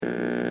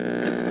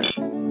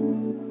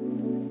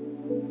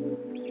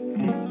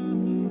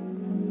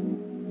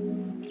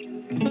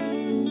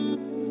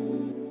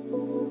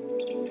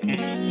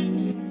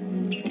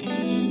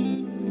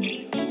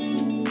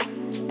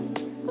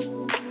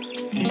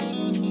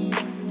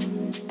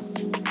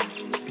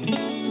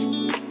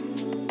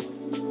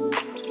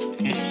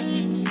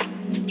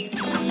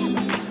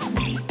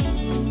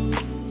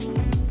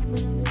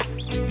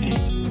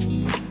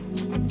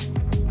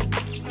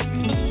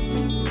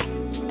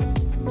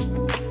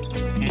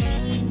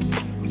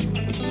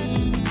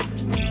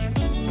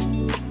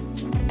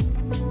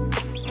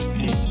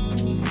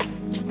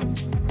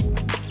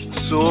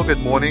So, good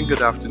morning,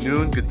 good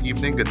afternoon, good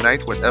evening, good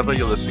night, whenever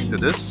you're listening to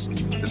this.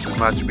 This is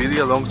Matt Jabili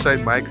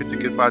alongside my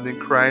critical partner in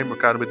crime,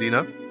 Ricardo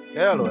Medina.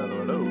 Hello.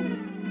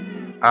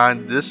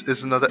 And this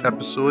is another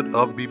episode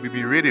of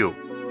BBB Radio.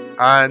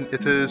 And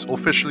it is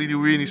officially the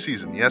rainy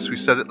season. Yes, we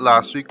said it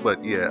last week,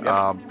 but Yep.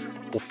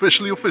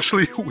 officially,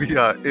 we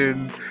are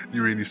in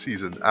the rainy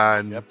season.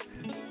 And Yep.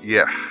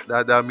 yeah,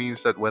 that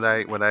means that when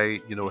I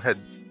head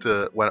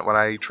to when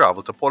I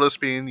travel to Port of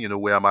Spain,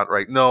 where I'm at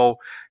right now,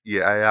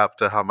 yeah, I have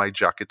to have my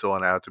jacket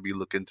on. I have to be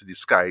looking to the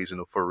skies,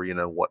 for rain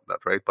and whatnot,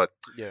 right? But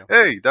Yeah.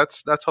 hey,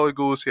 that's how it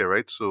goes here,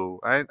 right?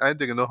 So I ain't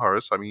digging no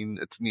horrors. I mean,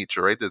 it's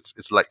nature, right?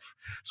 It's life,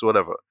 so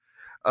whatever.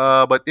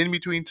 But in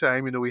between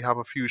time, we have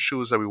a few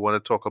shows that we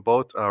want to talk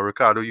about.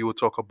 Ricardo, you will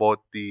talk about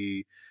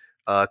the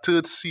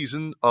third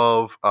season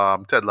of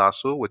Ted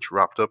Lasso, which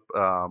wrapped up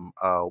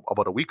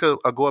about a week ago,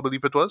 I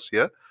believe it was.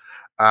 Yeah,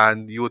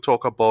 and you will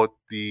talk about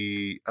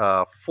the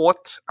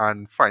fourth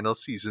and final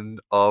season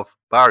of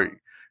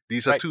Barry.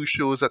 These are Right. two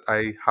shows that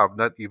I have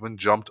not even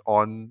jumped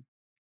on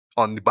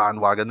the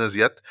bandwagon as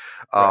yet.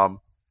 Right. Um,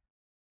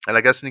 and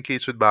I guess in the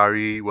case with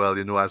Barry, well,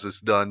 as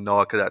it's done now,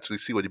 I could actually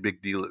see what the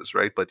big deal is,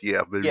 right? But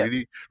yeah, I've been Yeah.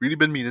 really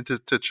been meaning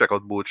to check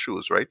out both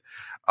shows, right?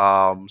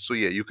 So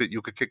yeah, you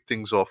could kick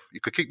things off.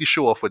 You could kick the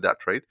show off with that,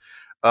 right?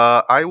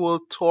 I will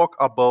talk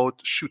about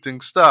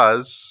Shooting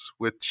Stars,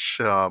 which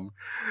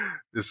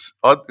is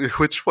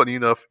which funny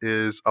enough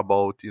is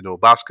about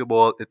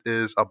basketball. It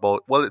is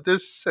about, well, it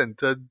is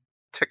centered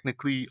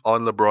technically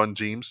on LeBron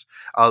James.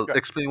 I'll Right.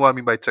 explain what I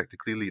mean by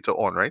technically later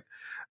on, right?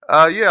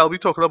 Yeah, I'll be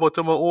talking about it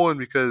on my own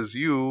because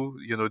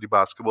the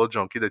basketball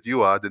junkie that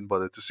you are, didn't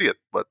bother to see it.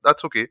 But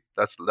that's okay.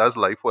 That's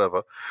life,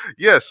 whatever.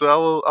 Yeah,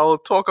 so I will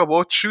talk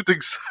about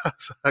shooting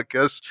stars. I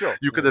guess Sure.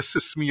 you could Yeah.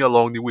 assist me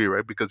along the way,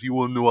 right? Because you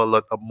will know a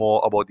lot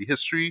more about the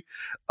history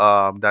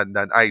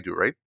than I do,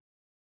 right?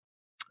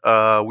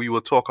 We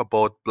will talk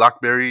about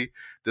Blackberry.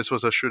 This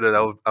was a show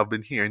that I've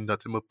been hearing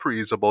nothing but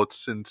praise about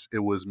since it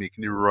was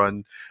making the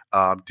run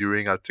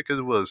during, I think it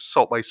was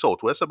South by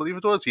Southwest, I believe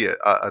it was. Yeah,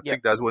 I Yeah.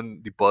 think that's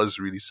when the buzz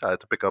really started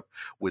to pick up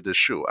with the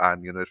show.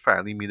 And, it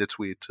finally made its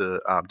way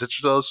to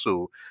digital.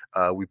 So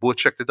we both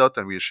checked it out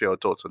and we'll share our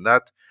thoughts on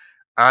that.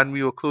 And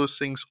we will close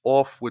things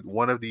off with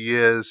one of the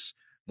year's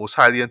most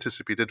highly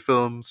anticipated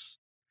films,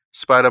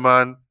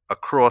 Spider-Man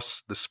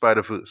Across the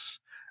Spider-Verse.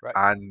 Right.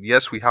 And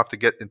yes, we have to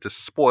get into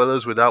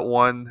spoilers with that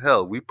one.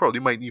 Hell, we probably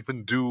might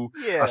even do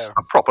Yeah.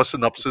 a proper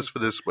synopsis for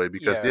this way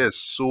because Yeah. there's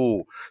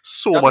so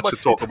Not too much to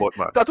much. talk about,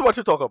 man. Not too much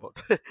to talk about.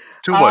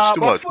 Too much, too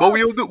But much. But first.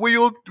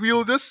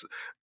 we'll just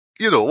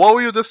what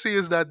we'll just say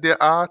is that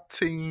there are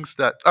things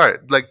that, all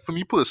right, like for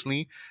me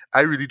personally,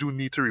 I really do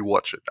need to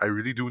rewatch it. I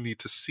really do need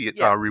to see it,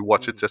 Yeah.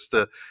 rewatch it Mm. just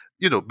to,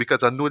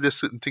 because I know there's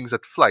certain things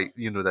that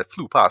that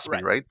flew past me,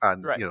 Right. right?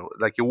 And, Right.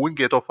 like you wouldn't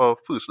get off a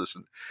first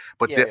listen.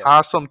 But Yeah. there Yeah.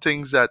 are some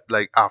things that,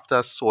 like, after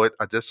I saw it,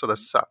 I just sort of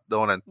sat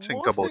down and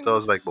think Most about it. I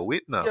was like, but things.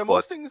 wait now, Yeah. but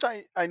Most things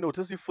I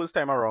noticed the first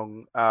time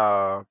around.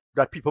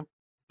 That people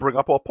bring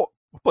up or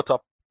put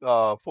up.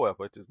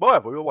 Forever it is.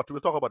 But whatever. We'll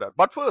talk about that.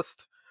 But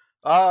first.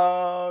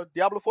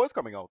 Diablo 4 is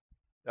coming out.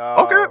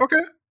 okay, Uh.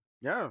 okay.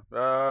 Yeah,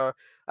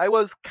 I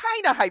was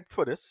kind of hyped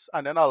for this,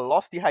 and then I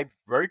lost the hype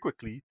very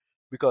quickly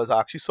because I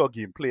actually saw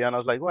gameplay, and I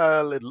was like,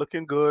 well, it's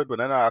looking good, but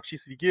then I actually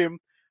see the game,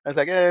 and it's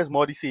like, yeah, it's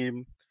more the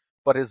same,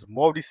 but it's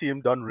more of the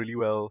same done really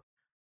well.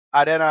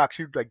 And then I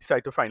actually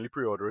decided to finally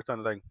pre-order it,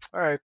 and I was like, all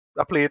right,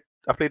 I played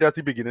at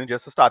the beginning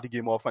just to start the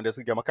game off and just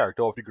to get my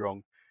character off the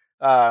ground,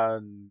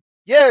 and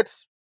yeah,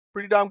 it's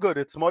pretty damn good.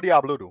 It's more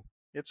Diablo though.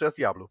 It's just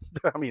Diablo.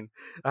 I mean,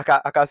 I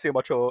can't say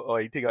much or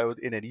anything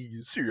in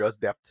any serious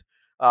depth.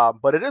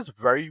 But it is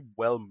very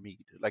well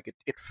made. Like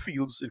it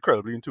feels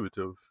incredibly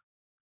intuitive.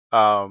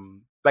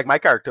 Like my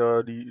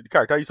character, the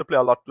character I used to play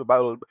a lot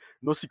about.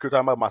 No secret,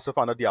 I'm a massive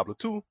fan of Diablo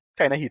 2.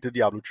 Kind of hated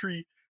Diablo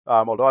 3.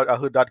 Although I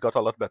heard that got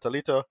a lot better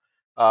later.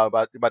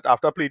 But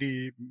after I played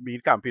the main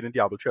campaign in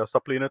Diablo 3, I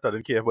stopped playing it. I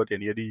didn't care about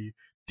any of the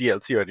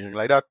DLC or anything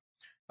like that.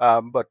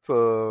 But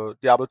for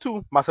Diablo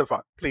 2, massive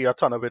fan. Play a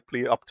ton of it.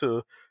 Play up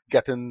to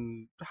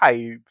getting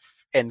high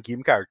end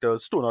game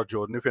characters, Stoner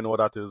Jordan, if you know what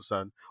that is,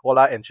 and all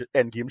that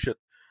end game shit.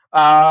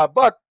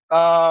 But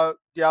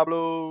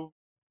Diablo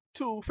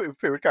 2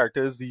 favorite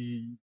characters,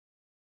 the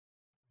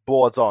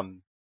boards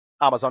on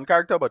Amazon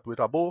character, but with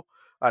a bow.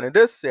 And in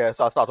this, yeah,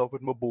 so I start off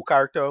with my bow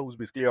character, who's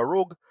basically a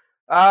rogue.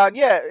 And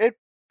yeah,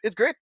 it's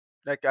great.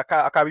 Like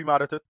I can't be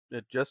mad at it.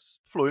 It's just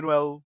flowing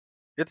well.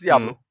 It's Mm.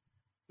 Diablo,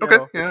 you Okay,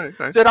 know. yeah,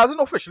 nice. So it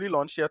hasn't officially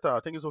launched yet. I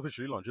think it's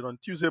officially launching on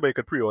Tuesday, but you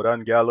could pre-order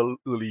and get a little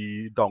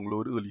early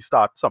download, early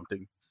start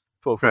something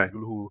for Right. people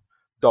who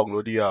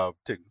download the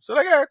thing. So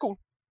like, yeah, cool.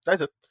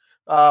 That's it.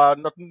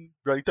 Nothing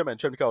really to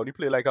mention. We can only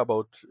play like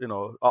about an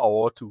hour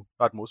or two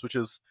at most, which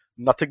is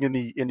nothing in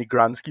the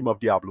grand scheme of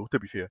Diablo. To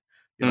be fair,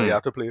 you Mm.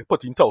 have to play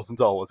 14,000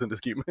 hours in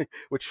this game,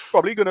 which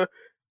probably gonna.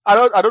 I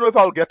don't know if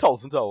I'll get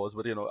 1,000 hours,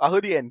 but I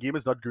heard the end game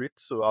is not great,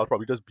 so I'll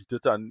probably just beat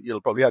it, and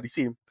it'll probably have the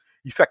same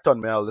effect on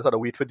me. I'll just have to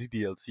wait for the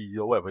DLC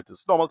or whatever it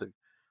is. Normal thing.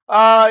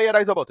 Yeah,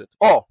 that's about it.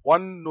 Oh,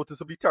 one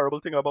noticeably terrible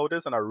thing about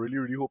this, and I really,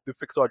 really hope they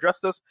fix or address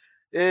this,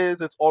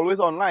 is it's always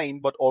online,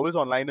 but always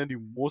online in the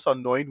most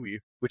annoying way,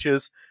 which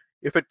is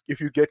if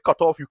you get cut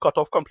off, you cut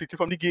off completely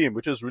from the game,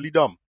 which is really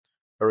dumb.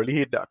 I really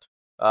hate that.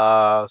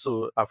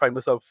 So I find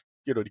myself,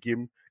 the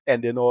game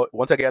ending, or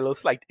once I get a little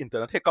slight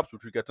internet hiccups,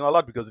 which we're getting a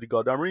lot because of the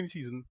goddamn rainy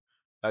season.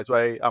 That's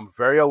why I'm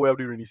very aware of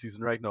the rainy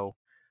season right now.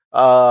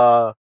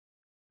 Uh,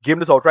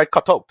 Game is outright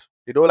cut out.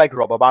 You don't like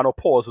rubber band or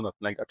pause or nothing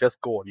like that. Just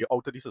go on. You're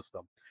out of the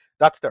system.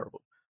 That's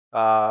terrible.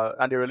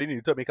 And they really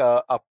need to make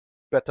a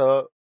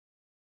better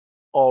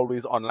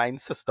always online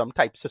system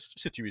type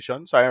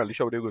situation. So I'm not really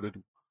sure what they're going to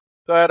do.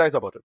 So that's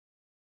about it.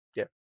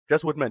 Yeah,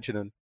 just worth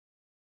mentioning.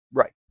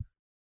 Right.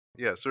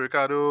 Yeah, so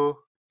Ricardo,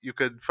 you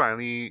could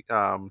finally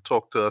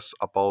talk to us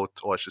about,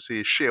 or I should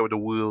say, share with the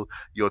world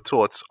your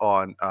thoughts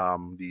on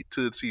the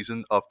third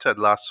season of Ted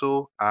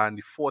Lasso and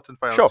the fourth and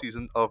final Sure.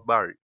 season of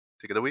Barry.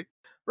 Take it away.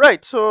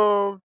 Right.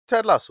 So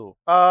Ted Lasso.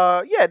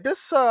 Yeah,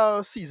 this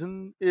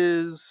season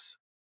is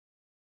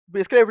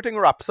basically everything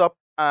wraps up,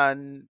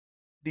 and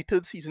the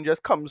third season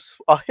just comes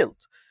a hilt.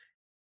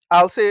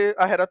 I'll say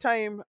ahead of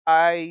time,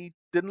 I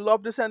didn't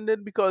love this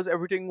ending because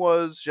everything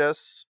was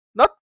just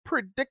not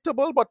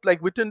predictable, but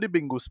like within the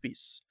bingo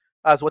space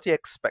as what you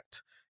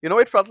expect.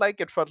 It felt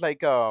like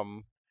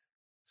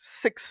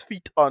 6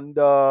 feet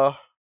under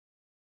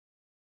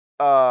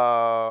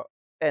uh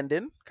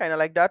ending, kind of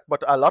like that,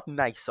 but a lot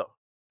nicer.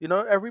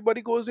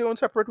 Everybody goes their own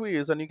separate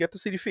ways, and you get to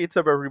see the fates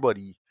of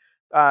everybody,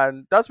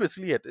 and that's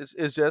basically it.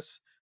 It's just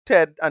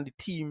Ted and the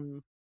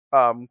team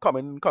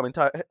coming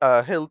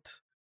to hilt.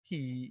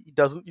 He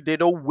doesn't. They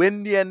don't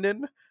win the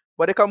ending,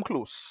 but they come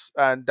close,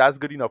 and that's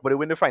good enough. But they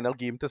win the final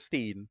game to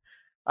stay in,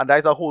 and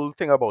that's a whole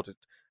thing about it.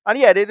 And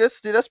yeah, they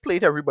just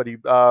played everybody.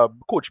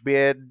 Coach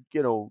Beard,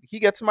 he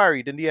gets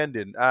married in the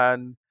ending,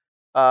 and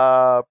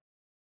uh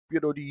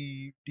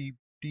the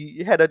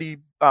head of the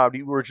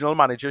original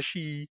manager,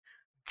 she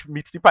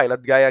meets the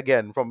pilot guy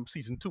again from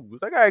season two.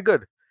 It's like, all right,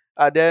 good.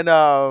 And then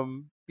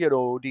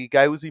the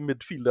guy who's the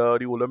midfielder,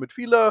 the older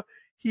midfielder,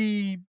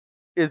 he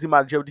is the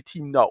manager of the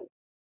team now,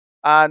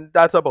 and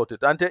that's about it.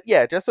 And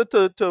yeah, just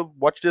to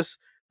watch this,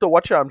 to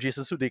watch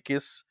Jason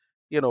Sudeikis,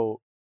 you know,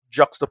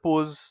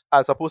 juxtapose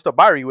as opposed to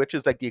Barry, which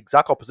is like the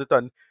exact opposite.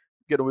 And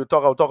I'll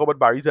talk about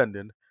Barry's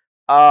ending.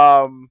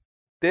 Um,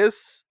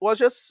 this was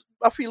just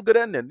a feel good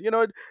ending.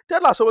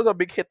 Ted Lasso was a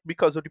big hit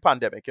because of the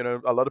pandemic.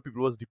 A lot of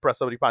people was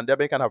depressed over the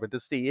pandemic and having to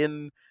stay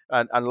in,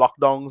 and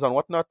lockdowns and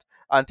whatnot.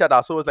 And Ted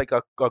Lasso was like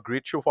a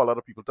great show for a lot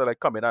of people to like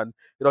come in, and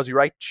it was the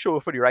right show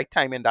for the right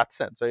time in that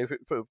sense. So if it,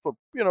 for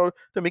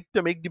to make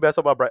the best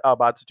of a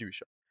bad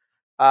situation.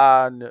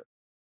 And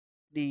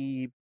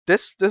the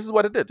this is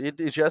what it did.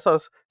 It's just a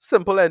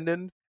simple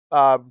ending.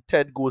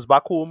 Ted goes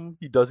back home.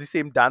 He does the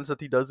same dance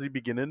that he does in the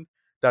beginning.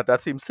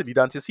 That same silly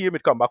dance. You see him,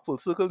 it come back full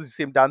circle. It's the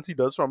same dance he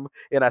does from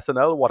in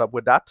SNL. What up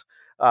with that?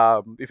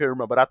 If you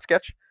remember that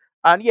sketch.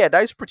 And yeah,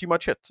 that is pretty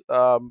much it.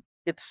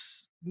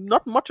 It's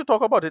not much to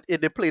talk about it.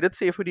 They played it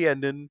safe with the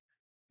ending.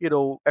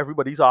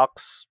 Everybody's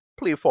arcs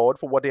play forward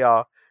for what they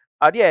are.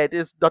 And yeah, it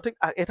is nothing.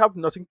 It have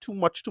nothing too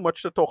much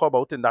to talk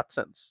about in that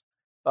sense.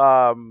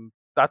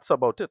 That's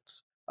about it.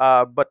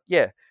 But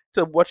yeah,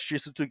 to watch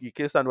Jason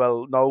Sudeikis, and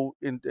well, now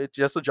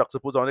just to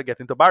juxtapose, I want to get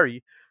into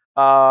Barry.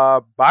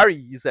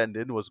 Barry's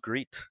ending was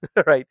great,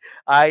 right?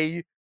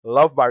 I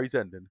love Barry's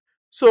ending.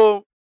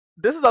 So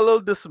this is a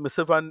little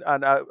dismissive, and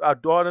I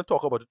don't want to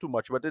talk about it too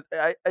much, but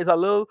it's a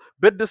little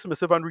bit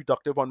dismissive and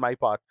reductive on my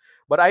part.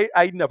 But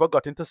I never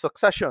got into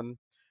Succession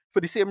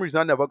for the same reason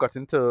I never got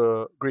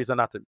into Grey's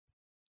Anatomy,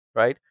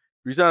 right?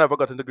 The reason I never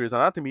got into Grey's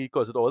Anatomy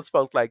because it always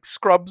felt like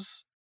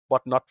Scrubs,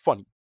 but not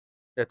funny.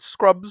 It's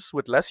Scrubs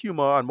with less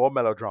humor and more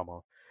melodrama.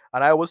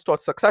 And I always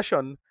thought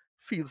Succession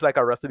feels like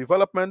Arrested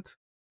Development,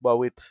 but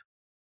with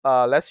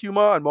less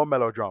humor and more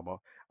melodrama.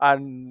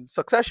 And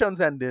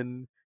Succession's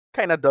ending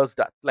kind of does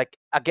that. Like,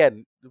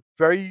 again,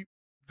 very,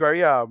 very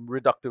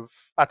reductive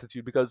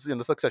attitude, because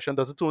Succession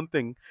does its own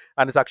thing,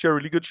 and it's actually a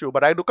really good show.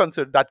 But I don't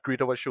consider that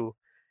great of a show.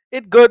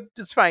 It's good.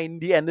 It's fine.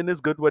 The ending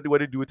is good. What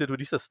they do with it with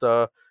the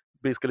sister,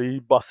 basically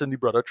busting the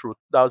brother throat.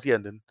 That was the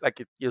ending. Like,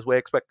 it is what I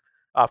expect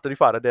after the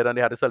father died and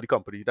they had to sell the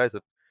company. That's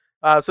it.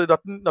 So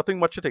nothing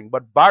much to think.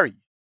 But Barry,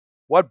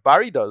 what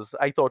Barry does,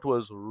 I thought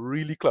was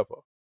really clever,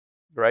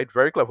 right?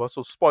 Very clever.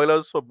 So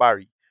spoilers for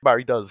Barry.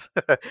 Barry does.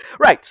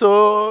 Right.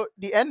 So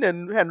the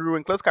ending, Henry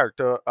Winkler's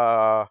character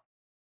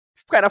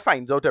kind of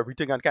finds out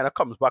everything and kind of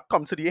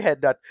comes to the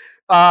head that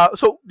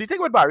so the thing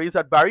with Barry is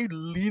that Barry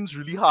leans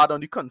really hard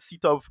on the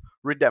conceit of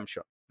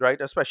redemption, right?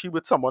 Especially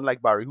with someone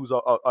like Barry, who's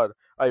a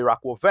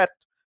Iraq war vet,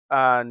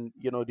 and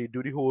they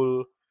do the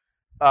whole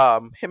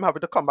him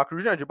having to come back to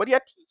regenerate, but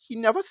yet he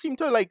never seemed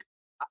to like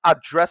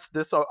address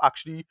this or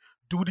actually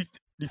do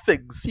the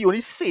things. He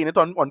only saying it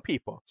on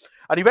paper.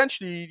 And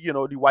eventually,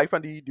 the wife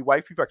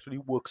eventually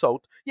works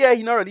out, yeah,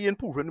 he not really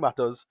improving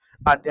matters.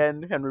 And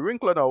then Henry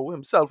Winkler now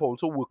himself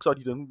also works out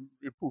he didn't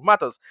improve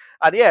matters.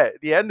 And yeah,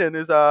 the ending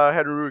is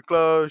Henry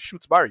Winkler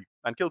shoots Barry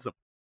and kills him.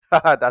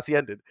 That's the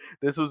ending.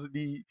 This was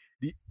the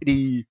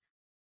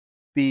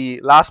the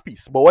last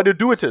piece. But what they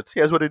do with it,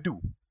 here's what they do.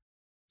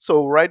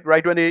 So right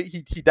when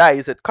he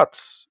dies, it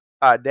cuts.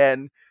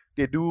 Then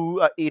they do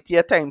a 8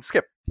 year time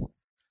skip,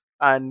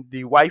 and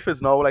the wife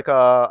is now like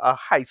a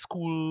high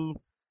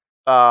school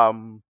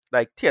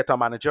like theater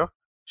manager.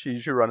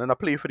 She running a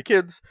play for the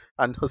kids,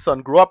 and her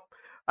son grew up,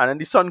 and then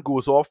the son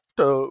goes off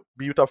to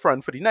be with a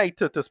friend for the night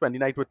to spend the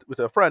night with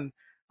a friend,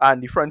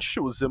 and the friend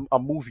shows him a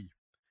movie,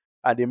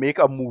 and they make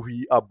a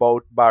movie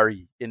about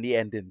Barry in the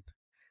ending,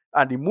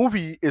 and the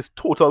movie is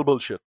total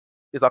bullshit.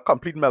 It's a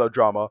complete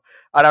melodrama,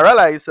 and I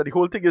realized that the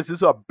whole thing is this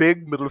is a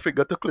big middle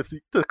finger to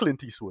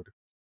Clint Eastwood,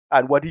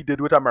 and what he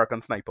did with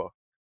American Sniper.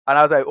 And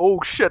I was like, oh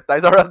shit,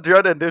 that's a real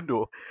dread ending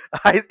though.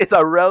 It's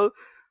a real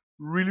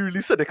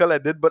really cynical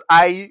ending, but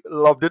I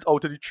loved it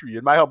out of the tree.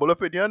 In my humble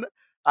opinion,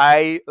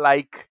 I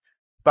like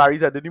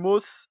Barry's ending the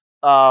most.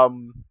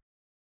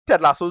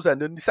 Ted Lasso's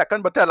ending the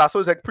second, but Ted Lasso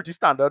is like pretty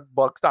standard,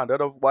 bug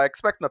standard of what I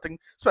expect. Nothing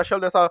special.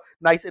 There's a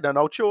nice in and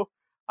out show,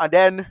 and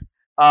then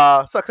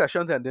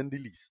Succession's ending the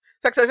least.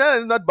 Succession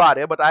is not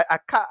bad, but I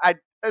can't.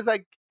 It's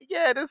like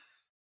yeah,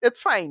 this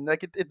it's fine.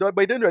 Like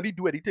but it didn't really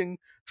do anything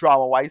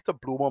drama wise to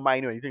blow my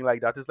mind or anything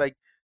like that. It's like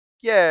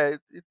yeah,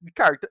 the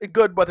character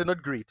good, but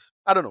not great.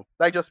 I don't know.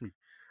 That's just me.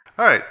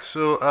 All right,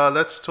 so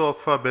let's talk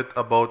for a bit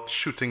about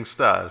shooting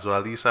stars, or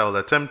at least I will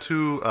attempt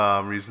to.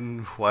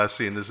 Reason why I'm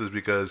saying this is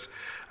because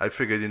I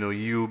figured,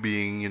 you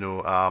being,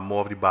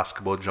 more of the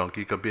basketball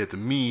junkie compared to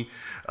me,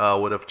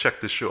 would have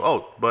checked this show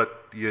out,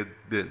 but you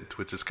didn't,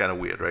 which is kind of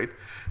weird, right?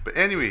 But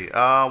anyway,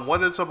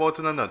 what it's about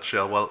in a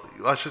nutshell? Well,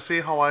 I should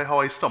say how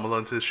I stumbled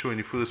onto this show in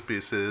the first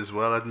place is,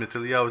 well,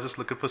 admittedly, I was just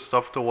looking for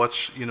stuff to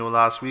watch,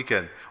 last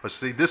weekend, or should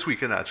say this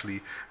weekend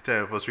actually, the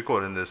time of us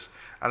recording this.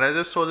 And I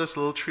just saw this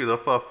little trailer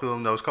for a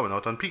film that was coming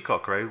out on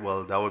Peacock, right?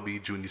 Well, that would be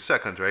June the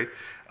 2nd, right?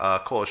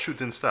 Called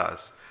Shooting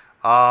Stars.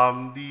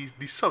 The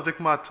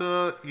subject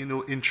matter,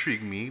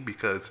 intrigued me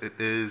because it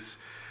is,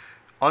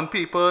 on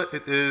paper,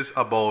 it is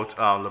about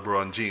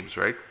LeBron James,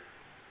 right?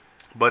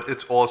 But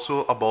it's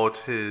also about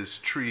his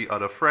three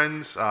other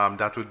friends.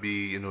 That would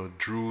be,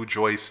 Drew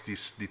Joyce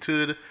the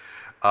third.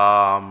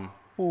 Um,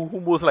 Who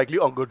most likely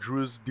Uncle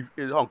Drew's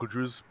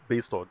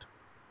based on?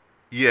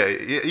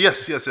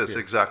 yes, Yeah,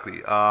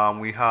 exactly.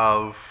 We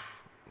have,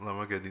 let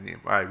me get the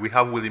name. All right, we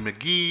have Willie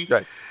McGee,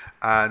 right.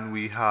 and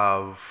we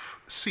have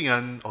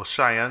Cian or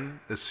Cheyenne.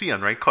 It's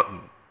Cian, right?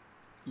 Cotton.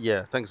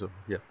 Yeah, I think so.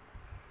 Yeah,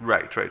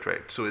 Right.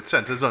 So it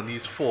centers on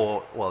these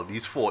four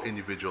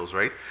individuals,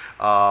 right?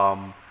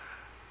 Um,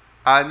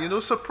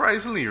 and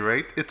surprisingly,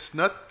 right, it's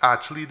not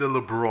actually the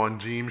LeBron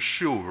James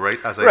show, right,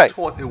 as I right.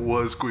 thought it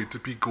was going to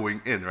be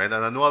going in, right?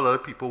 And I know a lot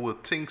of people will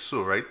think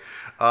so, right?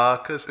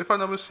 Because if I'm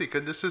not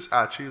mistaken, this is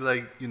actually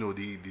like,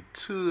 the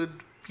third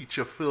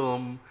feature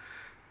film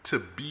to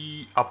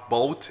be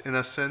about, in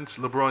a sense,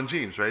 LeBron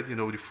James, right?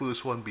 The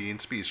first one being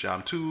Space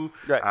Jam 2,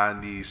 Right.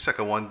 and the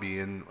second one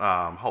being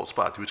House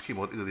Party, which came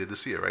out earlier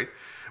this year, right?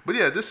 But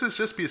yeah, this is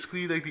just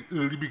basically like the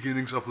early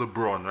beginnings of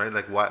LeBron, right?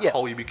 Like Yeah.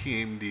 how he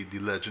became the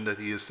legend that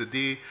he is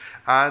today,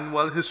 and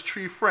well, his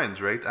three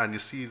friends, right? And you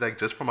see, like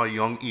just from a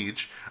young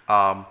age,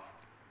 they're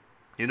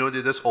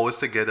just always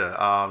together.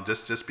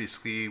 Just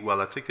basically,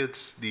 well, I think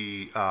it's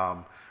the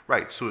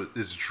right. So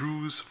it's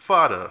Drew's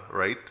father,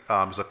 right?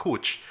 Is a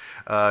coach.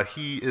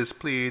 He is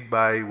played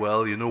by,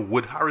 well,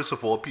 Wood Harris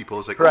of all people.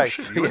 It's like, oh Right.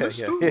 shit, you in Yeah, this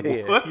yeah, too? yeah,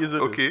 yeah. What? He's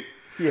a dude. Okay.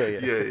 Yeah, yeah.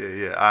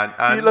 Yeah.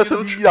 And He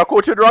listen. He's a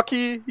coach in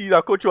Rocky. He's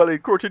a coach in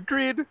Coach in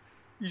Creed.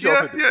 He's your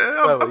fit.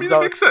 I Well, mean, it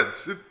makes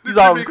sense. he's It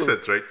our makes uncle.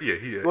 sense, right? Yeah,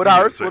 Wood he is,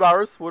 Harris, right?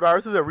 Wood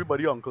Harris is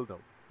everybody uncle now.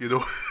 you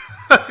know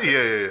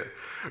yeah.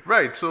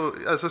 Right, so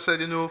as I said,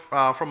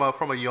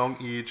 from a young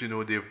age,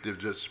 they've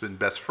just been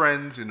best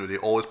friends. They're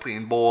always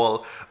playing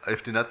ball.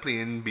 If they're not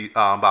playing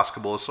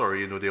basketball,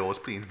 sorry, they're always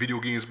playing video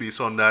games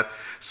based on that.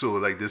 So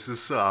like this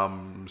is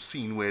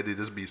scene where they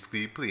just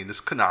basically playing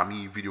this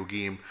Konami video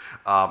game.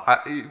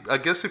 I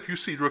guess if you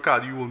see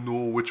Ricardo, you will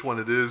know which one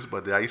it is.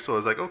 But I saw, I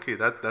was like, okay,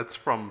 that's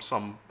from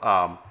some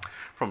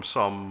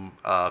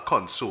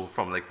console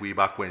from like way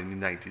back when in the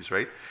 90s,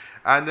 right?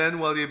 And then,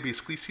 well, you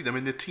basically see them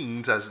in the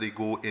teens as they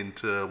go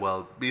into,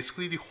 well,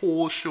 basically the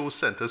whole show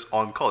centers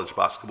on college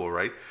basketball,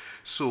 right?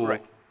 So,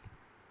 Right.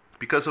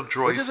 because of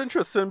Which is Joyce,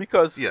 interesting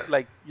because yeah,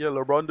 like yeah,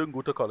 LeBron didn't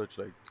go to college.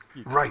 Like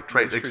he right,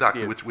 went straight to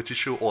exactly, game. which the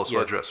show also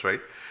Yeah. addressed,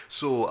 right?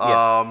 So,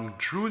 Yeah.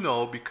 Drew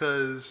now,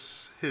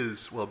 because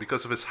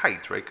of his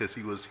height, right? Because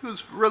he was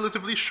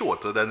relatively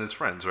shorter than his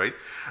friends, right?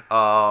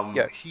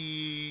 Yeah.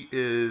 He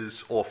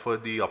is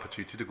offered the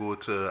opportunity to go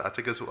to, I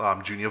think it's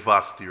junior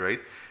varsity, right?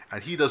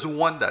 And he doesn't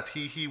want that.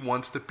 He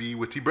wants to be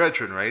with the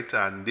brethren, right?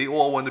 And they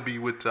all want to be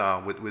with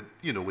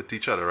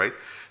each other, right?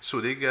 So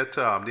they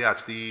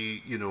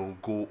actually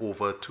go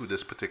over to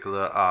this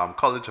particular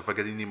college. I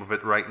forget the name of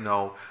it right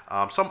now.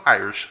 Some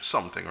Irish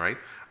something, right?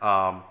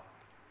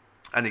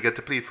 And they get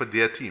to play for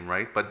their team,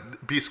 right?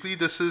 But basically,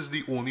 this is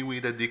the only way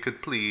that they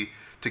could play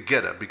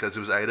together because it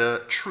was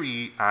either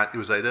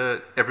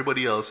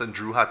everybody else and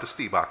Drew had to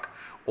stay back,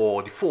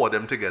 or the four of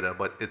them together.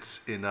 But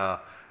it's in a,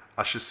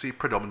 I should say,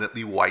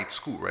 predominantly white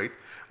school, right?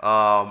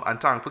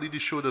 And thankfully, the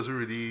show doesn't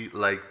really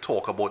like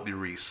talk about the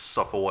race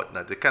stuff or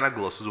whatnot. It kind of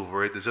glosses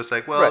over it. It's just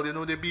like, Right.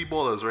 well, they're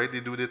b-ballers, right? They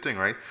do their thing,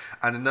 right?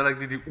 And they're not like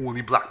they're the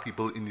only black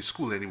people in the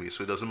school anyway,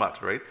 so it doesn't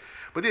matter, right?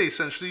 But yeah,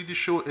 essentially, the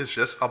show is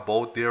just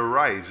about their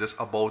rise, just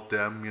about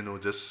them,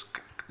 just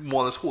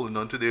more or less holding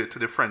on to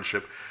their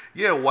friendship.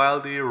 Yeah, while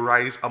they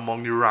rise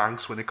among the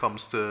ranks when it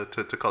comes to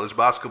college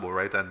basketball,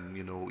 right? And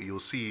you'll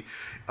see.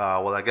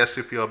 Well, I guess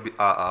if you're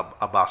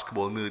a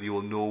basketball nerd,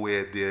 you'll know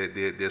where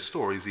their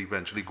stories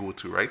eventually go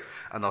to, right?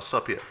 And I'll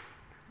stop here.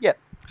 Yeah.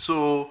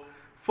 So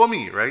for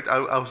me, right,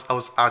 I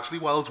was actually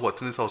while I was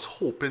watching this, I was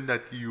hoping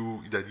that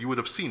you would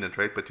have seen it,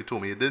 right? But you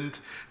told me you didn't.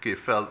 Okay,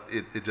 felt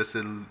it just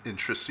didn't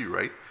interest you,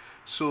 right?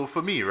 So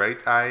for me, right,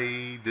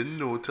 I didn't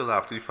know till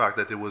after the fact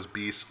that it was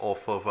based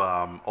off of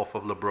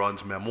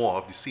LeBron's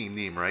memoir of the same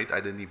name, right? I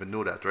didn't even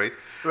know that, right?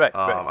 Right.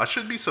 Right. I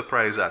should be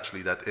surprised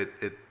actually that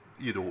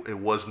it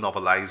was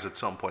novelized at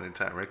some point in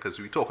time, right? Because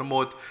we're talking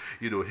about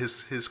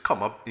his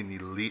come up in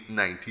the late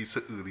 90s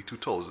to early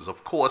 2000s.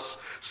 Of course,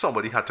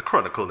 somebody had to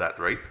chronicle that,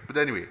 right? But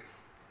anyway,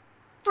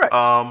 Right.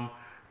 um,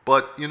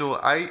 but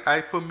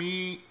I for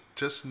me,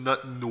 just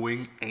not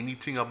knowing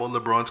anything about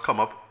LeBron's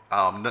come up,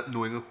 not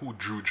knowing who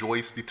Drew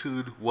Joyce the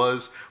third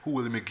was, who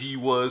Willie McGee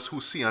was, who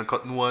Sean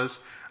Cotton was,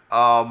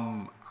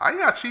 I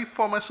actually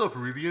found myself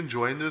really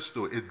enjoying this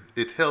though.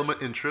 It held my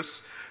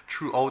interest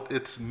throughout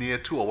its near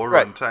 2 hour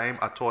Right. runtime.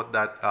 I thought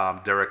that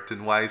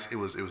directing wise, it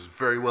was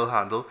very well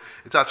handled.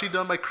 It's actually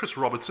done by Chris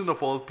Robertson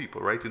of all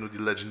people, right? The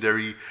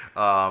legendary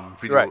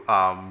Right.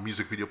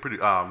 music video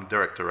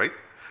director, right?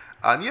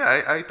 And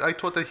yeah, I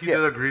thought that he Yeah.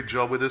 did a great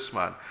job with this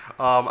man.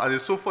 And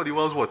it's so funny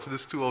while I was watching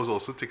this too, I was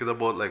also thinking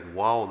about like,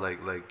 wow,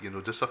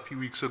 just a few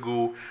weeks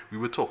ago we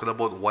were talking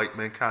about white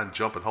men can't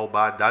jump and how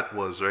bad that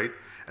was, right?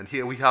 And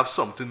here we have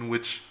something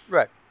which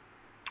Right.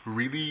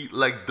 really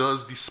like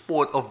does the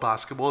sport of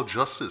basketball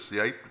justice,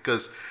 right?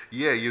 Because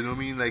yeah, you know what I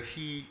mean, like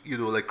he,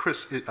 like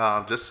Chris,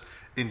 just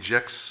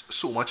injects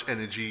so much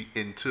energy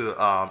into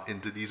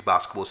these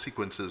basketball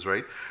sequences,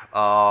 right?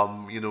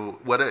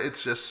 Whether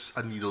it's just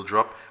a needle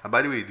drop, and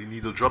by the way, the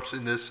needle drops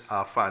in this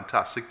are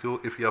fantastic though.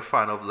 If you're a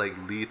fan of like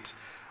late,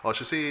 or I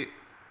should say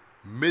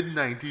mid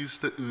 90s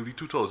to early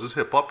 2000s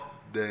hip hop,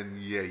 then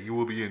yeah, you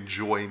will be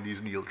enjoying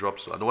these needle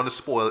drops. So I don't want to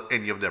spoil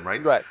any of them,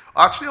 right? Right.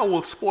 Actually, I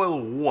will spoil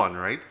one,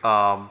 right?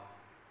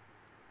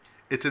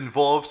 It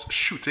involves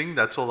shooting.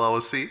 That's all I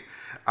will say.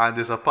 And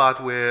there's a part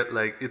where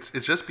like it's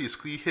just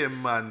basically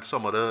him and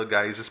some other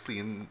guys just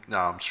playing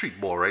street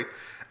ball, right?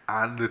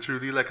 And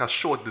literally like a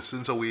short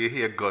distance away, you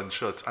hear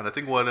gunshots. And I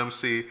think one of them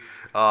say,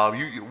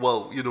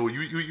 well,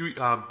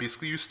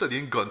 basically you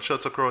studying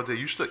gunshots across there.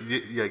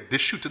 Like they're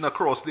shooting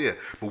across there,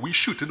 but we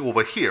shooting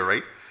over here,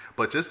 right?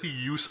 But just the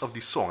use of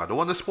the song. I don't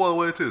want to spoil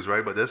what it is,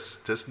 right? But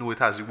just know it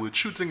has the word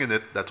shooting in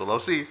it. That's all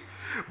I'll say.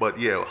 But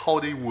yeah, how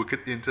they work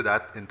it into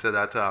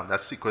that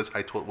sequence,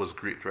 I thought was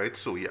great, right?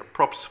 So yeah,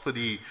 props for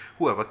the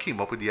whoever came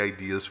up with the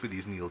ideas for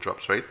these needle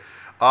drops, right?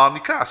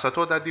 The cast, I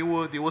thought that they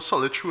were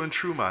solid through and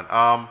through, man.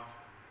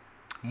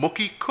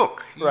 Mookie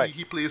Cook, he Right.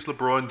 he plays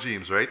LeBron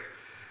James, right?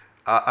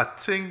 I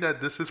think that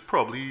this is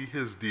probably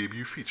his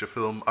debut feature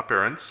film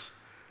appearance.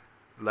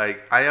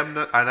 Like I'm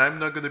not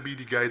gonna be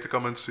the guy to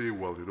come and say,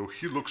 well,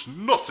 he looks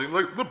nothing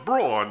like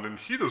LeBron, and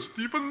he doesn't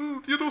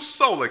even,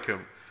 sound like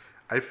him.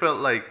 I felt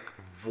like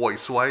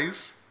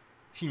voice-wise,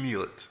 he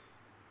nailed it.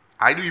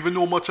 I don't even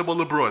know much about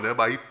LeBron,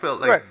 but I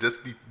felt Right. like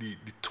just the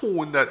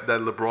tone that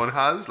LeBron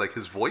has, like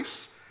his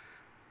voice,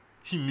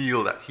 he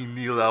nailed that. He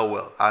nailed that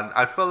well, and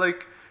I felt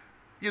like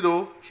he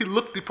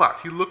looked the part.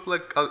 He looked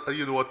like a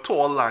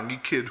tall, lanky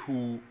kid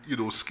who,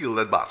 skilled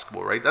at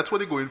basketball, right? That's what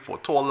they're going for.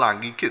 Tall,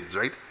 lanky kids,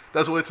 right?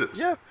 That's what it is.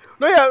 Yeah.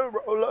 No. Yeah.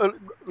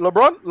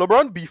 LeBron.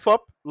 LeBron beef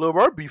up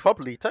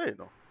later.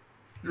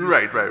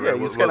 Right, right, Yeah. right.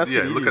 He's kind Well, of yeah. skinny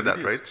in the Look at early that,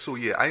 days. right? So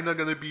yeah, I'm not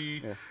gonna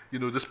be, Yeah.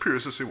 this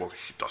purist to say, well,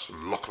 he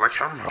doesn't look like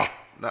him.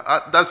 No,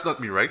 that's not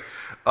me, right?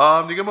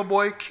 They got my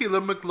boy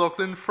Caleb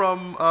McLaughlin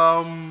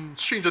from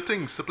Stranger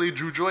Things to play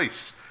Drew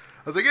Joyce.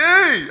 I was like,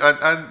 hey,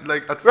 and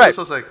like at Right. first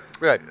I was like,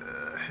 Right.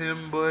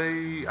 him,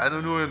 boy, I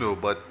don't know,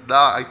 but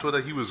nah, I thought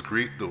that he was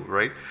great though,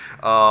 right?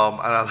 And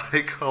I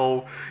like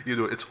how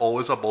it's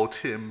always about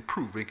him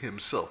proving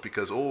himself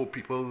because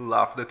people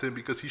laughing at him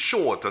because he's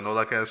short and all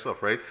that kind of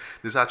stuff, right?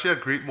 There's actually a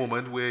great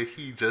moment where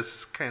he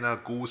just kind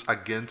of goes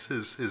against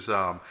his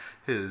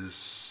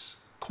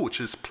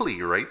coach's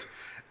play, right?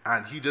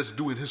 And he just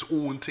doing his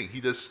own thing. He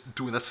just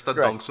doing a set of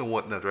Right. dunks and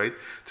whatnot, right?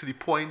 To the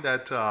point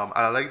that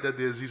I like that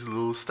there's these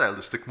little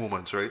stylistic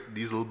moments, right?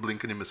 These little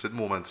blink and you miss it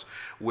moments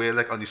where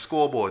like on the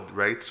scoreboard,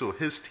 right? So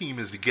his team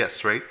is the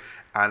guest, right?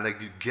 And like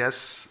the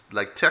guest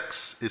like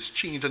text is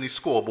changed on the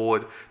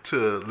scoreboard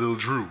to Lil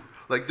Drew.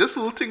 Like just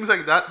little things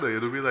like that, though.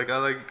 It'll be like,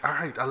 all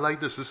right, I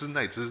like this. This is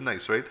nice,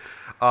 right?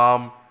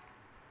 Um,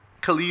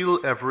 Khalil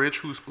Everidge,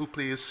 who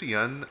plays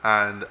Cian,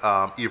 and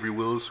Avery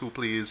Wills, who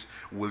plays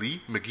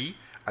Willie McGee.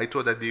 I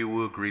thought that they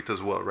were great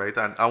as well, right?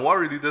 And what I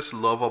really just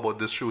love about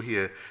this show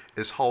here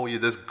is how you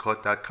just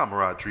got that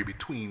camaraderie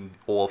between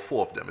all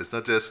four of them. It's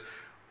not just,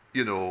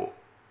 you know,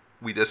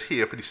 we just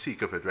here for the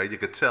sake of it, right? You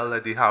could tell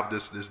that they have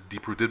this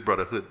deep rooted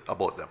brotherhood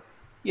about them.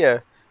 Yeah.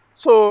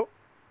 So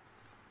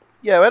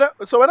yeah, when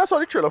I saw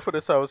the trailer for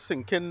this, I was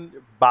thinking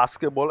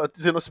basketball.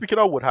 Speaking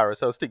of Wood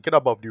Harris, I was thinking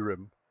above the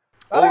rim.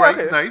 All Like, right,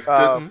 okay. nice,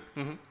 good.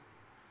 Mm-hmm.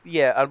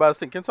 Yeah, and I was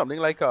thinking something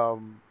like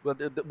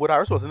but Wood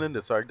Harris wasn't in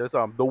this, right? There's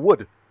the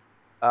Wood.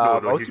 No, I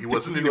no, was he thinking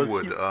wasn't in he the was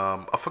wood.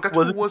 I forgot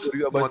who wasn't in was. the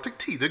Wood, No, I but think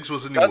T Diggs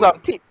was in the that's wood.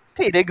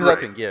 Tay Diggs, I Right.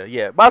 think. Yeah,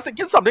 yeah. But I was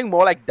thinking something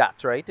more like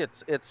that, right?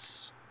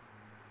 It's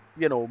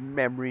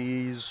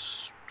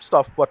memories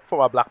stuff, but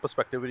from a black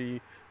perspective in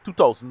the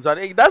 2000s,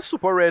 and that's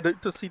super rare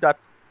to see that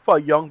for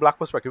a young black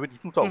perspective in the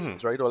Mm-hmm.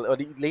 2000s, right, or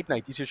the late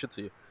 90s, you should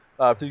say,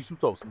 to the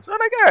 2000s. And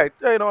like,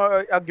 yeah,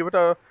 I'll give it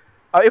a.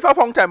 If I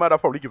found time, I'd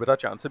probably give it a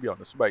chance, to be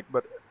honest, right?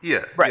 But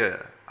Yeah, right, yeah.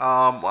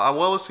 I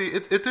will say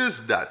it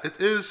is that. It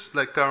is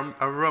like I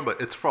remember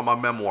it's from a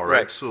memoir,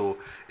 right, right? So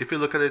if you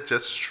look at it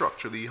just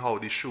structurally, how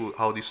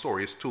the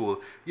story is told,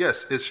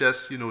 yes, it's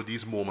just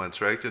these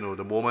moments, right?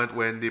 The moment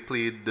when they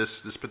played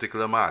this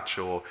particular match,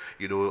 or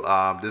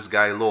this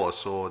guy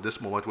lost, or this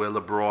moment where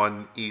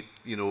LeBron ate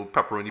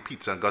pepperoni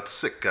pizza and got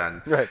sick,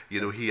 and right,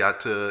 he had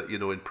to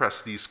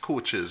impress these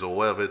coaches or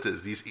whatever it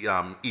is, these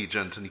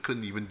agents, and he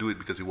couldn't even do it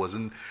because he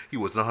wasn't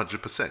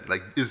 100%.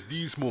 Like, it's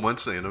these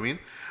moments, you know what I mean?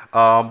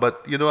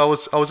 But I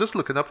was just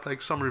looking up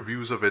like some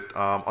reviews of it.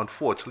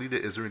 Unfortunately, there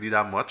isn't really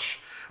that much.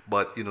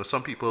 But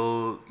some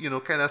people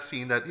kind of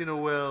seeing that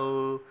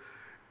well,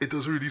 it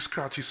doesn't really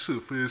scratch the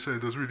surface and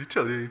it doesn't really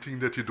tell you anything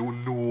that you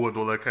don't know and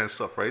all that kind of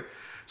stuff, right?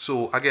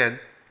 So again,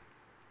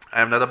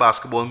 I'm not a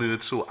basketball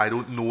nerd, so I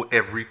don't know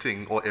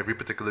everything or every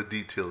particular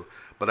detail.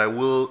 But I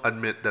will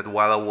admit that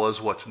while I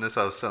was watching this,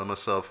 I was telling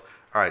myself,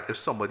 all right, if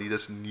somebody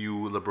just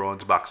knew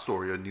LeBron's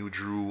backstory or knew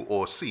Drew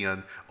or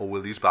Cian or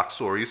Willie's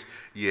backstories,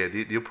 yeah,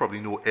 they'll probably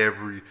know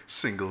every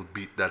single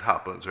beat that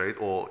happens, right?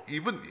 Or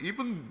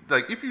even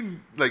like if you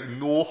like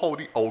know how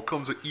the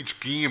outcomes of each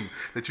game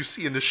that you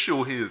see in the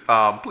show here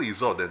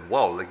plays out, then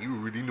wow, like you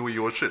really know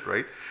your shit,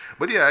 right?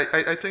 But yeah,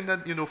 I think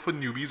that for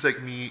newbies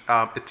like me,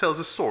 it tells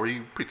a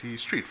story pretty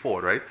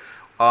straightforward, right?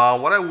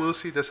 What I will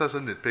say, just as a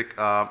nitpick,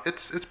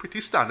 it's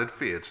pretty standard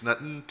fare. It's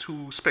nothing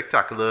too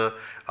spectacular.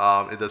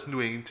 It doesn't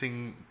do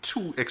anything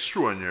too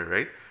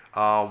extraordinary,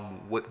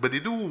 right? But they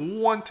do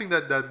one thing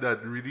that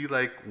really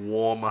like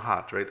warm a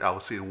heart, right? I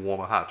would say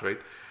warm a heart, right?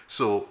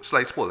 So,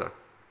 slight spoiler.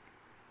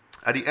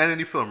 At the end of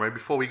the film, right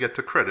before we get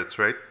to credits,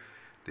 right?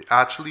 They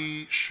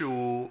actually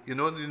show, they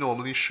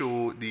normally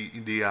show the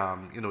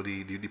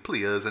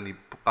players and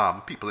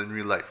the people in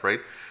real life, right?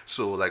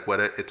 So like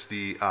whether it's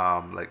the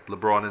like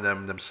LeBron and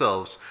them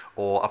themselves,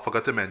 or I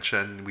forgot to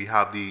mention we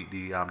have the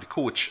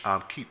coach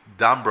Keith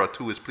Dambra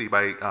too, is played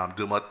by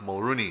Dermot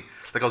Mulroney.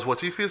 Like I was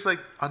watching, it feels like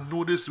I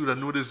know this dude,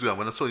 And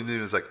when I saw his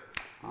name, it's like,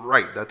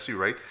 right, that's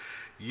you, right?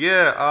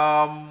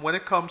 Yeah. When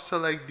it comes to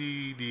like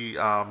the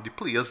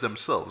players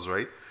themselves,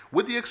 right?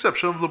 With the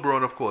exception of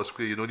LeBron, of course,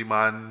 because the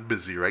man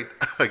busy, right?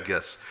 I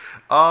guess.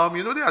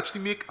 They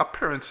actually make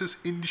appearances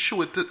in the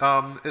show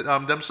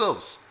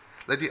themselves.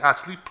 Like they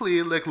actually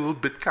play like little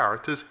bit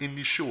characters in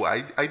the show.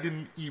 I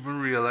didn't even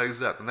realize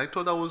that, and I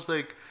thought that was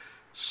like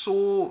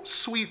so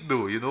sweet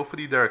though, for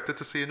the director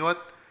to say,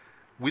 what,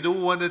 we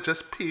don't want to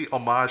just pay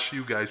homage to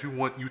you guys. We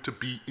want you to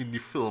be in the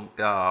film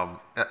yeah.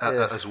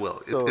 as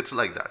well. So It's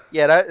like that.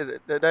 yeah,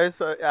 that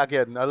is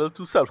again a little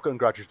too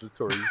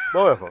self-congratulatory.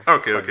 However, it's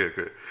Okay, fine. okay,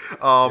 okay.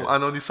 Yeah,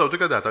 And on the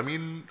subject of that, I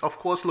mean, of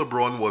course,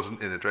 LeBron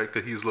wasn't in it, right?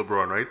 Because he's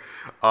LeBron, right?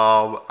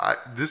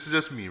 This is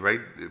just me, right?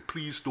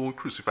 Please don't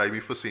crucify me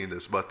for saying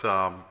this, but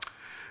and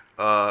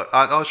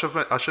I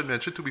should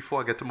mention too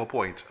before I get to my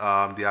point.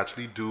 They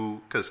actually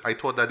do, because I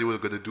thought that they were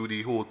going to do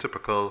the whole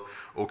typical,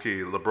 okay,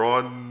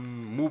 LeBron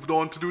moved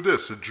on to do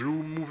this,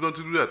 Drew moved on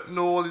to do that.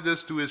 No, all they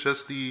just do is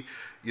just the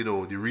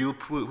real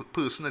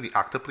person and the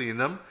actor playing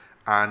them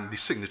and the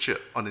signature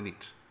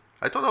underneath.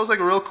 I thought that was like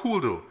real cool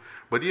though.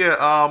 But yeah,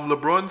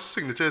 LeBron's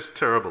signature is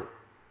terrible.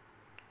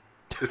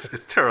 It's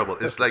terrible.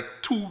 It's like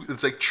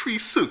three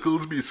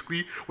circles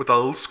basically with a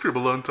little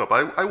scribble on top.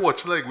 I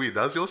watch like, wait,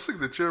 that's your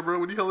signature, bro?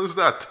 What the hell is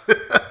that?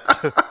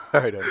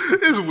 all right.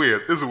 It's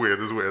weird. It's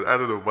weird. I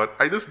don't know, but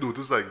I just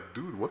noticed like,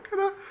 dude, what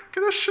kind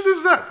of shit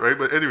is that, right?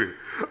 But anyway,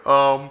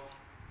 um,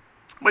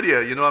 but yeah,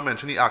 I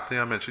mentioned the acting,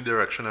 I mentioned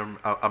direction,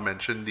 I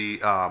mentioned the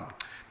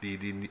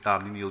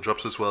Neil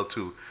drops as well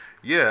too.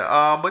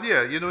 Yeah, but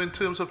yeah, in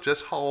terms of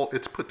just how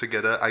it's put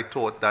together, I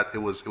thought that it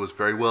was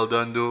very well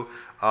done though.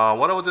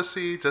 What I would just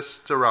say,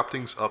 just to wrap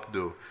things up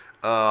though,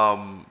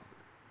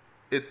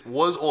 it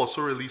was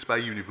also released by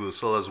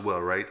Universal as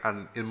well, right?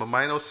 And in my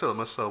mind, I was telling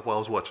myself while I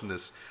was watching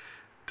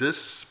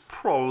this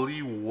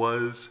probably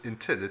was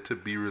intended to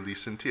be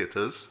released in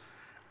theaters,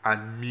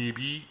 and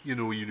maybe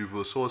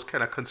Universal was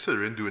kind of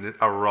considering doing it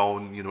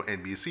around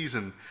NBA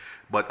season.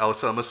 But I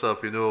was telling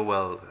myself,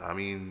 well, I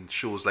mean,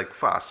 shows like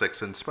Fast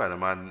X and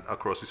Spider-Man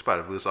Across the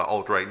Spider-Verse are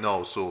out right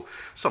now, so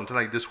something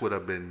like this would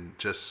have been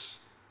just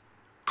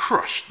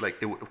crushed,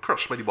 like it would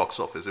crushed by the box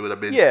office. It would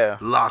have been Yeah,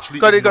 largely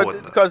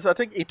ignored. because I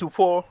think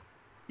 824.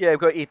 Yeah,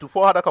 because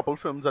 824 had a couple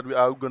films that we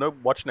are gonna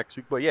watch next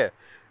week. But yeah,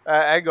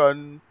 I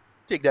gone.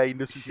 take their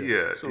industry serious.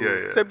 Yeah, yeah, So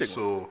yeah. same thing,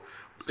 man. So,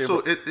 Same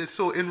risk.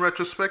 so in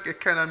retrospect, it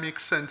kind of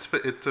makes sense for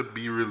it to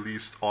be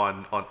released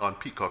on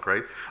Peacock,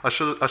 right? I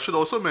should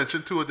also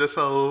mention too this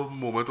little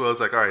moment where I was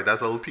like, all right,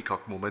 that's a little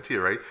Peacock moment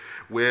here, right?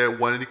 Where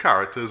one of the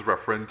characters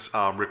reference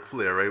Ric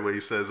Flair, right? Where he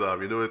says,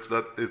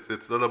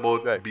 it's not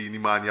about Right. being the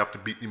man, you have to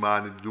beat the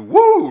man and do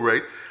woo,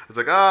 right? It's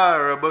like I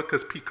remember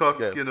because Peacock,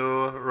 Yeah.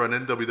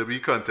 running WWE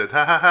content,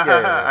 ha ha ha ha Yeah,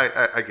 yeah, ha.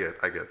 yeah.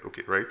 I get,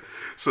 okay, right?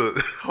 So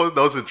that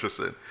was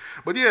interesting.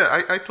 But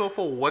yeah, I thought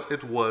for what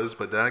it was,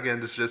 but then again,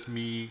 this is just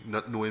me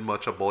not knowing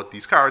much about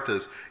these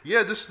characters.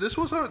 Yeah, this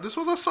was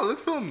a solid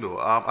film though.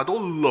 I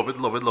don't love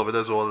it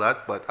as all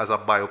that, but as a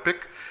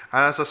biopic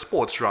and as a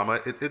sports drama,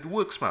 it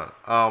works, man.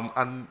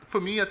 And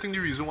for me, I think the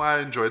reason why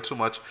I enjoy it so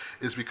much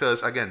is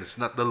because again, it's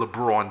not the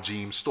LeBron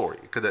James story.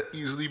 It could have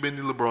easily been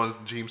the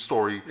LeBron James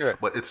story, Right.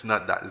 but it's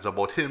not that. It's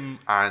about him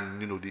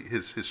and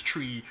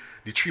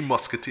the three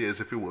musketeers,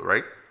 if you will,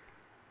 right?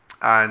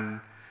 And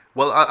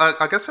well,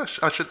 I guess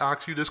I should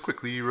ask you this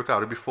quickly,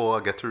 Ricardo, before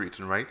I get to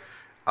rating, right?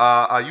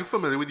 Are you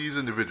familiar with these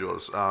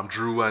individuals,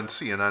 Drew and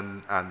Cian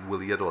and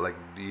Willie at all? Like,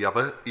 do you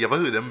ever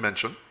heard them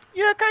mentioned?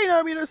 Yeah, kind of.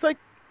 I mean, it's like,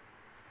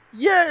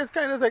 yeah, it's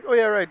kind of like, oh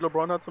yeah, right.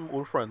 LeBron had some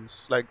old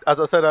friends. Like as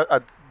I said,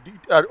 I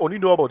only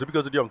know about it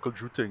because of the Uncle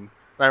Drew thing.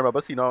 And I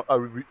remember seeing a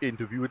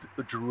interview with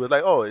Drew.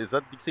 Like, oh, is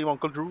that the same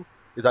Uncle Drew?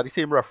 Is that the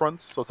same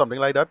reference or something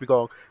like that?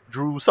 Because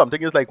Drew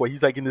something is like, well,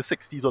 he's like in the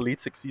 60s or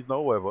late 60s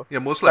now, whatever. Yeah,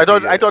 most So I likely,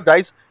 thought yeah.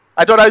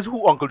 I thought that's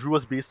who Uncle Drew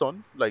was based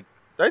on. Like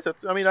that's it.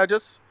 I mean, I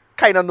just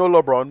kind of know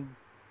LeBron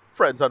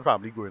friends and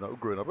family growing up.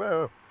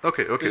 Yeah,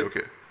 Okay, yeah.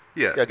 okay.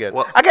 Yeah, Again,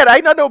 well, I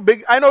not no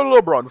big, I know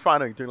LeBron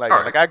fan or anything like all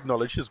that. right. Like I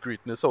acknowledge his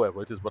greatness,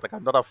 however it is, but like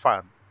I'm not a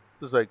fan.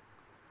 It's like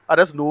I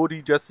just know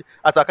the just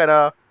as a kind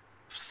of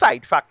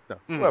side factor,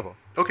 Mm. whatever.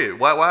 Okay,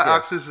 why I Yeah,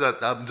 ask is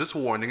that I'm just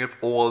wondering if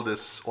all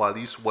this, or at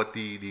least what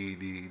the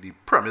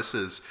premise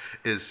is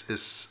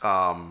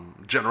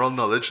general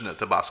knowledge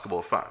to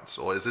basketball fans,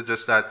 or is it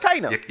just that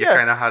kinda, you yeah,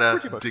 kind of had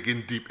pretty to much. dig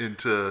in deep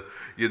into,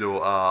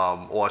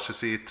 or I should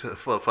say,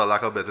 for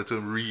lack of a better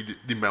term, read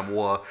the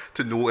memoir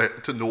to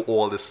know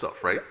all this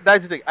stuff, right?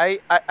 That's the thing.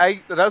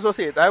 That's what I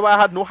say. That's why I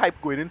had no hype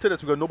going into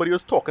this because nobody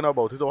was talking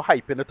about it or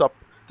hyping it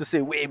up to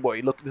say, "Wait,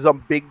 boy, look, there's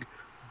some big,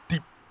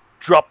 deep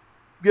drop,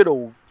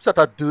 set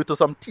of dirt or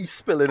some tea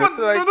spill in Oh, it."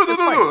 Like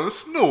it's fine.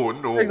 no.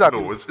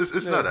 Exactly.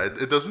 It's not Yeah. that.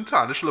 It doesn't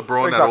tarnish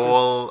LeBron at Exactly.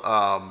 all.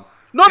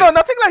 No, You no, know,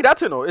 nothing like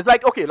that, It's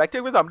like, okay, like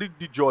take for example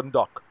the Jordan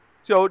Duck.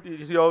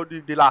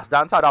 The Last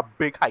Dance had a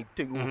big hype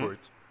thing hmm over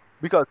it.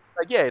 Because,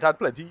 like, yeah, it had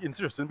plenty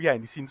interesting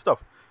behind the scenes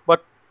stuff.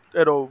 But,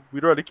 we don't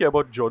really care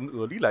about Jordan's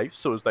early life,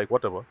 so it's like,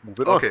 whatever,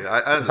 moving on. Okay, I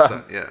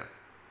understand. Yeah.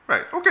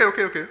 Right.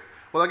 Okay.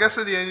 Well, I guess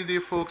at the end of the day,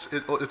 folks,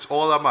 it's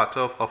all a matter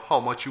of how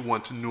much you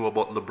want to know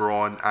about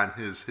LeBron and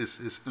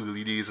his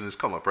early days and his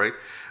come up, right?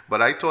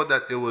 But I thought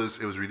that it was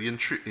really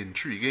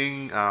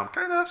intriguing,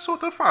 kind of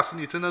sort of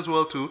fascinating as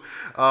well too,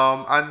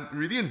 and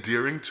really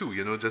endearing too.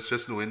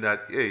 Just knowing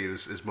that hey,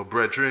 it's my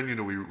brethren.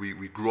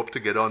 We grew up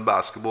together on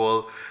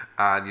basketball,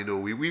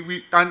 and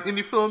we and in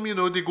the film,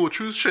 they go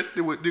through shit,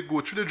 they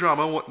go through the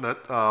drama and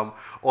whatnot.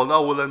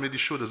 Although I will admit the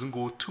show doesn't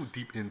go too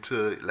deep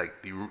into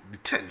like the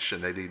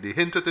tension. Like they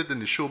hint at it in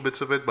the show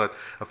bits of it, but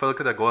I felt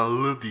like I go a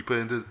little deeper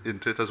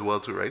into it as well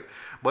too, right?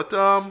 But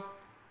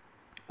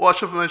oh, I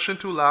should have mentioned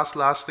too.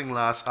 Last thing,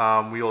 last.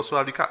 We also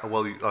have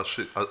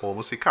I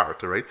almost say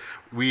character, right?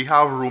 We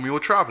have Romeo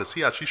Travis.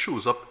 He actually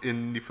shows up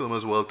in the film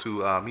as well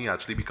too. He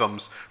actually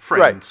becomes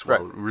Right, friends.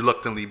 right. Well,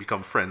 reluctantly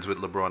become friends with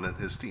LeBron and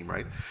his team,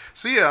 right?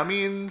 So yeah, I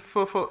mean,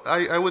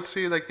 I would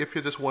say like if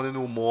you just want to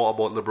know more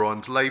about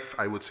LeBron's life,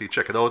 I would say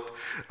check it out.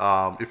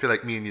 If you're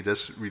like me and you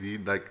just really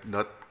like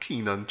not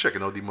keen on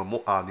checking out the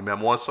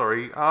memoir,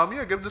 sorry.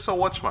 Yeah, give this a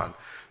watch, man.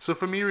 So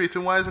for me,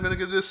 rating wise, I'm gonna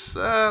give this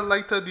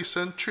lighter,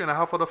 decent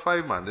 3.5 out of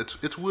 5, man.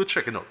 It's worth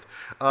checking out.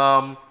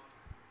 Um,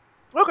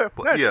 Okay,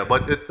 but nice. yeah,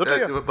 Good to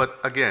hear. but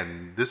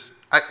again,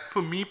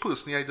 for me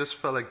personally, I just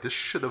felt like this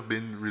should have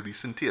been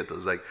released in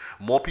theaters. Like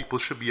more people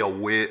should be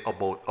aware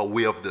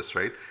of this,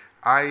 right?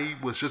 I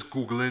was just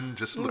googling,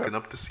 just Okay, looking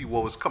up to see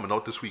what was coming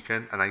out this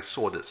weekend, and I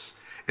saw this.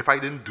 If I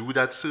didn't do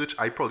that search,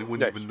 I probably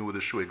wouldn't nice. even know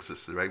the show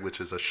existed, right?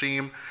 Which is a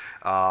shame.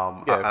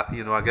 Yeah,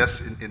 I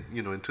guess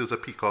in terms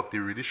of Peacock, they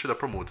really should have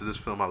promoted this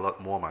film a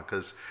lot more, man.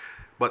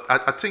 But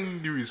I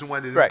think the reason why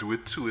they didn't right, do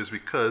it too is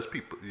because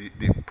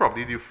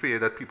they fear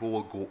that people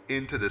will go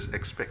into this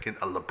expecting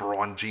a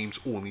LeBron James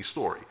only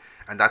story,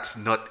 and that's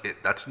not it.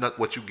 That's not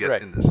what you get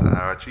right, in this. And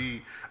I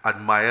actually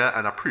admire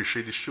and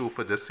appreciate the show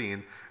for just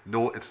saying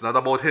no, it's not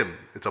about him.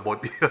 It's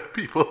about the other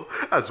people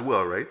as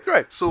well, right?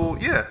 right. So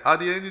yeah, at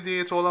the end of the day,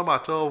 it's all a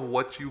matter of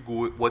what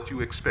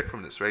you expect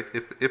from this, right?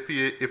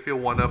 If you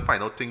wanna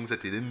find out things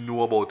that you didn't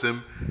know about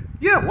him,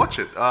 yeah, watch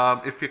it.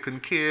 If you can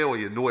care or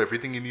you know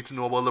everything you need to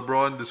know about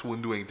LeBron, this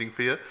won't do anything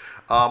for you.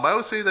 I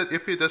would say that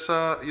if you're just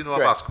a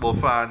Right. basketball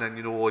fan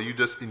and or you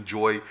just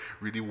enjoy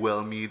really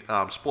well-made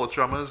sports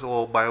dramas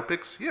or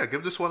biopics, yeah,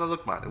 give this one a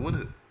look, man. It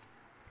wouldn't.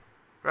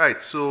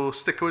 Right, so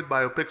stick with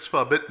biopics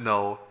for a bit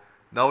now.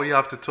 Now we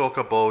have to talk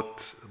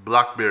about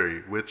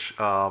Blackberry, which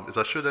is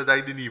a show that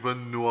I didn't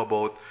even know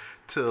about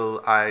till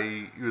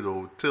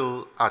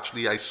till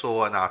actually I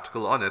saw an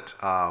article on it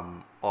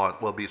on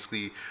well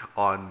basically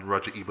on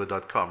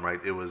RogerEbert.com, right?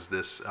 It was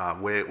this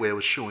where it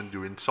was shown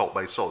during South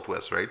by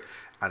Southwest, right?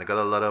 And it got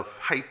a lot of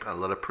hype and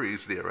a lot of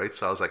praise there, right?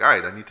 So I was like, all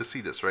right, I need to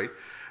see this, right?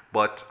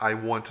 But I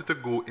wanted to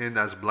go in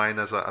as blind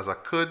as I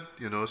could,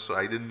 so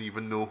I didn't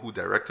even know who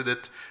directed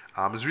it.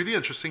 It's really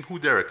interesting who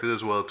directed it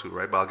as well too,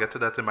 right? But I'll get to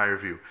that in my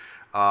review.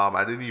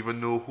 I didn't even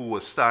know who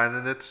was starring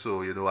in it,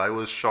 so I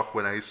was shocked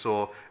when I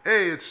saw,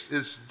 hey, it's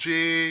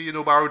Jay,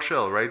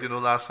 Baruchel, right?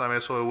 Last time I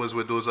saw it was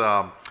with those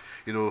How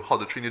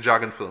to Train Your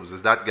Dragon films.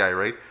 Is that guy,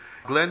 right?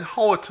 Glenn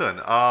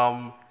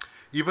Howerton.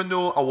 Even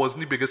though I wasn't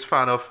the biggest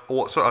fan of,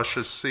 or so I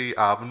should say,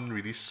 I haven't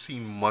really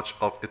seen much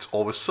of It's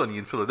Always Sunny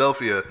in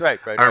Philadelphia. Right,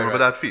 right, I right, remember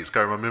right. that face.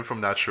 'Cause I remember him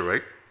from that show,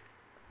 right?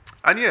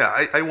 And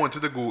yeah, I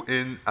wanted to go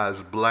in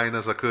as blind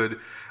as I could.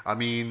 I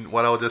mean,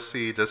 what I'll just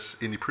say,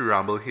 just in the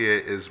preamble here,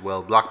 is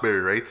well, BlackBerry,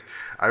 right?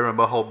 I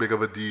remember how big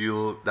of a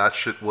deal that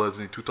shit was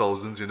in the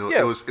 2000s. It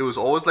Yeah. was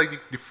always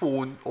like the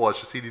phone, or I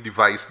should say the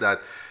device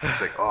that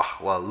it's like, oh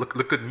well,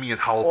 look at me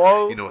and how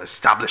All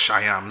established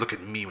I am. Look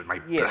at me with my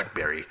yeah.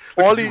 BlackBerry.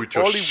 Look All at you the with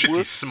your all the shitty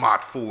worst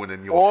smartphone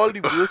and your all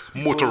the worst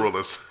people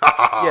Motorola's.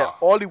 yeah,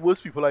 all the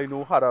worst people I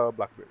know had a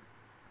BlackBerry.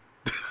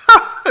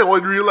 Oh,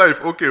 in real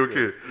life, okay, Yeah,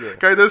 okay. yeah.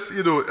 I just,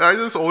 I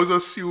just always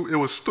assume it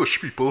was stush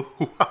people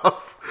who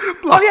have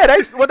Oh yeah,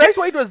 that's what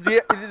Blackberries. it was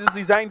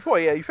designed for.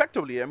 Yeah,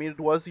 effectively. I mean, it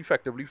was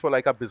effectively for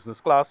like a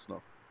business class,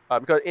 no,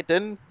 because it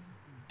didn't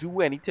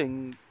do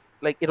anything.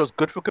 Like it was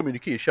good for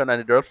communication,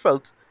 and it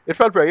felt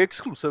very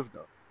exclusive,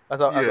 no, as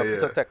Yeah, a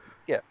piece yeah. of tech.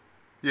 Yeah,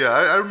 Yeah,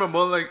 I remember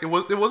like it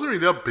wasn't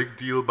really a big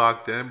deal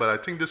back then, but I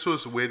think this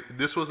was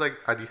like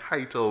at the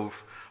height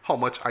of how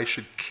much I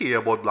should care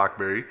about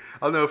BlackBerry.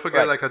 I'll never forget,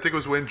 right, like I think it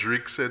was when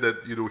Drake said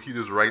that he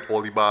just write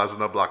all the bars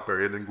in a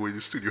BlackBerry and then go in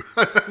the studio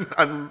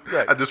and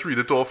right. just read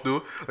it off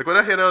though. Like when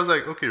I heard that, I was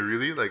like, okay,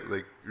 really, like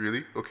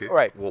really, okay, All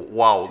right. well,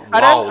 wow,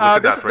 And then wow, look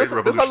at this that, right, this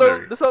this a little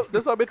revolutionary. this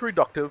a bit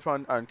reductive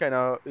and kind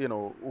of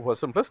over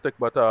simplistic,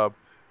 but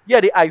yeah,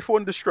 the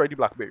iPhone destroyed the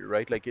BlackBerry,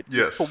 right? Like it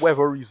for Yes,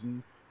 whatever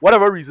reason,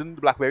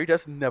 the BlackBerry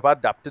just never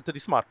adapted to the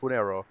smartphone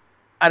era,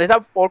 and it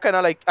have all kind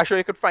of like actually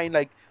you could find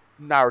like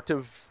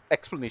narrative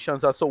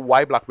explanations as to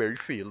why BlackBerry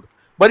failed.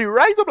 But the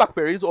rise of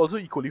BlackBerry is also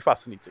equally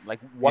fascinating. Like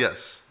what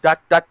yes,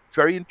 that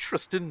very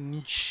interesting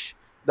niche,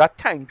 that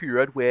time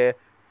period where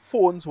the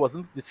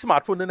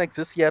smartphone didn't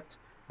exist yet,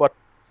 but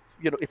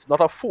it's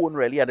not a phone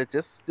really, and it's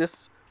just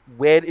this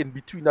weird in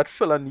between that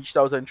filler niche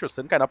that was an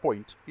interesting kind of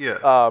point. yeah.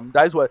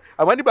 That is what,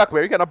 and when the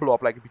BlackBerry kind of blew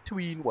up, like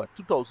between what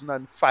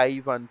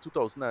 2005 and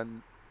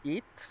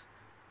 2008.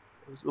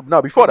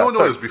 No, Oh before no, that.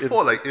 no, it Sorry, was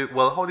before. Like,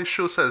 well, how the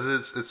show says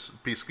it's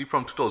basically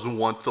from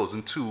 2001,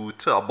 2002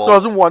 to about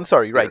 2001.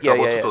 Sorry, yeah right, to yeah,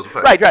 about yeah, yeah.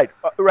 2005. Right, right,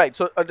 right.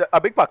 So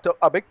a big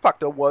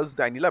factor was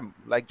 9/11,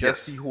 like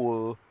just Yes, the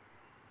whole,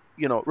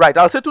 right.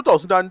 I'll say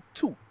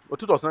 2002 or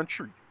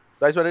 2003.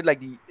 That's when it like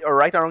the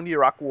right around the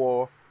Iraq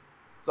War.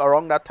 So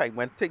around that time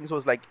when things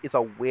was like it's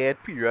a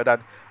weird period,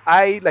 and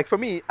for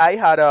me I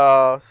had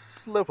a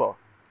sliver,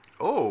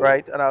 oh,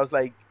 right, and I was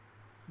like,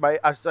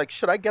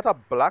 should I get a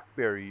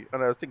BlackBerry?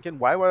 And I was thinking,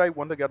 why would I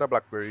want to get a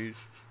BlackBerry?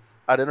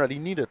 I didn't really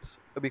need it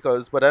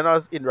because, but then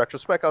in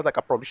retrospect I was like,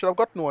 I probably should have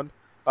gotten one.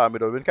 It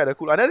would have been kind of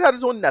cool, and then it had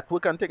its own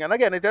network and thing, and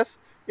again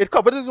it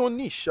covered its own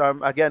niche.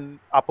 Again,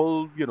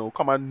 Apple,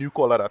 come on, new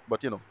call of that,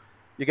 but you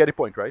get the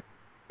point, right?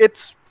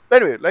 It's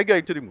anyway like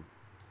going to the moon.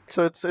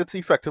 So it's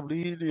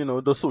effectively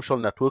the social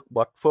network,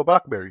 but for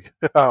BlackBerry.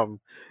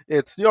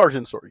 It's the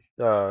origin story,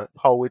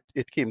 how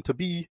it came to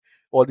be,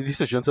 all the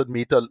decisions it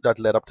made that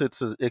led up to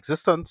its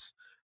existence,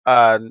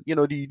 and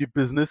the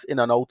business in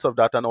and outs of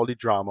that, and all the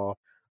drama.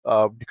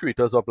 The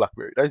creators of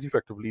BlackBerry. That is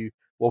effectively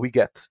what we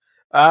get,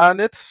 and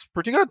it's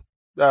pretty good.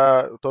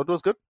 Thought it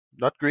was good,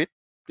 not great.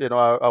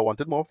 I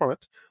wanted more from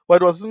it,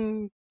 but it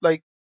wasn't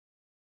like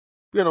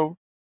you know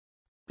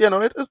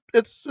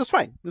it's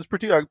fine. It's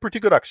pretty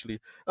good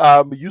actually.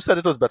 You said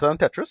it was better than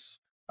Tetris.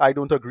 I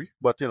don't agree,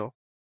 but this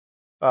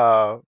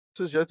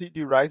is just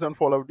the rise and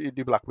fall of the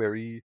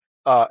BlackBerry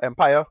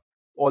empire.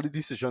 All the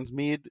decisions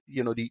made,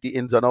 the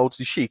ins and outs,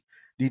 the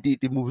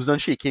moves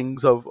and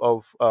shakings of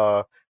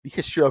the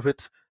history of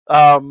it.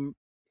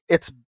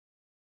 It's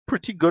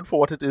pretty good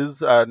for what it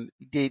is, and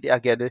they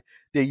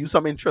use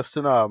some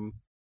interesting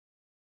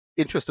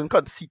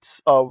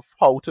conceits of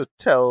how to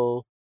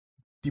tell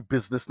the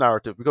business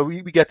narrative, because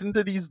we get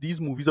into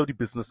these movies of the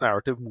business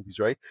narrative movies,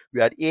 right?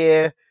 We had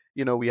Air,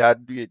 we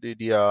had we had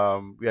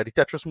the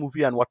Tetris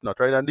movie and whatnot,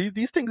 right? And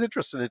these things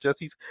interesting. It's just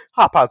these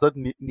haphazard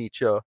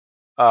nature,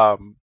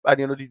 and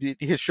the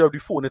history of the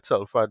phone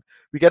itself, and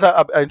we get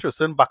a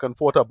interesting back and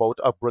forth about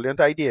a brilliant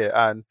idea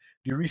and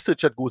the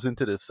research that goes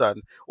into this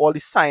and all the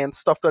science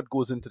stuff that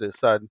goes into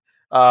this, and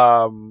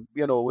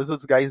what's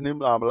this guy's name,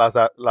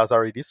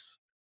 Lazaridis,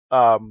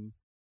 um,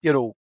 you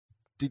know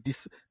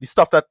the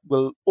stuff that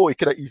it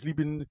could have easily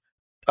been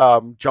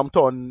jumped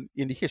on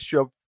in the history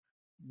of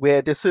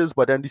where this is,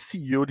 but then the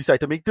CEO decided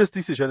to make this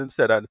decision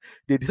instead, and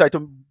they decide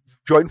to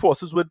joined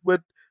forces with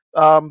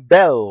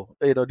Bell,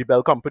 the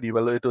Bell company.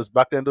 Well, it was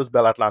back then it was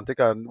Bell Atlantic,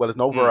 and well, it's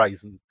now Mm.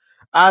 Verizon.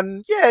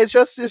 And yeah, it's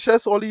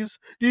just all these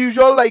the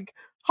usual like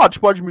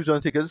hodgepodge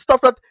music tickets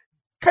stuff that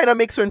kind of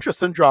makes for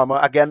interesting drama.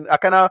 Again, I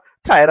kind of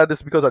tired of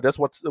this because I just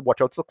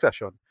watch out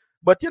Succession.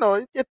 But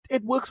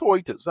it works for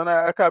it is, and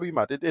I can't be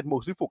mad. It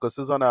mostly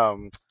focuses on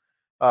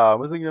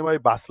what's the name of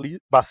it?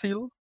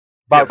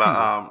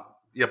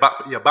 Yeah,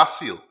 Basil,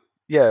 Basil.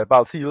 yeah,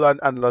 Basil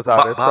and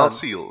Lazarus and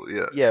Basil,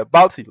 yeah. yeah,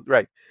 Basil,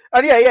 right?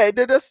 And yeah,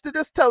 they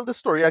just tell the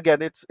story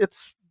again. It's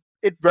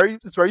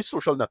very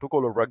social network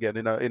all over again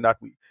in that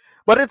way,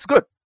 but it's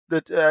good.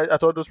 I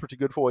thought it was pretty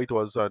good for what it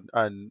was, and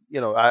I'm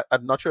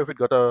not sure if it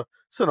got a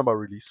cinema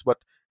release, but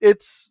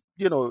it's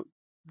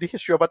the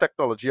history of a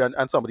technology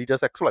and somebody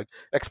just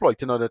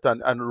exploiting on it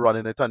and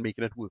running it and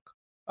making it work.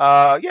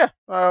 Yeah,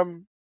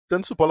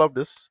 don't super love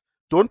this.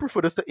 Don't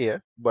prefer this to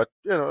air, but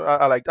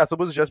I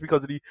suppose it's just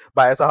because of the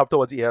bias I have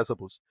towards air, I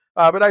suppose.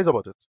 But nice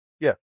about it.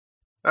 Yeah.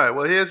 All right.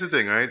 Well, here's the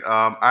thing, right?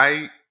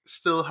 I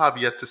still have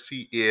yet to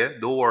see Air.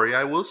 Don't worry,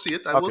 I will see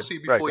it. I will Okay. see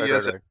it Right. before Right. Right.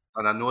 years end, Right.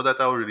 and I know that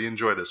I'll really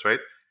enjoy this, right?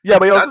 Yeah,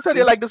 but you That also said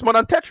you like seems. this more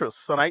than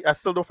Tetris, and I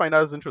still don't find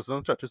that as interesting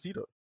as Tetris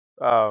either.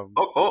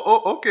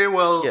 Okay.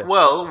 Well, Yeah.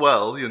 well,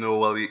 well.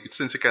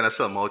 Since you kind of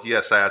sum out,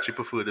 yes, I actually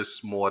prefer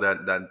this more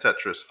than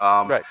Tetris.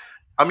 Right.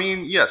 I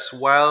mean, yes,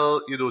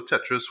 while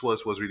Tetris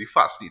was really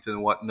fascinating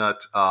and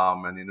whatnot,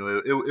 and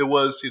it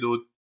was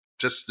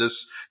just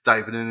this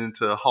diving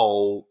into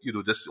how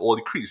just all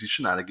the crazy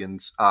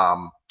shenanigans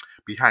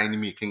behind the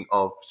making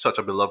of such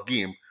a beloved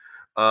game.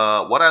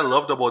 What I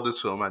loved about this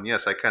film, and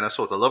yes, I kind of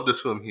sort of love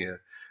this film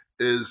here,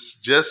 is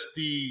just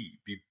the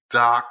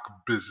dark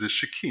business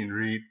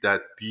chicanery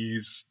that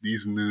these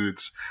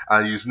nerds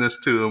are using this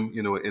term,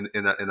 in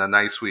a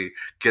nice way,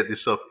 get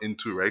themselves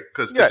into, right?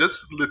 Because it Yeah.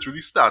 just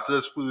literally started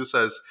as first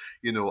as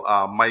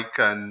Mike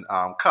and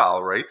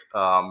Carl, right?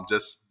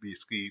 Just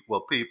basically,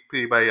 well,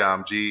 play by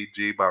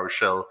J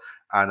Baruchel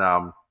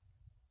and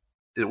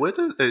what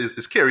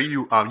is Kerry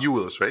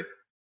Ewells, right?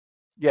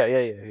 Yeah. Yeah.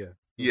 Yeah. Yeah. Hmm.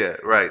 Yeah,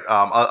 right.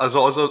 As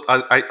also,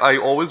 I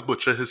always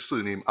butcher his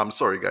surname. I'm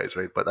sorry, guys,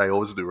 right? But I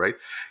always do, right?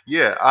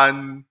 Yeah,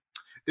 and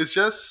it's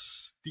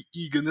just the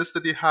eagerness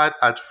that they had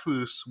at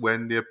first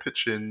when they're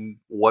pitching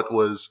what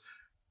was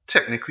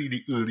technically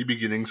the early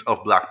beginnings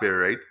of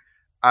Blackberry, right?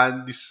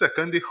 And the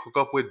second they hook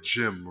up with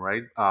Jim,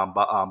 right?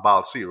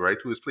 Balsey, right?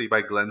 Who is played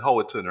by Glenn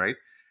Howerton, right?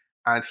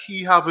 And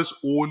he have his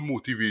own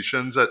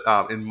motivations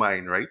in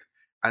mind, right?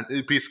 And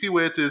basically,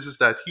 where it is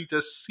that he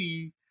just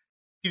see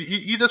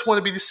he just want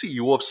to be the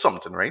CEO of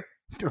something, right?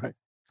 Right.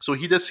 So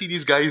he just see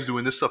these guys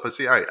doing this stuff and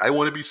say, all right, I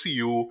want to be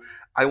CEO.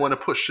 I want to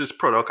push this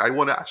product. I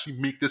want to actually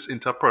make this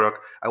into a product.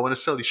 I want to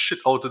sell the shit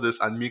out of this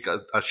and make a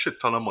shit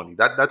ton of money.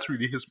 That's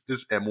really his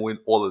MO in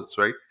all of this,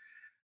 right?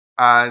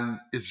 And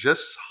it's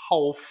just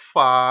how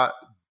far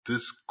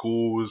this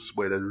goes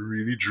where that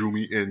really drew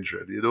me in,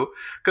 Dread.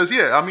 Because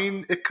yeah, I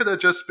mean, it could have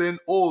just been,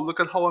 oh, look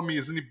at how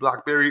amazing the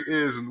BlackBerry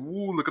is, and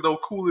ooh, look at how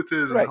cool it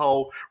is, and Right.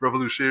 how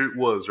revolutionary it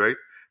was, right?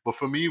 But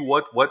for me,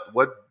 what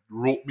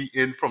wrote me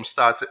in from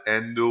start to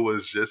end though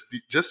was just the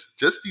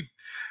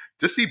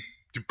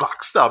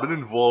backstabbing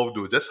involved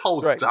though, just how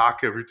Right.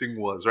 dark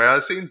everything was, right? I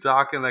was saying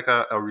dark in like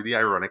a really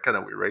ironic kind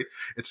of way, right?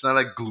 It's not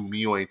like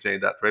gloomy or anything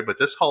like that, right? But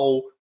just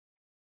how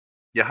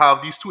you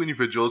have these two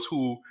individuals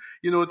who,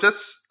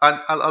 just and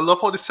I love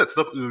how they set it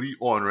up early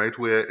on, right?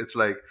 Where it's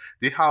like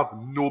they have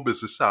no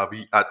business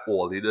savvy at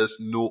all. They just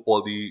know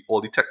all the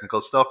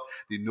technical stuff.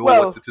 They know what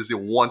Well, it is they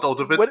want out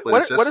of it, what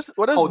but it's what what is just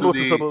what is how do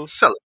they noticeable?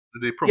 sell it? Do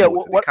they Yeah.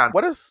 promote it? They can't.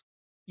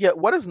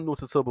 What is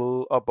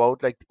noticeable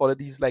about like all of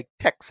these like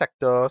tech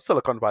sector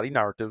Silicon Valley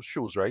narrative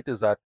shows, right?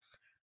 Is that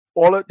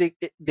all of they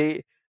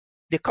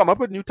come up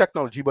with new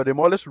technology, but they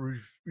more or less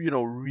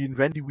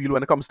reinvent the wheel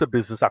when it comes to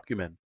business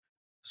acumen.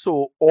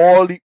 So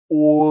all the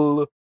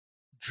old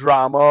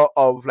drama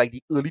of like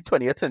the early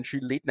 20th century,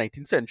 late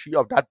 19th century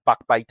of that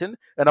backbiting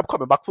end up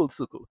coming back full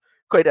circle.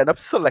 Quite end up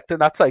selecting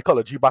that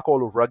psychology back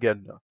all over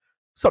again.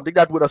 Something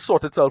that would have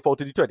sorted itself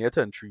out in the 20th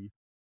century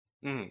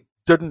Mm,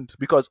 didn't,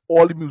 because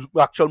all the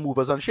actual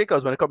movers and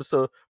shakers when it comes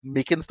to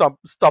making stuff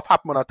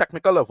happen on a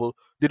technical level,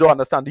 they don't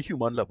understand the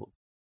human level.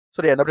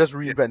 So they end up just yeah.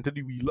 reinventing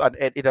the wheel and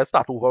it has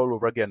started over all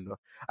over again.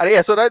 And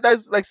yeah, so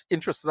that's like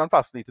interesting and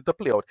fascinating to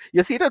play out.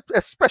 You see that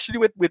especially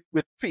with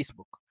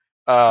Facebook,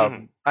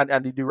 Mm,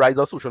 and the rise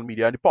of social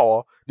media and the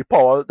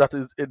power that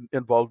is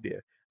involved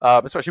there.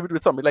 Especially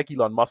with somebody like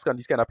Elon Musk and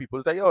these kind of people,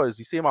 it's like, oh, it's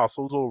the same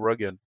assholes all over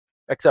again,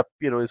 except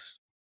it's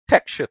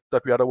tech shit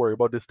that we had to worry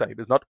about this time.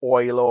 It's not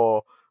oil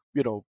or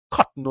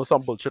cotton or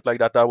some bullshit like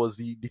that. That was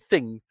the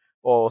thing,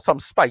 or some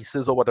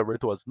spices or whatever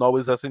it was. Now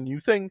it's just a new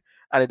thing,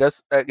 and it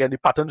does again. The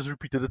pattern has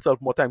repeated itself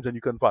more times than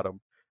you can fathom.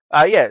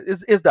 Yeah,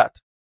 is that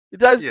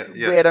it yeah, does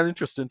yeah. weird and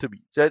interesting to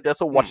me. Just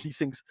to watch Mm, these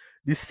things,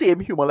 the same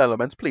human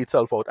elements play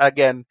itself out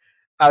again.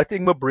 I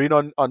think my brain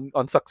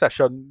on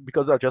Succession,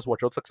 because I just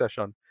watched out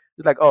Succession.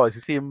 It's like, oh, it's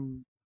the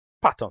same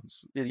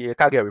patterns. You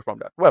can't get away from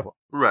that. Whatever.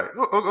 right.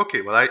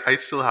 Okay. Well, I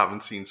still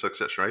haven't seen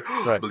Success, right?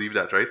 Right. Believe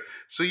that, right?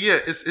 So yeah,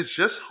 it's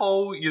just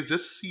how you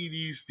just see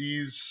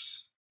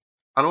these.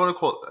 I don't want to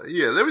call,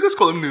 yeah, let me just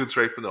call them nudes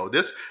right for now.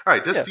 This, all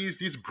right, just Yeah,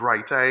 these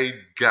bright-eyed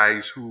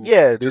guys who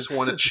yeah, just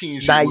want to it's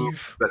change the world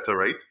naive. better,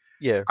 right?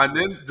 Yeah, And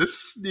then this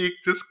snake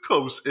just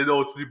comes in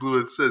out of the blue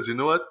and says, you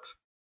know what?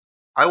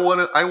 I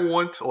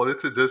want all it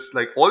to just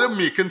like all they're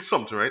making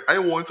something, right? I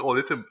want all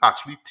it to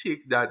actually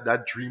take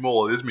that dream of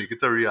all this, make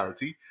it a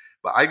reality.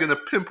 But I gonna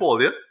pimp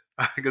all it.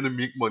 I'm gonna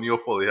make money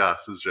off all the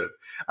asses, Jen.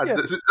 And yeah.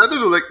 I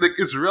don't know, like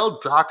it's real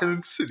dark and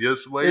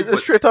insidious way, It's but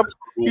straight up. just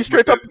roll He's with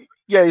straight it. up.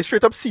 Yeah, he's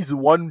straight up season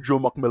one Joe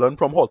McMillan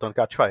from *Halt and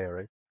Catch Fire*,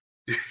 right?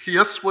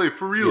 Yes, boy,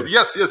 for real.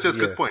 Yeah, Yes. yeah,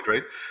 Good point,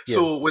 right? yeah,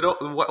 So with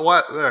what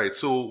all right.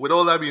 So with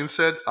all that being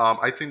said,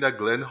 I think that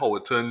Glenn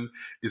Howerton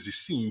is the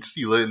scene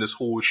stealer in this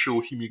whole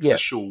show. He makes the yeah,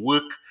 show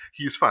work.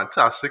 He's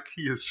fantastic.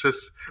 He is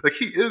just like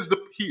he is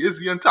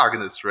the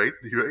antagonist, right?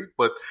 Right.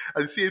 But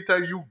at the same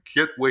time, you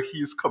get where he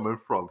is coming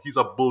from. He's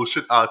a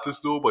bullshit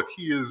artist though, but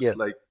he is yeah,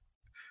 like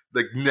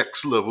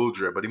next level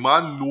dread. But the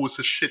man knows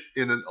his shit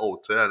in and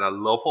out, and I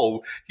love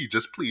how he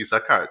just plays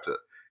that character.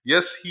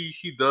 Yes,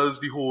 he does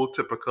the whole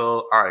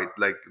typical. All right,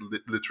 like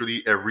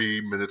literally every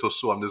minute or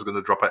so, I'm just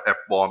gonna drop a f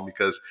bomb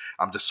because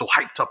I'm just so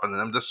hyped up and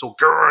I'm just so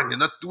girl, you're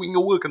not doing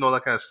your work and all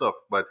that kind of stuff.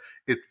 But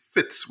it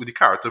fits with the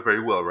character very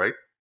well, right?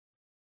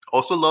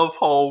 Also love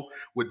how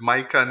with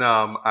Mike and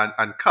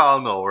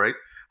Carl now, right?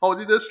 How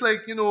they just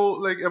like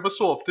like ever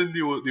so often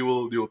they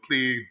will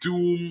play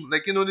Doom,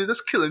 like they're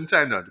just killing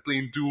time now. They're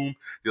playing Doom.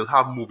 They'll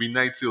have movie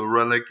nights. They'll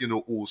run like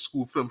old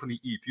school film from the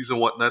 80s and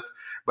whatnot.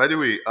 By the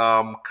way,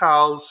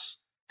 Carl's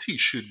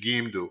T-shirt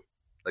game though.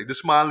 Like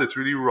this man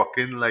literally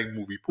rocking like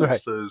movie right,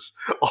 posters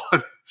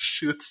on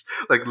shirts,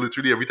 like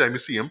literally every time you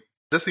see him.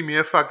 Just the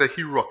mere fact that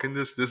he rocking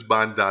this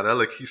bandana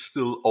like he's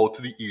still out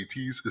of the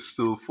 80s is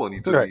still funny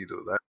to right. me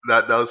though.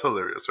 That was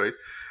hilarious, right?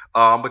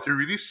 But you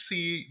really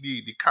see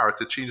the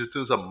character change in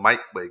terms of Mike,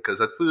 because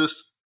at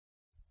first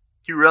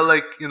he real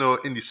like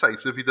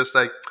indecisive. He just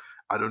like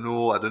I don't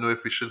know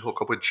if we should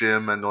hook up with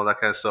Jim and all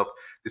that kind of stuff.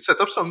 They set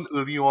up something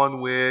early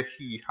on where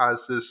he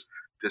has this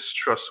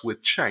distrust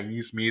with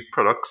Chinese made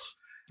products.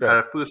 And Right.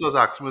 at first I was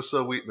asking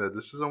myself, wait, now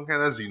this is some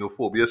kind of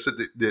xenophobia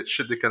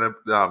shit they kind of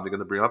they're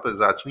gonna bring up.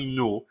 Is actually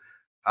no,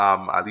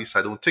 at least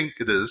I don't think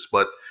it is,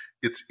 but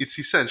it's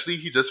essentially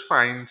he just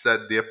finds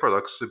that their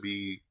products to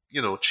be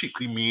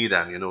cheaply made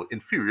and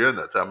inferior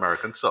to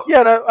American stuff.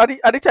 Yeah, no, at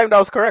the time that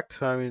was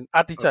correct. I mean,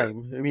 at the Okay.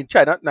 time, I mean,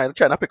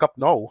 China pick up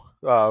now,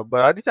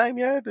 but at the time,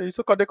 yeah, they used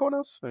to cut the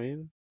corners. I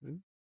mean,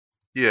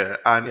 Yeah,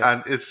 and yeah,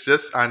 and it's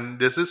just and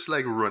there's this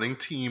like running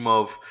team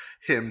of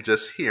him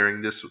just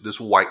hearing this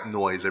white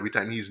noise every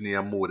time he's near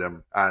a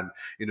modem, and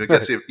it right,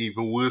 gets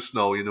even worse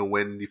now.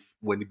 When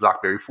the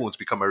BlackBerry phones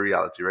become a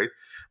reality, right?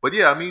 But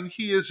yeah, I mean,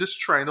 he is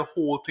just trying to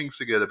hold things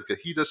together because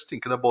he just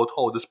thinking about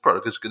how this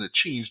product is gonna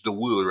change the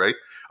world, right?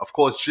 Of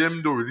course,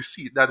 Jim don't really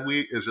see it that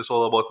way. It's just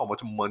all about how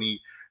much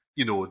money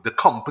the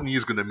company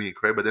is gonna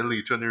make, right? But then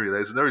later on, you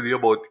realize it's not really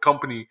about the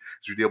company;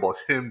 it's really about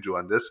him, Joe,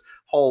 and this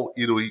how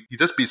he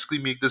just basically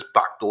make this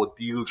backdoor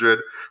deal, Dread,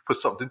 for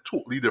something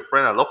totally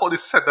different. I love how they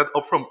set that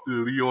up from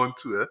early on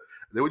to it.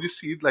 And then when you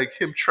see like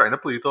him trying to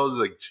play it out,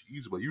 like,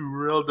 jeez, but you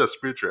real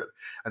desperate, Dread.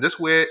 And that's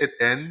where it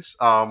ends.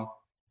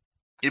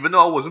 Even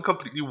though I wasn't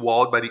completely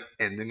wowed by the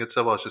ending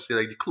itself, I was just say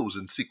like the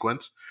closing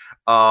sequence.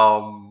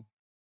 Um,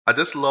 I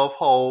just love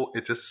how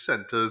it just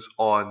centers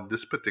on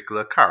this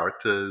particular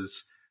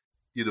character's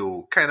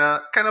kind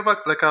of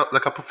like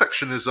a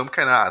perfectionism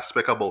kind of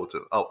aspect about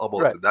it.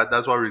 About right. it.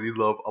 That's what I really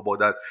love about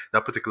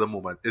that particular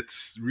moment.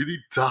 It's really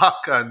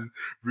dark and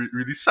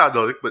really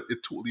sadistic, but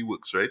it totally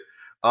works, right?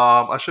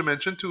 I should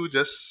mention too,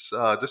 just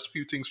a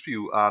few things for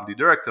you. The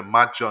director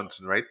Matt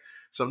Johnson, right?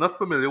 So I'm not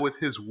familiar with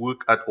his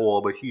work at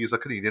all, but he is a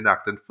Canadian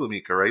actor and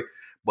filmmaker, right?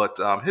 But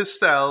his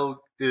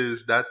style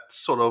is that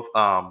sort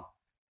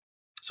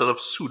of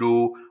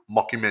pseudo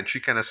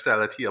mockumentary kind of style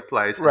that he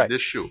applies in Right.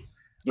 this show.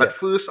 At Yeah.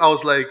 first, I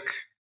was like,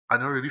 I'm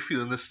not really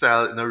feeling the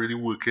style, it's not really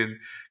working,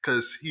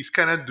 because he's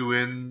kind of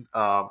doing,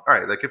 all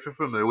right, like if you're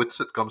familiar with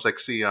sitcoms like,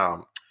 say,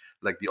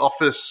 like The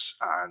Office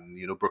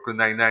and, Brooklyn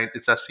Nine-Nine,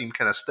 it's that same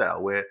kind of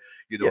style where,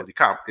 Yeah.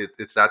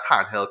 it's that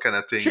handheld kind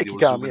of thing. They Shaky will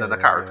cam. zoom in Yeah. on the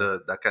Yeah. Yeah. character,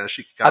 that kind of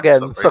shaky cam and stuff,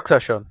 Again, right?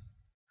 Succession.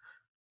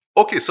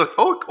 Okay, so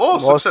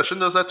Was Succession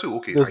does that too.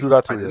 Okay, just I, do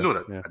that I too. didn't Yeah. know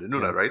that. Yeah. I didn't know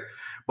Yeah. that, right?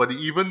 But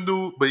even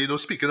though, but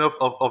speaking of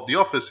The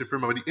Office, if you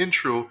remember the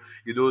intro,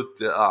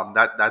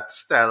 that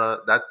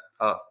style, that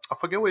I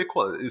forget what you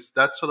call it. It's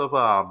that sort of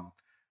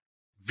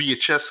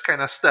VHS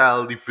kind of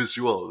style, the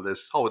visual,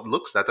 that's how it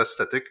looks, that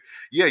aesthetic.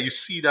 Yeah, you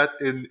see that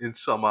in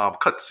some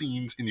cut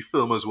scenes in the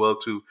film as well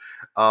too.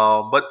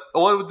 But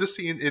all I would just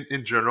say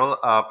in general,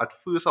 at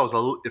first I was a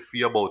little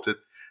iffy about it,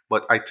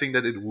 but I think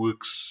that it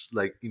works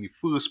like in the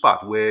first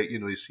part where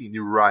you see the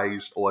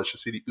rise, or I should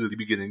say the early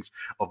beginnings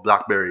of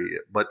BlackBerry.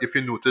 But if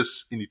you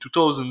notice in the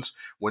 2000s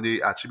when they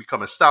actually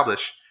become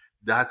established,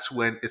 that's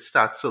when it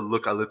starts to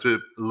look a little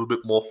bit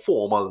more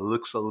formal. It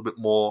looks a little bit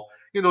more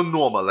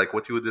normal, like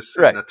what you would just see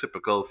in Right. a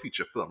typical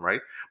feature film,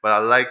 right? But I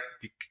like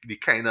the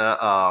kind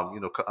of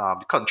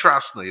the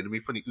contrast now. You know what I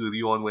mean? From the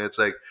early on, where it's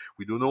like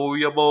we don't know what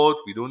we about,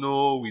 we don't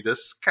know, we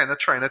just kind of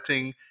trying a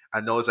thing,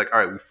 and now it's like, all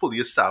right, we fully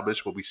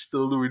established, but we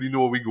still don't really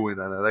know where we're going.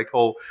 And I like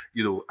how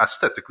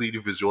aesthetically the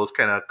visuals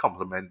kind of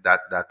complement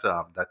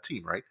that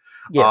team, right?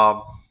 Yeah.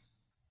 Um,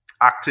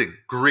 Acting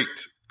great,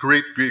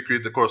 great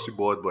across the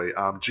board, boy.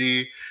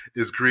 Jay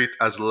is great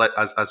as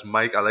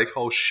Mike. I like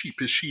how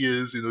sheepish he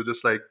is,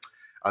 just like,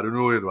 I don't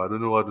know, I don't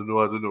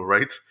know,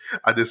 right?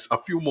 And there's a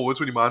few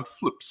moments when the man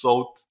flips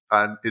out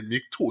and it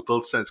makes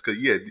total sense,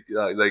 because yeah,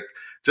 like,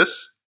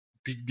 just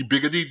the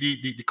bigger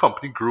the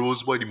company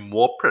grows, boy, the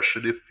more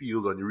pressure they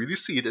feel, and you really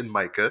see it in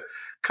Micah.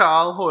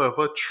 Carl,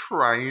 however,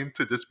 trying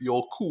to just be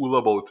all cool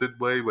about it,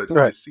 boy, but you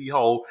Right. see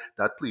how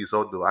that plays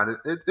out though, and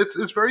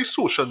it's very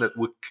social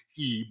network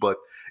key, but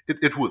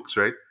it works,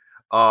 right?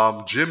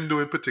 Jim, though,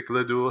 in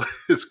particular, though,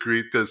 is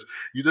great, because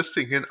you're just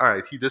thinking, all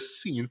right, he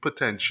just seen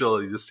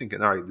potential. You're just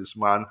thinking, all right, this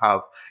man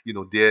have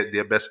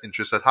their best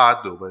interest at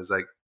heart, though. But it's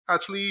like,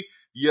 actually,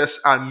 yes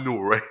and no,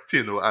 right?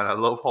 And I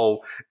love how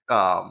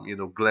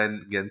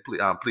Glenn again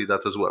play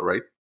that as well,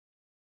 right?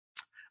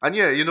 And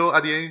yeah,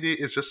 at the end of the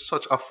day, it's just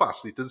such a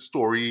fascinating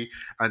story,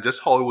 and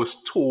just how it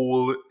was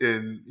told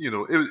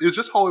it's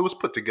just how it was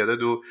put together,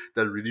 though,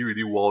 that really,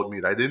 really wowed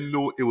me. I didn't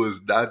know it was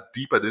that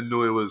deep. I didn't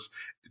know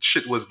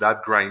shit was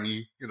that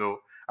grimy.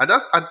 And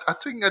I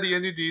think at the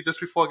end of the day, just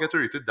before I get to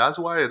rate it, that's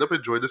why I ended up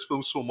enjoying this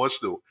film so much,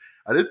 though.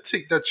 I didn't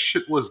think that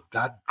shit was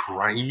that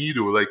grimy,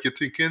 though. Like, you're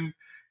thinking,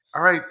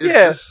 all right, is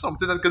Yeah. this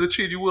something that's gonna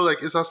change your world?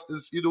 Like, is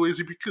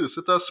it because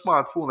it's a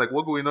smartphone? Like,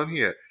 what going on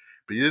here?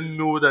 But you didn't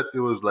know that it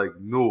was like,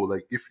 no,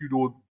 like, if you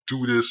don't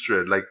do this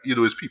trade, like,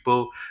 it's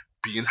people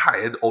being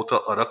hired out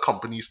of other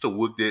companies to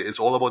work there. It's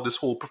all about this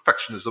whole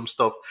perfectionism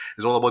stuff.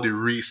 It's all about the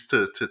race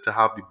to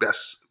have the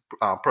best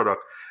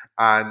product.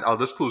 And I'll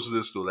just close with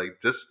this though,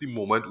 like, just the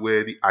moment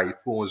where the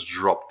iPhone was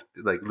dropped,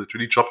 like,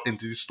 literally dropped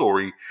into the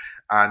story,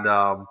 and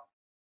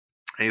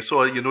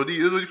so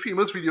the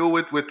famous video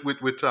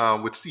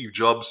with Steve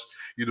Jobs,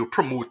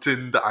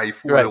 promoting the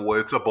iPhone Right. and what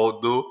it's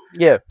about, though.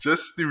 Yeah.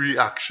 Just the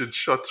reaction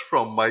shots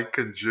from Mike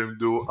and Jim,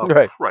 though, are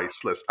Right.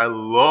 priceless. I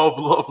love,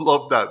 love,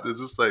 love that. It's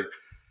just like,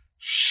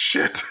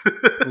 shit.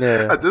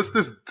 Yeah. And just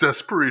this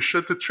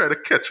desperation to try to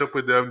catch up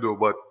with them, though.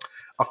 But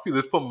I feel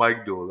it for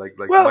Mike, though. Like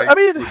Well, I Mike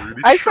mean, was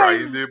really I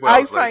trying find, there, but I I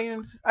was like,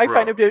 find, I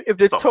find bro, if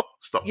they stop, took,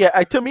 stop. yeah,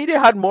 to me they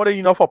had more than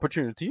enough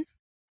opportunity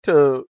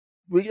to.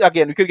 We could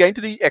get into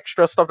the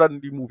extra stuff that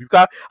in the movie.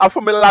 Because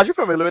largely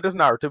familiar with this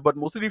narrative, but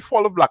mostly the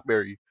fall of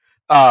BlackBerry.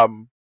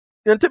 Um,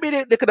 and to me,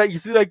 they could have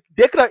easily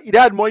they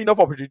had more enough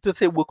opportunity to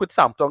say work with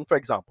Samsung, for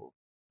example,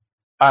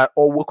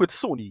 or work with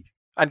Sony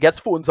and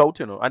get phones out,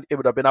 and it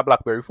would have been a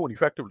BlackBerry phone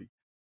effectively.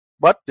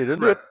 But they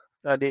didn't do Right.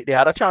 it. They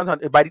had a chance,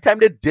 and by the time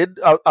they did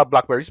a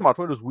BlackBerry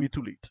smartphone, it was way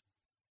too late.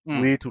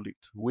 Mm. Way too late.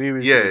 Way, way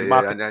too Yeah, late.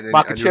 yeah, and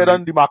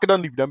you The market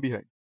done leave them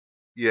behind.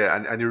 Yeah,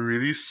 and you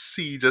really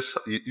see, just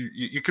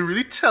you can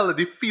really tell that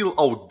they feel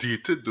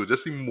outdated, though.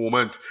 Just the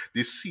moment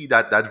they see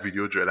that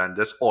video dread, and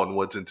just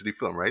onwards into the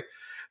film, right?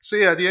 So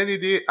yeah, at the end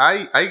of the day,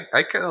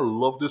 I kind of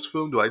love this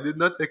film, though. I did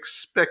not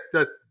expect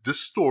that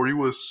this story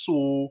was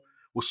so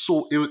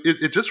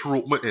it just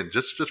roped me in,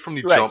 just from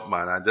the Right. jump,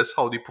 man, and just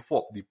how the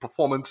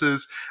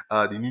performances,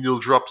 the needle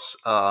drops,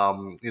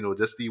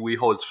 just the way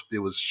how it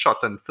was shot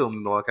and filmed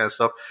and all that kind of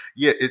stuff.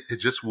 Yeah, it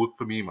just worked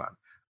for me, man.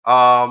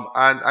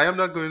 And I am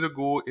not going to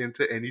go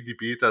into any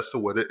debate as to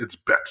whether it's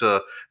better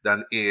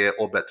than Air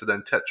or better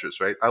than Tetris,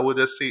 right? I would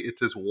just say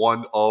it is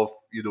one of,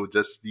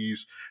 just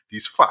these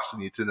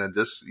fascinating and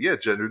just, yeah,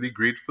 generally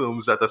great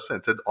films that are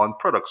centered on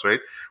products, right?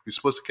 We're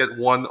supposed to get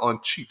one on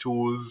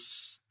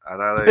Cheetos,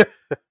 and I like,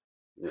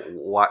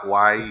 why,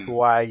 Why?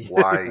 why,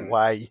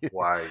 Why?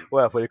 why,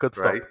 Well, but you could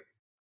stop. right?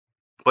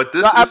 But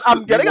No, this I'm is I'm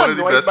certainly getting one of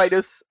the annoyed by best.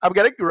 this. I'm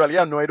getting really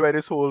annoyed by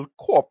this whole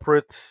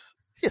corporate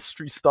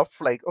history stuff.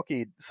 Like,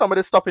 okay, some of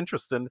this stuff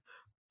interesting,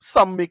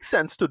 some make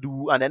sense to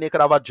do, and then you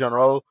could have a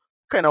general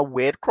kind of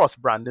weird cross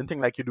branding thing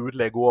like you do with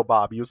Lego or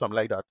Barbie or something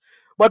like that.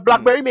 But Hmm,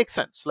 BlackBerry makes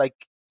sense.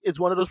 Like, it's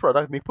one of those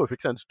products that make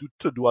perfect sense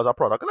to do as a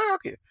product. Like,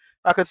 okay,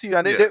 I can see.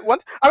 And yeah.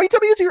 once, I mean, to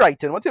me, it's your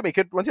writing. Once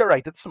you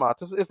write it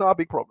smart, it's not a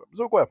big problem.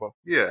 So whatever.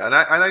 Yeah, and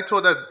I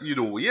thought that,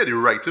 yeah, the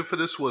writing for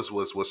this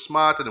was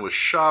smart, and it was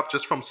sharp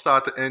just from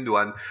start to end, though.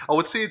 And I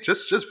would say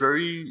just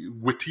very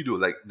witty, though.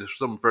 Like, there's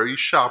some very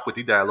sharp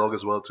witty dialogue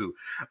as well, too.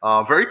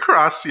 Very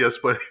crass, yes,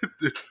 but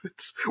it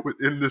fits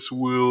within this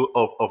world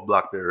of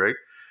Blackberry, right?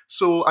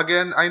 So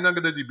again, I'm not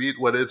gonna debate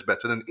whether it's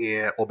better than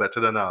Air or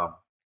better than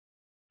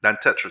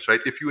Tetris,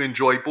 right? If you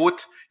enjoy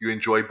both, you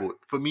enjoy both.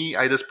 For me,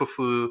 I just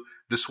prefer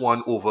this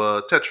one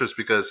over Tetris,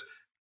 because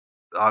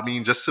I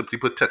mean, just simply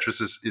put, Tetris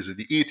is in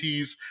the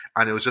 80s,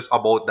 and it was just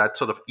about that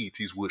sort of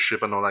 80s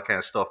worship and all that kind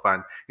of stuff,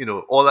 and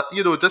all that,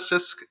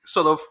 just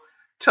sort of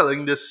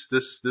telling this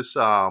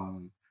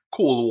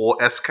Cold War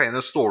esque kind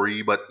of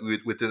story, but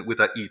with an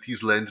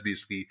 80s lens,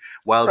 basically.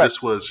 While Right. this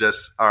was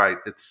just, all right,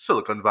 it's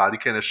Silicon Valley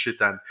kind of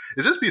shit, and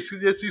it's just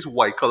basically just these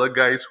white collar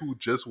guys who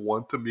just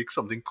want to make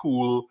something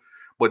cool,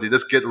 but they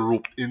just get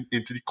roped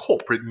into the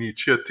corporate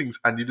nature of things,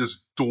 and you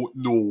just don't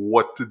know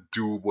what to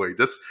do, boy.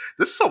 There's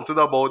something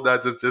about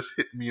that that just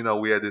hit me in a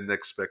way I didn't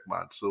expect,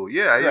 man. So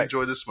yeah, I Right.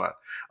 enjoy this, man.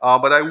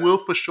 But I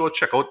will for sure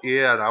check out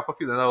A, and I have a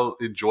feeling I'll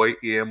enjoy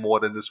A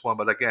more than this one.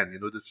 But again,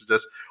 this is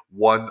just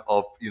one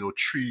of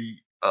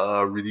three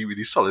really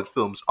really solid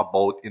films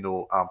about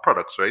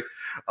products, right?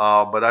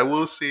 But I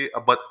will say,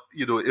 but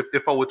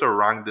if I were to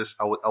rank this,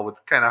 I would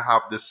kind of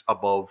have this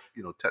above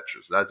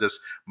Tetris. That's just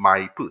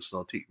my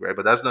personal take, right?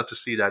 But that's not to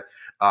say that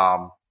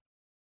um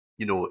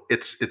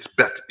it's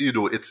better,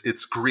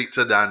 it's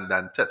greater than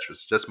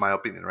Tetris. Just my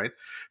opinion, right?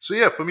 So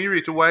yeah, for me,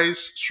 rating wise,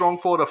 strong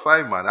 4 to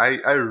 5, man.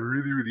 I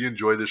really really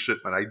enjoy this shit,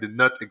 man. I did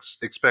not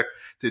expect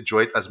to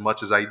enjoy it as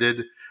much as I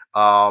did.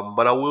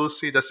 But I will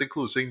say that's in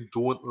closing,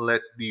 don't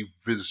let the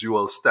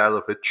visual style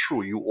of it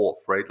throw you off,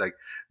 right? Like,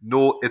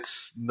 no,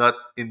 it's not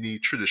in the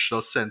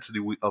traditional sense of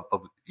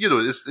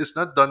it's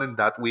not done in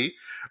that way.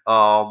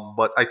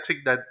 But I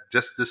think that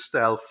just the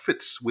style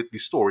fits with the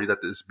story that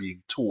is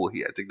being told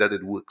here. I think that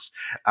it works,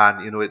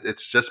 and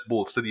it's just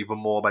bolstered even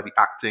more by the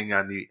acting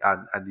and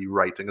the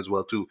writing as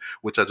well too,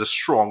 which are just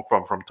strong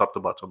from top to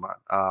bottom,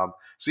 man.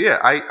 So yeah,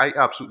 I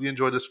absolutely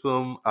enjoy this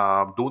film.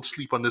 Don't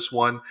sleep on this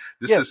one.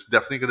 This Yeah. is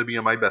definitely going to be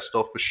on my best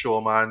of for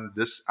sure, man.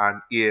 This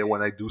and Air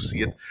when I do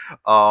see it.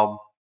 Um,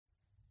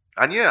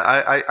 and yeah,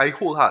 I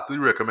wholeheartedly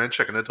recommend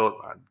checking it out,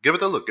 man. Give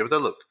it a look. Give it a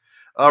look.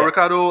 Yeah.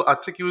 Ricardo, I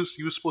think you was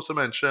supposed to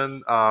mention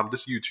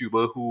this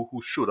YouTuber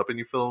who showed up in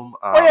the film.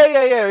 Oh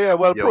yeah.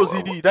 Well, Yeah,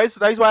 ProZD.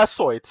 That's why I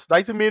saw it.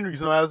 That's the main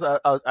reason why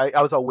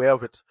I was aware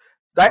of it.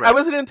 I right.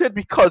 wasn't into it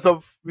because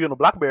of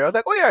Blackberry. I was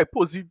like, oh yeah,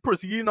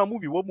 ProZD in a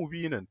movie. What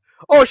movie in?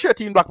 Oh shit,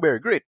 he in Blackberry,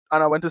 great.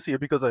 And I went to see it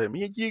because of him.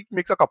 He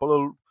makes a couple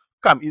of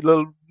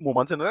little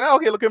moments and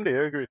okay, look him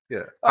there, great. Yeah,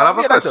 and I have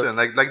a Yeah, that's it.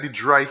 question. Like the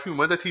dry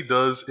humor that he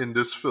does in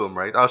this film,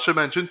 right? I should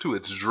mention too,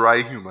 it's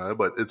dry humor,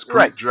 but it's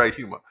Right. great dry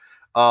humor.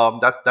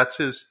 That's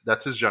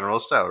his general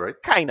style, right?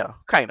 Kinda.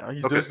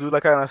 He Okay. just do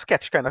like kind of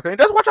sketch kind of thing.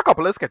 Just watch a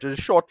couple of sketches,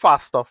 short,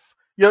 fast stuff.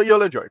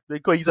 You'll enjoy it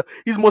because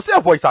he's mostly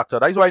a voice actor.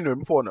 That's why I know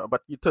him for now.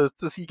 But to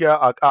see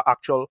a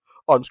actual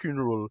on-screen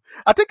role,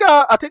 I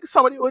think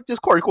somebody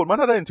just Corey Coleman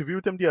had an interview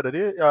with him the other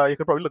day. You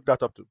could probably look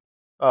that up too.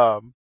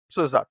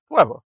 So is that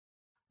whatever.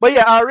 But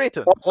yeah,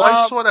 rating. Oh,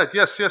 I saw that.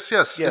 Yes.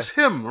 Yeah, It's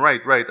him.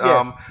 Right.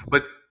 yeah.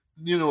 But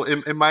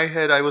in my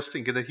head, I was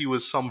thinking that he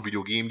was some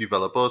video game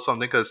developer or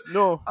something because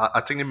No, I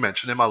think they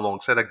mentioned him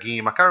alongside a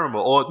game. I can't remember.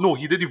 Or no,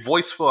 he did the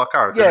voice for a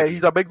character in a yeah,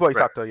 he's game. a big voice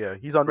Right. actor. Yeah,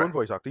 he's a known Right.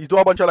 voice actor. He's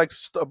doing a bunch of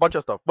a bunch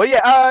of stuff. But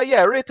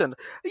yeah, rating.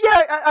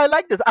 Yeah, I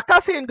like this. I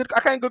can't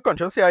in good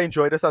conscience say I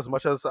enjoy this as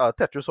much as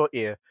Tetris or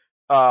Air.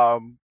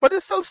 But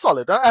it's still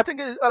solid. I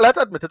think let's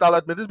admit it. I'll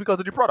admit it because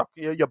of the product.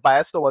 You're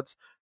biased towards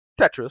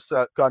Tetris,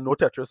 no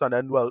Tetris, and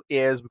then well,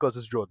 Airs because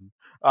it's Jordan.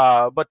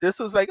 But this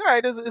is like, all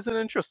right, is an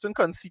interesting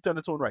conceit in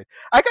its own right.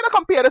 I kind of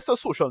compare this to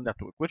Social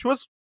Network, which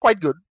was quite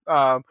good.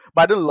 But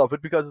I didn't love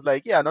it because it's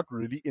like, yeah, I'm not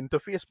really into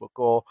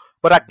Facebook,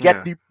 but I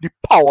get Yeah. the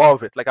power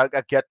of it. Like I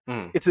get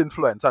Mm. its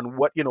influence and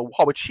what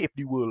how it shaped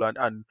the world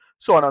and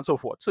so on and so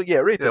forth. So yeah, Yeah,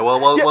 rated.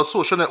 well, Yeah,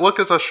 Social Network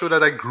is a show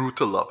that I grew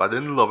to love. I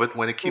didn't love it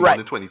when it came out right,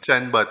 in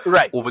 2010, but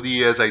right, over the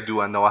years I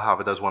do, and now I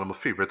have it as one of my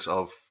favorites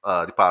of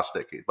the past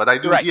decade. But I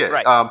do, right, yeah.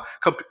 right.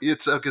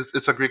 It's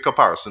a great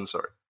comparison.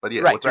 Sorry, but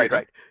yeah, Right, what's your right,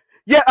 rating? right.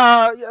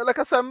 Yeah, yeah, like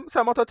a some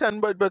out of 10,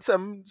 but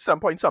some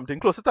point something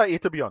closer to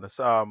 8 to be honest.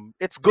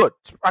 It's good,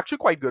 it's actually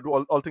quite good,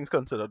 all things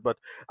considered. But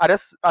I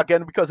just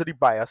again because of the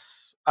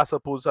bias, I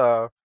suppose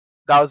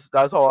that's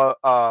how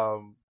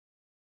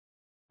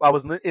I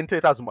wasn't into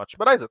it as much.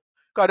 But that's it.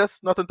 Cause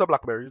that's not into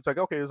BlackBerry. It's like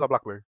okay, it's a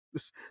BlackBerry.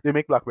 They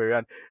make BlackBerry,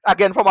 and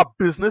again from a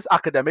business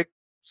academic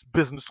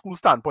business school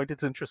standpoint,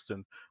 it's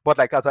interesting. But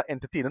like as an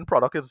entertaining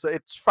product,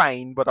 it's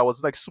fine. But I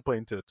was like super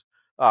into it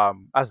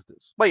as it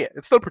is. But yeah,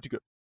 it's still pretty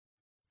good.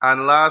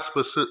 And last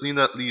but certainly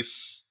not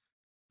least,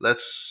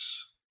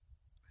 let's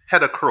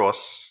head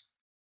across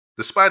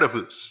the Spider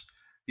Verse.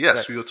 Right.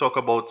 Yes, we will talk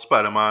about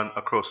Spider-Man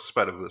across the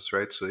Spider Verse,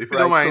 right? So if you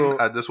don't Right. mind,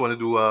 So I just want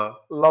to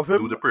love do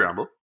him. the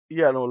preamble.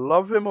 Yeah, no,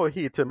 love him or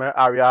hate him.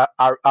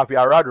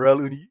 Aviara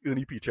real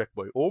uni paycheck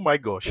boy. Oh my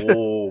gosh.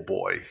 Oh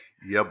boy,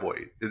 yeah, boy.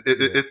 It, it,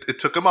 Yeah. it, it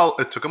took him out.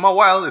 It took him a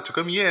while. It took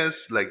him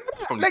years, like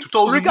from the Like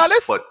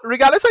 2000s. But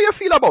regardless how you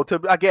feel about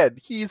him, again,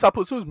 he's a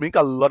person who's make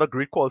a lot of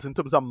great calls in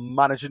terms of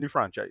managing the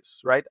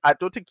franchise, right? I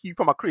don't think he,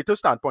 from a creative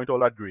standpoint, all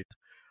that great.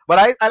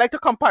 But I like to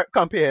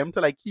compare him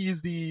to like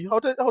he's the how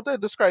to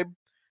describe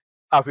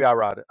Avi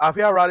Arad.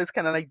 Avi Arad is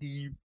kind of like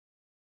the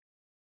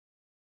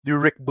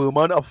Rick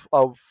Berman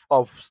of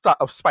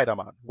Spider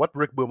Man. What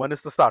Rick Berman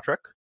is to Star Trek,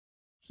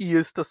 he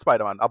is to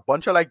Spider Man. A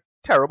bunch of like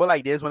terrible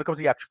ideas when it comes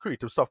to the actual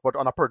creative stuff, but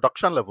on a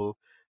production level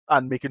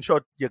and making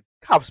sure you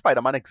have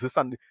Spider Man exist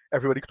and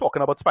everybody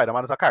talking about Spider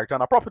Man as a character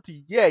and a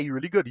property. Yeah, he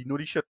really good. He know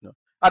the shit now.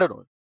 I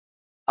don't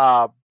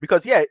know.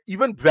 Because yeah,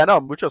 even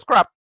Venom, which was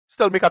crap,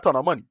 still make a ton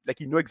of money. Like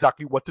he know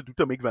exactly what to do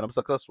to make Venom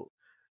successful.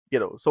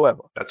 So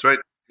ever. that's right.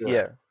 Yeah.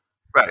 Yeah.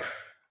 Right.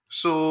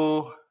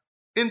 So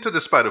Into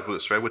the Spider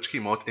Verse, right, which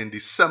came out in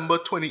December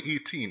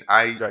 2018.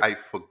 I Right. I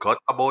forgot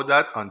about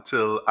that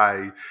until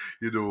I,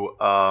 you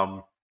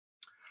know,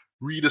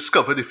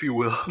 rediscovered, if you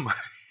will,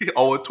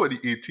 our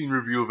 2018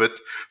 review of it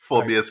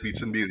for Right. BS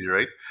Beats and Bailey,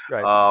 right?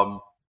 Right. Um,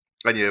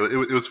 and yeah,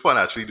 it was fun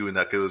actually doing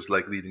that. It was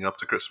like leading up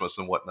to Christmas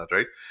and whatnot,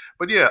 right?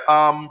 But yeah,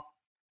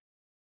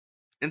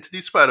 Into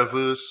the Spider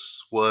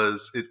Verse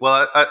was it.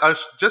 Well,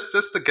 just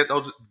to get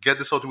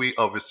this out of the way.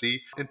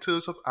 Obviously, in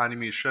terms of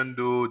animation,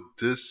 though,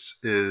 this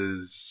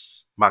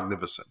is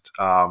magnificent.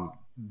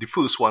 The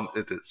first one,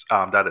 it is.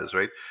 That is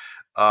right.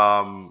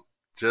 um,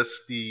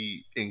 just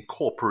the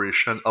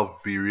incorporation of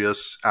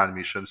various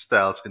animation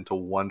styles into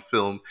one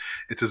film.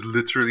 It is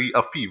literally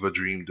a fever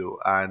dream, though.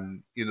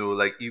 And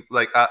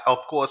of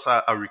course,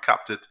 I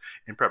recapped it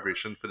in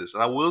preparation for this.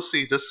 And I will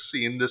say, just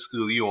seeing this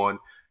early on,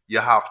 you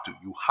have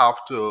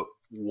to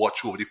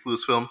watch over the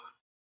first film,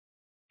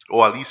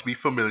 or at least be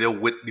familiar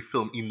with the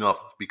film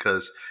enough,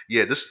 because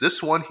yeah,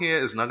 this one here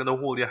is not gonna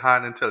hold your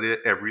hand and tell you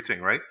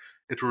everything, right?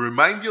 It will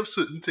remind you of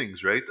certain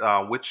things, right?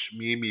 Which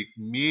may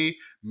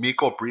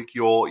make or break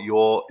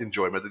your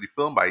enjoyment of the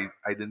film. But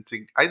I didn't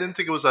think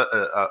it was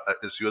a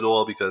issue at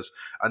all, because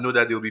I know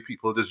that there'll be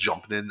people just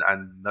jumping in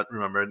and not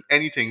remembering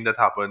anything that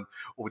happened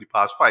over the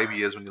past 5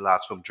 years when the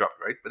last film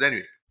dropped, right? But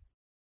anyway,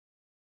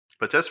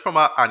 but just from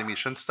an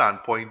animation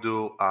standpoint,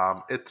 though,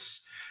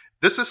 it's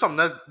this is something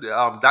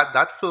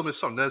that film is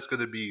something that's going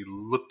to be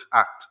looked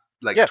at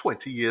like Yeah.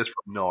 20 years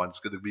from now, and it's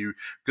going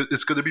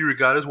to be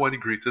regarded as one of the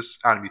greatest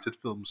animated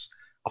films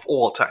of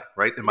all time,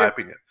 right? In my Yeah.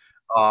 opinion,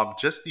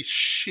 just the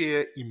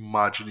sheer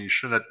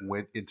imagination that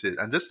went into it,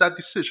 and just that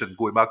decision,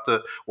 going back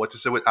to what you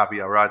said with Avi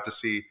Arad, to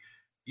say,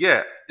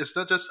 yeah, it's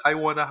not just I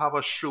want to have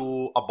a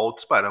show about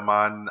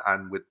Spider-Man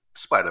and with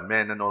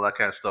Spider-Man and all that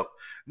kind of stuff.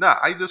 Nah,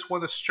 I just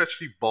want to stretch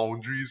the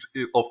boundaries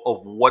of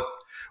what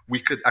we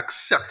could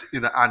accept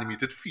in an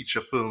animated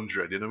feature film,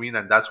 Dread. You know what I mean?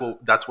 And that's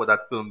what that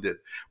film did.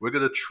 We're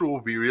gonna throw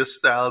various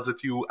styles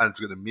at you, and it's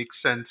gonna make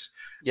sense.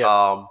 Yeah.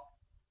 Um,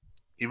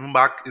 Even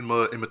back in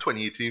my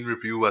 2018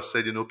 review, I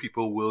said,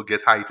 people will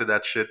get high to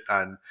that shit,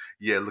 and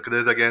yeah, look at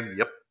it again.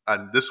 Yep.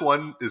 And this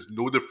one is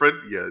no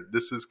different. Yeah,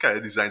 this is kind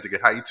of designed to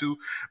get high to,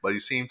 but at the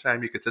same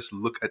time, you could just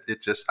look at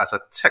it just as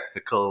a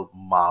technical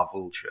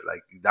marvel shit.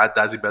 Like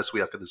that's the best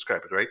way I could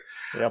describe it, right?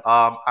 Yep.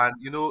 And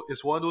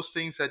it's one of those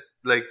things that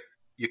like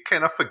you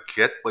kind of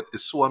forget, but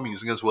it's so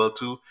amusing as well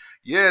too.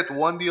 Yeah, it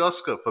won the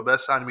Oscar for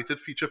best animated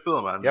feature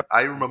film, and Yep.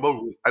 I remember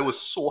I was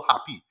so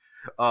happy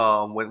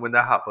when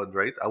that happened,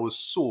 right? I was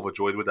so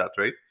overjoyed with that,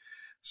 right?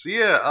 So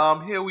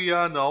yeah, here we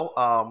are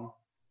now,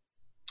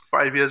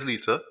 5 years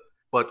later.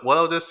 But what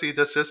I'll just say,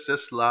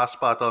 just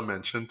last part I'll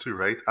mention too,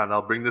 right? And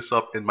I'll bring this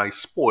up in my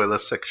spoiler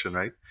section,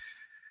 right?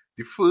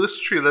 The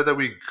first trailer that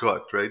we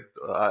got, right?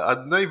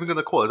 I'm not even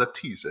gonna call it a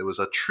teaser. It was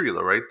a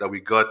trailer, right? That we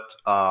got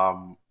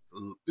not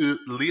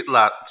late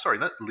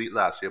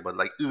last year, but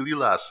like early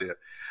last year.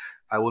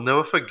 I will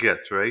never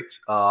forget, right?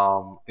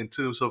 In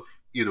terms of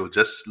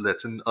just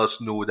letting us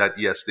know that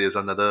yes, there's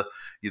another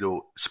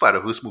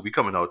Spider Verse movie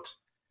coming out.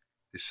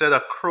 They said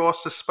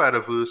Across the Spider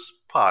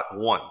Verse Part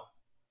One.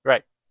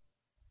 Right.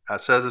 I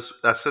said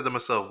to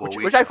myself, well,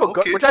 Which wait, I forgot.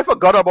 okay, Which I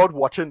forgot about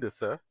watching this,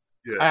 sir. I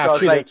yeah, Because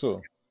actually did like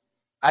too.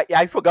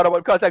 I forgot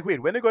about, because like,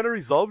 wait, when are they going to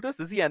resolve this?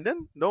 Is the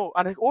ending? No.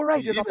 And like, oh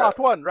right, there's a yeah, part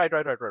one. Right.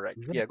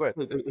 Yeah, go ahead.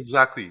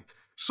 exactly.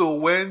 So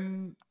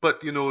the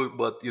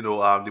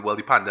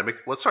pandemic.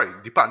 Well, sorry,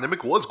 the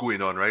pandemic was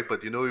going on, right?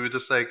 But we were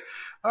just like,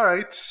 all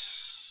right,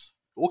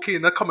 okay,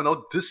 not coming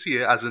out this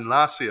year as in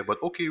last year,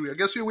 but okay, I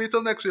guess we wait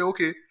till next year.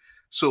 Okay.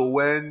 So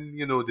when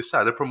they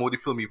started to promote the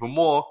film even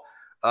more,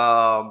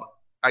 um,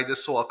 I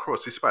just saw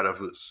Across the Spider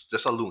Verse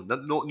just alone,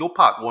 no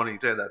part one or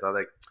anything like that. I'm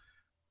like,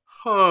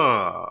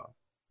 huh,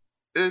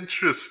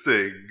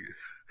 interesting.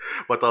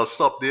 But I'll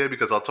stop there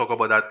because I'll talk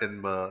about that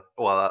in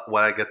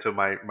when I get to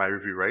my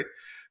review, right?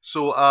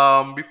 So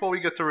before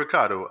we get to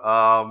Ricardo,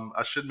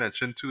 I should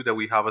mention too that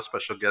we have a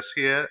special guest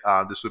here.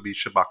 This would be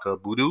Shabaka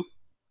Budu.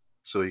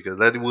 So you can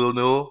let Will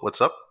know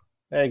what's up.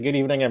 Hey, good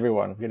evening,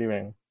 everyone. Good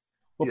evening.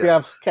 Hope you Yeah.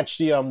 have catch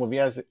the movie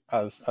as it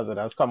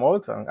has come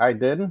out, and I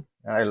did, and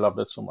I loved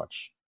it so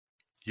much.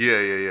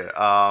 Yeah.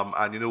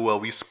 And well,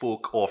 we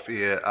spoke off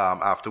air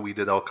after we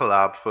did our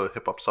collab for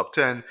Hip Hop Sub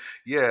 10.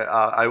 Yeah,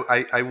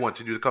 I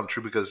wanted you to come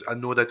through because I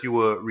know that you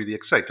were really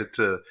excited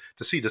to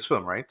see this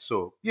film, right?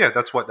 So yeah,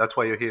 that's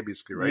why you're here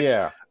basically, right?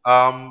 Yeah,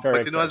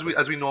 very But as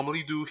excited. we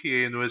normally do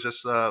here, it's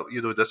just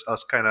just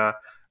us kind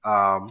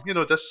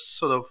of just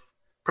sort of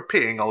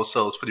preparing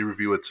ourselves for the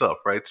review itself,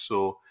 right?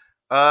 So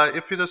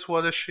if you just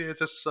want to share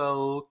just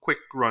a quick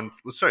run,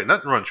 sorry,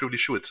 not run through the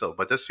show itself,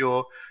 but just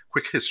your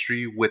quick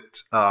history with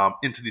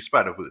Into the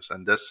Spider Verse,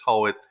 and that's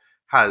how it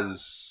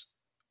has,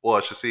 or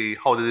I should say,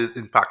 how did it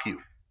impact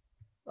you?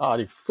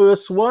 The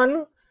first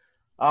one,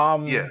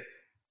 Yeah,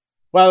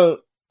 well,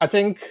 I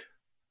think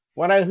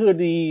when I heard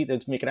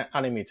it's making an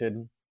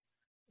animated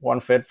one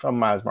fit from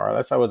Miles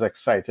Morales, I was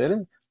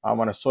excited.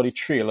 When I saw the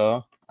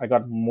trailer, I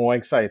got more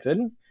excited.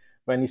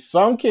 When the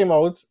song came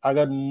out, I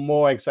got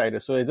more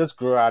excited. So it just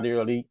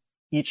gradually,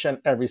 each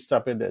and every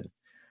step it did.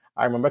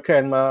 I remember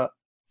carrying my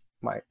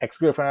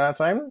ex-girlfriend at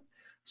that time,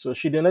 so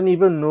she didn't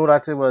even know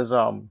that he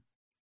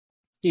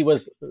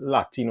was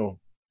Latino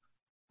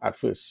at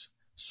first.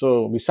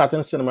 So we sat in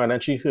the cinema and then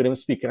she heard him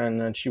speaking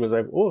and then she was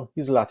like, "Oh,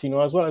 he's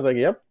Latino as well." I was like,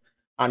 "Yep."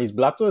 And he's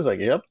black too. I was like,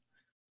 "Yep." I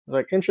was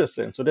like,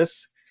 "Interesting." So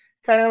this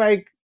kind of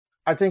like,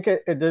 I think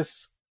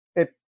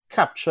it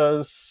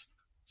captures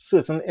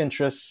certain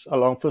interests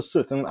along for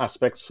certain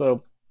aspects for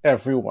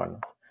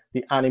everyone.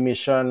 The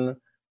animation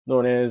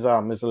known as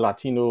is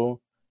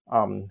Latino,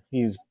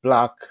 he's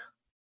black.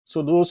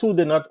 So those who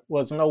did not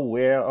wasn't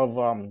aware of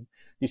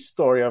the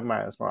story of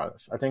Miles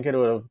Morales, I think it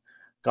would have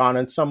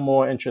garnered some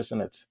more interest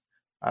in it.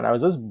 And I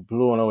was just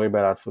blown away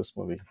by that first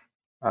movie.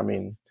 I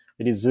mean,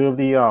 it deserved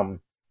the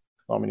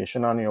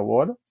nomination and the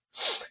award.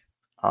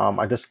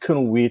 I just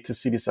couldn't wait to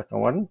see the second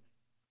one.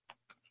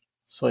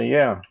 So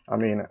yeah, I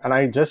mean, and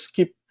I just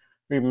keep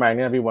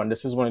reminding everyone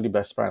this is one of the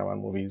best Spider-Man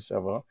movies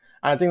ever.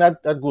 And I think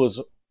that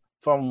goes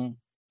from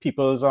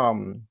people's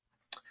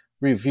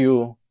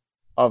review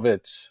of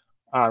it.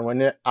 And when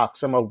they ask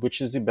them of which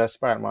is the best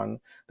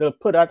Spider-Man, they'll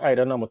put that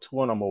either number two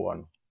or number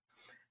one.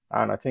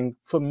 And I think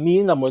for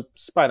me, number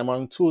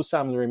Spider-Man 2,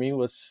 Sam Raimi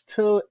was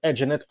still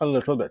edging it a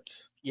little bit.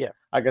 Yeah.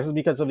 I guess it's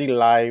because of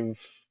the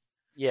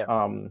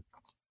Yeah.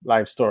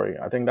 live story.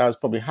 I think that was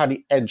probably had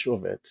the edge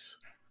of it.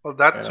 Well,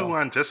 that You too, know?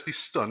 and just the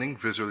stunning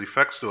visual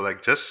effects, though,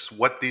 like just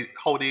what they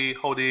how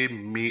they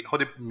made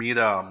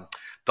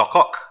Doc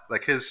Ock,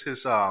 like his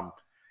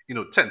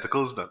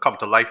tentacles that come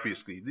to life,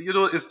 basically.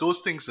 It's those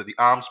things that the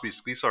arms,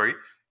 basically. Sorry,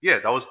 yeah,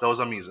 that was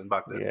amazing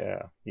back then,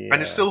 Yeah, and it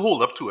yeah. still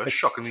hold up to it, It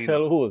shockingly enough.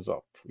 still holds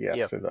up. Yeah.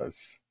 Yes, it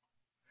does.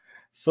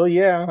 So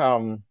yeah,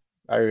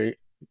 I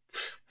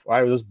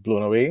I was just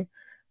blown away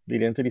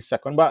leading to the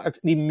second. But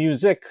the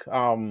music,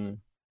 the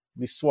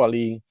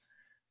Swally,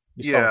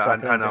 the Yeah, soundtrack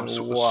and and and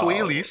everything,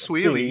 Sway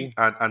Sway Lee Lee,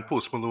 and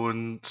Post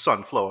Malone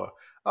Sunflower,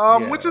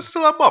 which yeah. is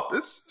still a bop.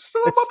 It's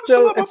still a It's bop. It's still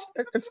still a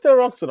bop. it's still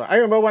rocks. I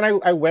remember when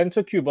I went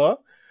to Cuba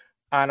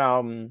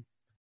and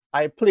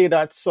I played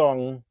that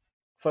song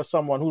for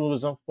someone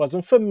who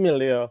wasn't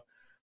familiar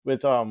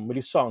with the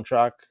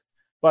soundtrack,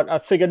 but I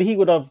figured he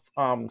would have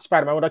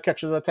Spider-Man would have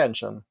catch his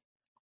attention.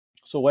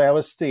 So where I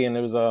was staying,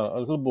 there was a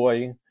little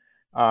boy,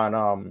 and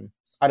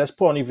I just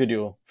put on the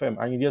video for him,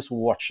 and he just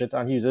watched it,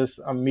 and he was just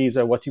amazed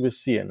at what he was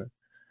seeing.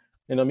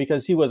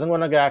 Because he wasn't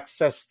going to get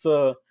access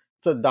to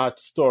that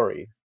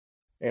story,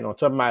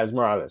 to Miles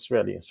Morales,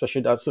 really,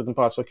 especially that certain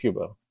parts of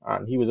Cuba,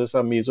 and he was just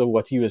amazed at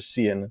what he was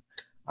seeing.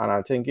 And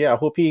I think, yeah, I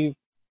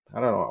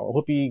don't know, I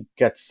hope he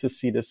gets to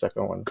see the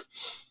second one.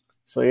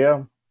 So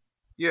yeah,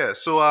 Yeah,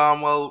 so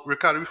well,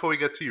 Ricardo, before we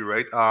get to you,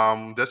 right?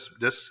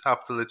 Just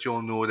have to let you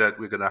all know that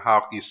we're gonna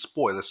have a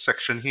spoiler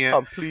section here.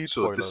 Complete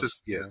So this is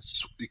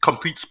spoilers. Yeah. the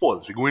complete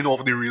spoilers. We're going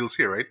off the reels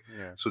here, right?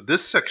 Yeah. So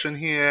this section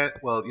here,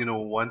 well,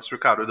 once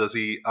Ricardo does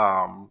a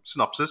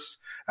synopsis,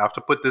 I have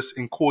to put this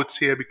in quotes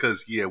here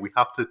because yeah, we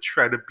have to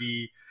try to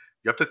be.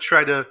 You have to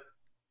try to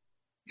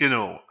you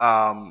know,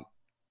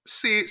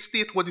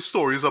 state what the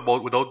story is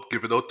about without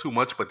giving out too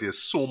much. But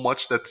there's so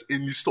much that's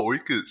in the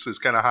story, so it's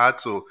kind of hard.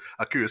 So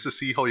I'm curious to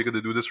see how you're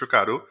gonna do this,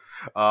 Ricardo.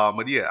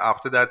 But yeah,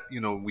 after that,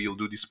 we'll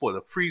do the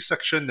spoiler-free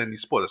section, then the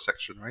spoiler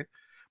section, right?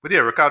 But yeah,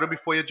 Ricardo,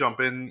 before you jump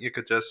in, you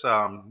could just,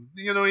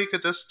 you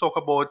could just talk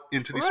about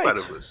Into the Right.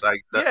 Spider-Verse.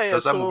 Like, Yeah, yeah.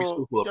 does that movie So,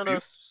 still hold up for you?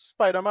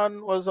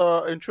 Spider-Man was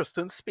a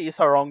interesting space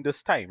around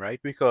this time, right?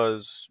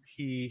 Because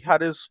he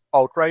had his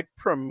outright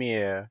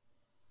premiere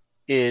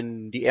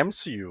in the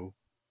MCU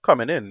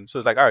coming in. So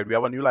it's like, all right, we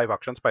have a new live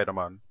action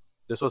Spider-Man.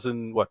 This was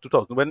in what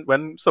 2000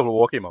 when Civil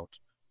War came out,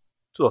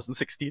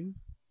 2016.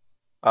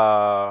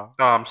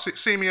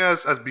 Same year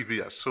as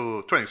BVS,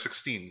 so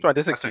 2016, I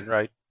 2016, think,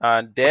 right?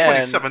 And or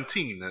then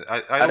 2017. I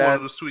and know one of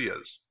then those 2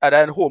 years. and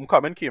then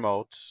Homecoming came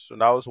out, so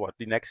that was what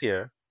the next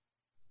year.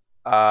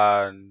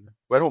 And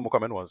when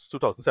Homecoming was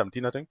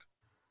 2017, I think.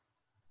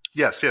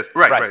 Yes, yes,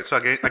 right, Right, right. So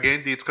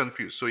again, dates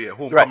confused. So yeah, right,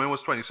 Homecoming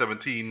was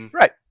 2017,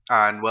 right.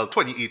 and well,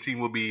 2018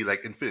 will be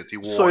like Infinity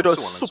So War it and was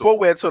so on and so super forth.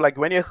 weird. So like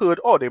when you heard,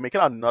 oh, they're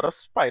making another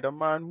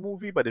Spider-Man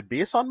movie, but it's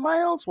based on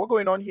Miles. What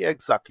going on here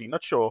exactly?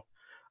 Not sure.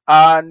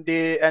 And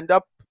they end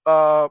up,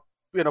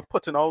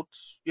 putting out,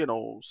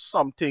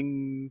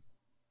 something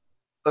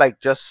like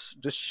just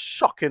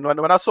shocking.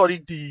 When I saw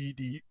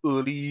the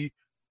early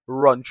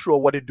run through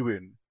of what they're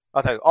doing, I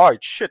was like, all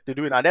right, shit, they're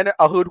doing. And then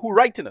I heard who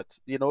writing it.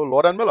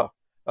 Lord and Miller.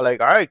 I'm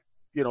like, all right,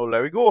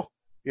 let me go.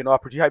 I'm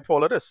pretty hyped for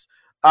all of this.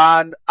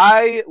 And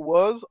I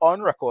was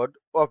on record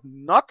of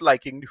not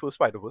liking the first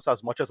Spider-Verse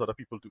as much as other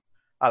people do.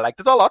 I liked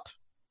it a lot,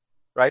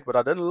 right? But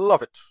I didn't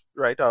love it,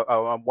 right?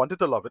 I wanted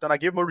to love it, and I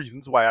gave my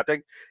reasons why. I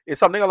think it's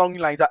something along the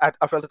lines.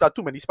 I felt it had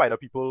too many Spider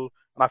people,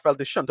 and I felt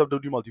they shouldn't have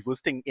done the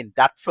multiverse thing in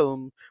that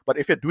film. But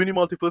if you're doing the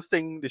multiverse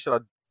thing, they should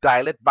have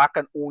dialed it back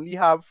and only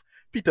have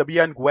Peter B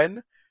and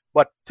Gwen.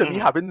 But to me,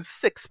 Hmm. having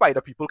six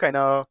Spider people kind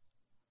of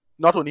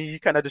not only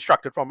kind of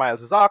distracted from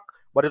Miles' arc,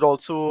 but it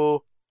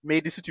also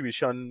made the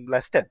situation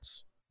less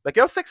tense. Like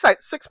you have six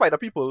Spider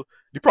people,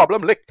 the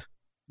problem licked.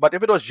 But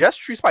if it was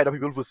just three Spider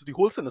people versus the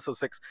whole Sinister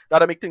Six,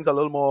 that'd make things a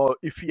little more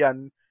iffy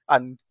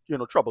and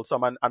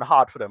troublesome and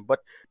hard for them. But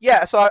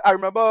yeah, so I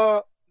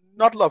remember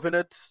not loving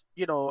it.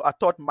 I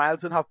thought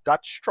Miles didn't have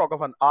that strong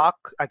of an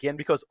arc again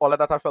because all of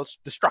that I felt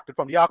distracted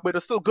from the arc, but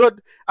it's still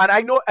good. And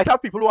I know I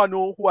have people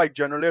who I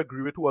generally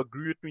agree with who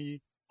agree with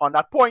me on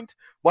that point.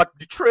 But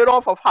the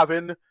trade-off of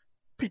having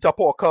Peter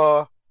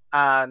Parker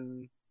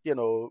and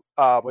what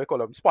do you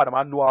call him,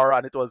 Spider-Man Noir,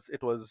 and it was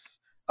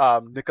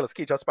Nicolas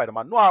Cage as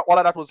Spider-Man Noir. All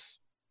of that was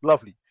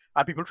lovely,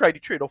 and people tried to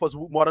trade off was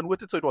more than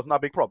worth it, so it wasn't a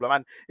big problem.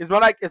 And it's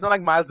not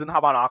like Miles didn't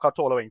have an arc at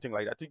all or anything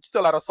like that. He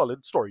still had a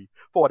solid story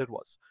for what it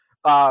was.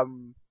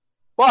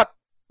 But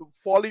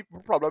for all the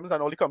problems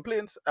and all the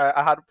complaints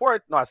I had for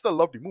it, no, I still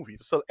love the movie.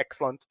 It's still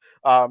excellent.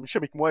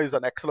 Shamik Moore is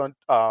an excellent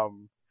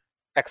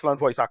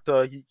voice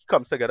actor. He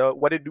comes together.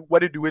 What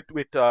they do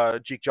with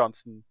Jake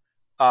Johnson,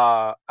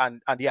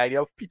 and the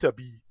idea of Peter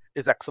B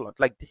is excellent.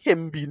 Like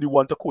him being the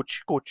one to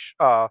coach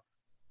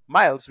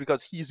Miles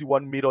because he's the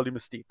one made all the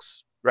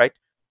mistakes, right?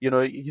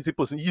 He's the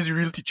person. He's the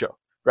real teacher,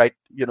 right?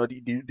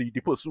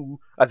 The person who,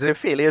 as a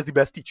failure, is the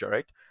best teacher,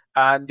 right?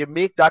 And they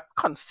make that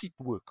conceit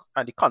work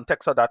and the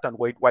context of that and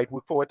why it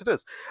work for what it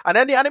is. And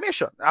then the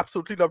animation,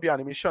 absolutely love the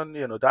animation.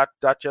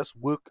 That just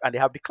work, and they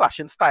have the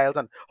clashing styles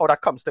and how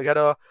that comes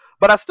together.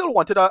 But I still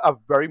wanted a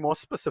very more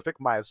specific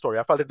Miles story.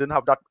 I felt it didn't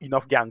have that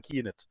enough Yankee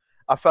in it.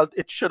 I felt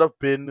it should have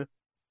been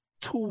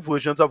two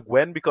versions of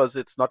Gwen because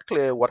it's not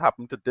clear what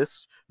happened to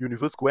this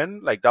universe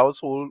Gwen. Like that was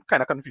whole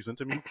kind of confusing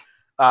to me.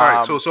 All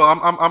right, so I'm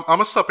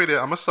gonna stop you there.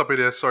 I'm gonna stop you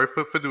there. Sorry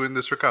for doing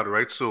this, Ricardo.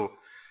 Right, so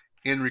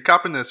in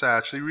recapping this, I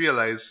actually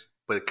realized,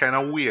 but it's kind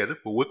of weird,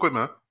 but work with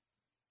me.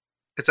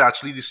 It's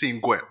actually the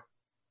same Gwen.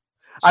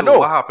 So I know.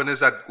 what happened is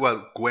that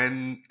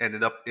Gwen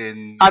ended up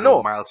in I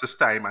know. Miles'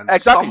 time, and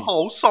Exactly.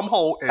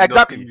 somehow ended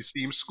up in the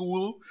same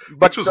school,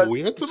 but which was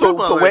weird to me. So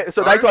But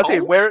that's what I say.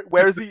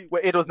 Where is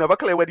it was never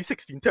clear where the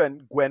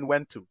 1610 Gwen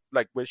went to,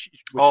 like where she.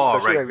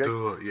 Right.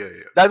 Yeah.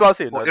 That's what I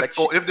say.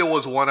 Or if there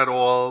was one at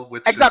all,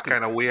 which exactly. is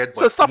kind of weird.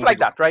 So stuff like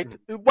that, right?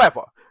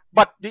 Whatever.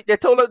 But they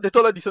told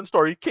a decent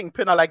story.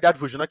 Kingpin, I like that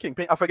version of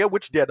Kingpin. I forget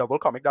which Daredevil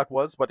comic that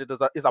was, but it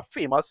is a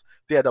famous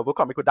Daredevil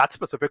comic with that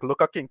specific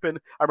look of Kingpin.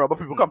 I remember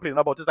people complaining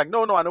about it. It's like,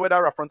 no, I know where that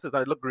reference is,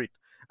 and it looked great.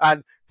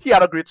 And he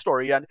had a great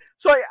story. And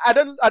so I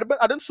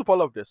didn't super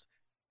love this.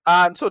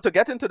 And so to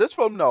get into this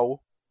film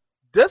now,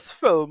 this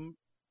film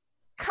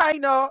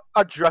kind of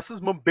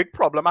addresses my big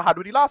problem I had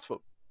with the last film.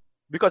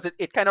 Because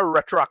it kind of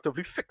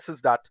retroactively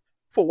fixes that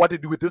for what they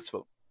do with this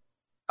film.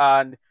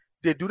 And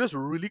they do this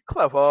really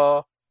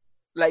clever,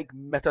 like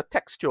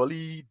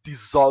metatextually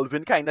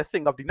dissolving kind of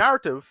thing of the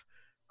narrative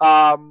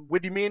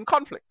with the main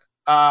conflict.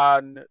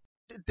 And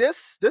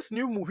this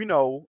new movie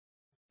now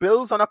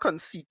builds on a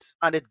conceit,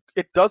 and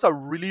it does a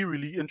really,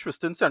 really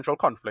interesting central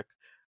conflict.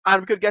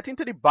 And we could get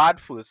into the bad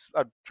first.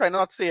 I'm trying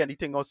not to say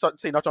anything or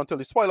say not until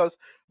the spoilers,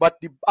 but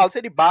I'll say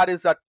the bad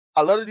is that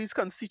a lot of these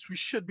conceits we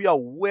should be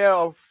aware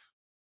of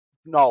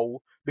now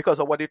because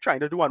of what they're trying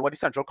to do and what the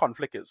central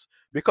conflict is.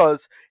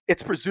 Because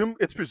it's presumed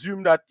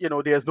that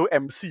there's no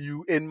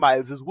MCU in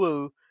Miles's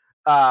world,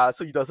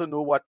 so he doesn't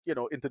know what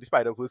Into the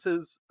Spider-Verse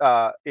is.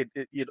 Well,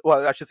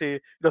 I should say he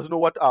doesn't know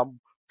what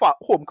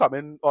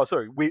Homecoming, or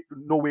sorry,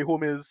 No Way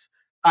Home is,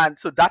 and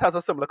so that has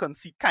a similar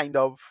conceit kind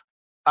of,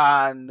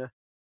 and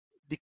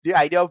the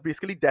idea of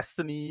basically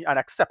destiny and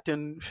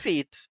accepting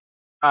fate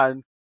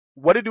and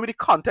what to do with the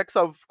context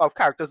of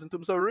characters in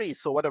terms of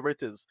race or whatever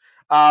it is.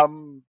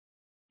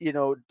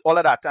 All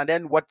of that, and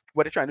then what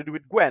they're trying to do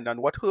with Gwen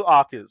and what her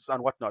arc is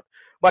and whatnot.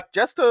 But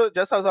just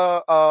as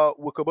a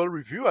workable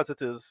review as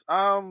it is,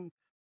 talk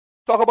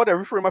about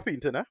every frame of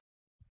painting, eh?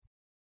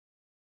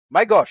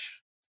 My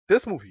gosh,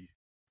 this movie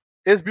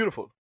is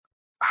beautiful.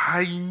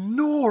 I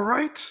know,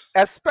 right?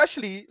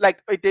 Especially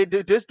like they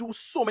just do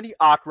so many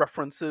art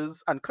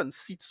references and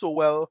conceit so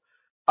well.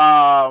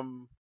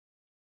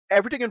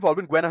 Everything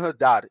involving Gwen and her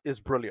dad is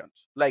brilliant.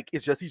 Like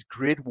it's just these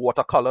great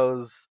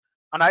watercolors.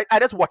 And I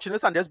just watching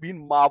this and just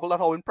being marveled at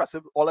how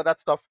impressive all of that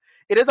stuff.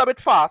 It is a bit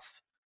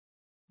fast,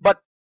 but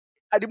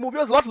the movie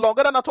was a lot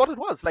longer than I thought it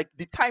was. Like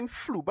the time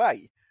flew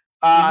by,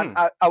 and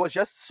I was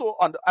just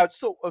I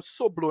was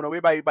so blown away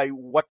by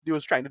what they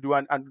was trying to do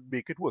and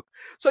make it work.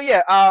 So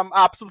yeah, I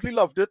absolutely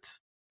loved it.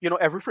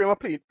 Every frame of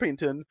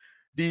painting.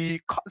 The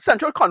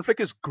central conflict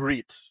is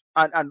great,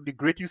 and the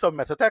great use of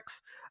metatext,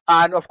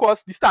 and of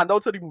course the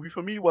standouts of the movie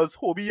for me was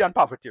Hobie and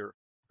Paviteer.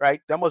 Right,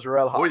 that was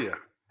real hard. Oh yeah.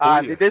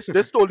 And they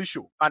stole the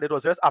show, and it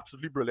was just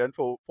absolutely brilliant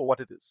for what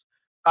it is.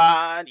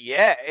 And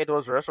yeah, it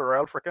was just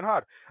real freaking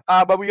hard.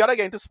 But we gotta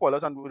get into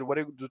spoilers and what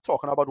we're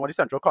talking about what the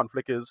central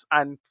conflict is,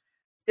 and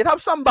it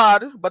has some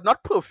bad, but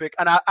not perfect.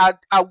 And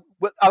I'll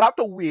have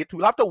to wait.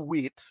 We'll have to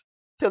wait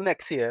till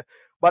next year.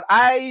 But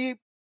I'm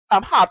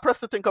hard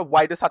pressed to think of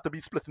why this had to be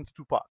split into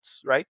two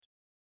parts, right?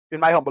 In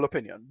my humble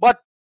opinion,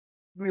 but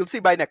we'll see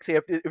by next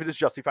year if it is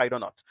justified or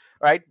not,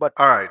 right? But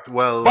all right,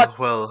 well,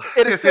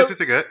 it is here's the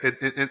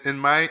thing.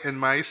 In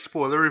my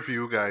spoiler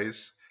review,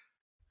 guys,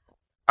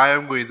 I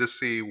am going to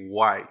say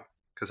why,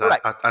 because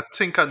I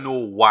think I know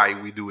why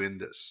we're doing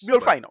this.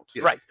 We'll find out,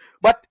 right?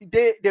 But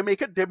they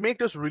make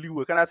this really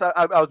work. And as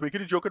I was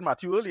making a joke with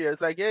Matthew earlier, it's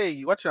like,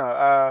 hey, watch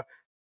now,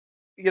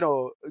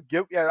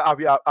 give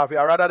Javier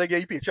rather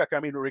get a paycheck. I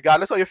mean,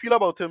 regardless how you feel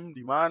about him,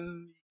 the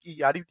man he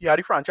had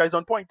the franchise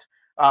on point.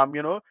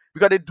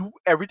 Because they do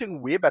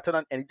everything way better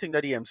than anything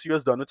that the MCU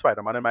has done with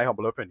Spider-Man, in my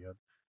humble opinion.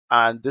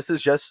 And this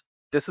is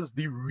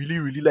the really,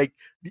 really like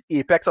the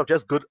apex of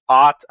just good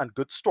art and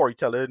good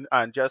storytelling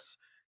and just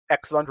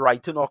excellent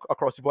writing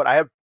across the board.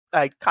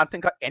 I can't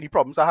think of any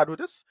problems I had with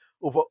this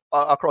over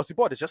across the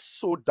board. It's just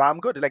so damn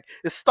good. Like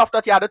it's stuff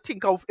that you had to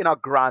think of in a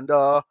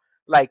grander,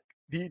 like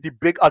the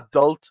big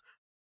adult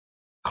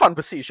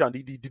conversation,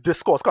 the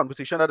discourse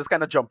conversation that is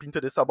kind of jumping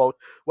to this about,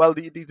 well,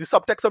 the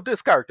subtext of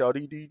this character,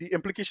 the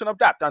implication of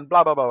that, and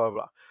blah blah blah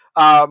blah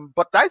blah.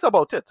 But that's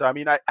about it. I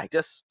mean, I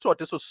just thought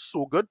this was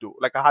so good though.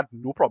 Like I had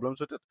no problems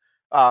with it.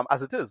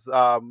 As it is,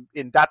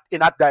 in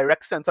that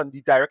direct sense and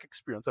the direct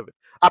experience of it,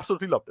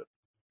 absolutely loved it.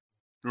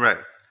 Right.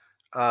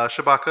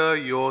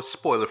 Shabaka, your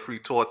spoiler-free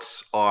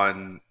thoughts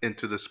on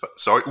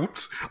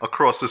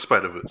Across the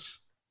Spider-Verse.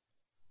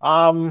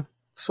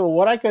 So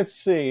what I could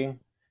say,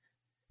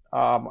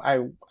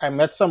 I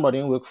met somebody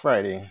in work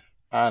Friday,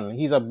 and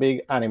he's a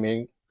big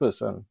anime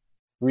person,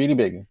 really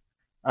big.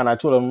 And I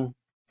told him,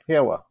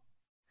 here what,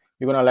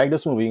 you're gonna like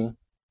this movie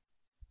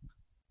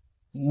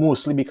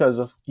mostly because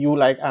of you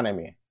like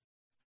anime,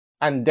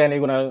 and then you're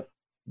gonna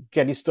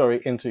get the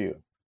story into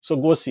you. So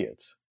go see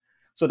it.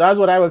 So that's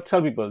what I will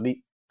tell people. The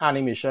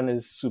animation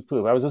is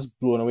superb. I was just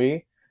blown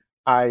away.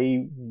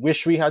 I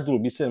wish we had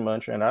Dolby Cinema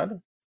in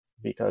Trinidad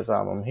because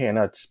I'm hearing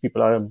that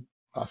people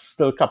are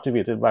still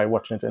captivated by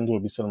watching it in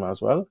Dolby Cinema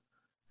as well.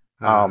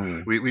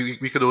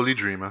 We could only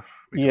dream. Huh?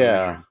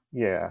 Yeah.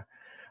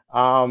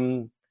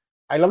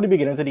 I love the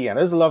beginning to the end.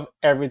 I just love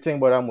everything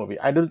about that movie.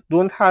 I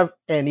don't have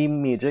any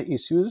major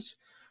issues.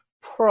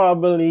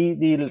 Probably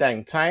the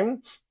length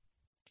time,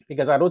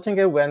 because I don't think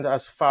it went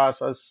as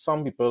fast as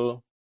some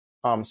people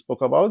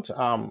spoke about.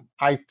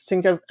 I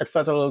think it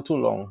felt a little too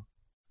long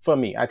for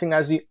me. I think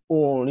that's the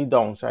only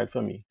downside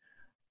for me.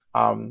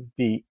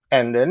 The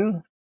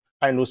ending,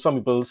 I know some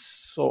people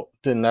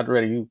did not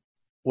really,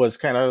 was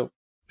kind of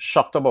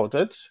shocked about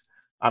it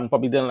and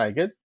probably didn't like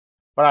it,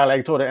 but I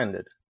liked how it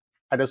ended.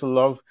 I just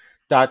love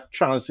that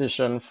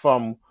transition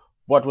from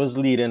what was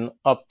leading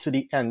up to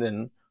the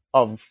ending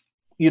of,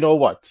 you know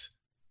what,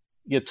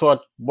 you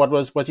thought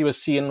what you were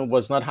seeing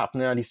was not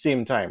happening at the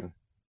same time,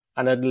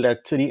 and it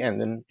led to the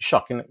ending,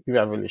 shocking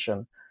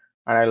revelation.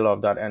 And I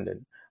love that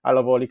ending. I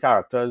love all the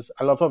characters.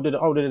 I love how they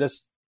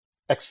just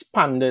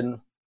expanded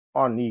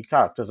on the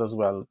characters as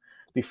well.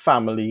 The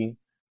family,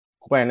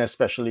 Gwen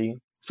especially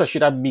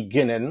that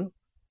beginning.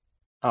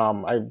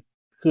 I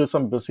heard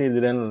some people say they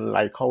didn't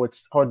like how it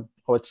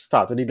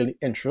started, even the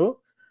intro,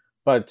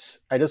 but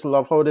I just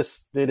love how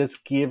they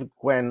just gave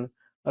Gwen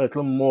a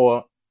little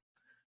more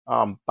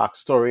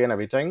backstory and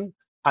everything,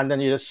 and then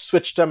you just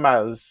switch to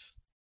Miles.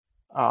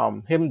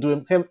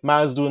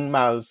 Miles doing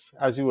Miles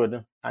as you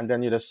would, and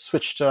then you just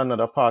switch to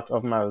another part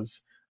of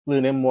Miles,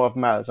 learning more of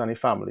Miles and his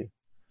family,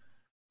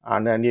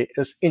 and then you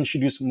just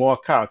introduce more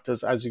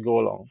characters as you go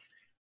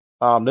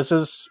along. This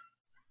is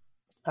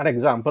an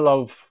example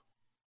of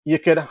you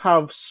could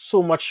have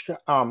so much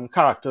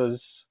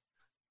characters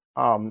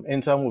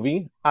into a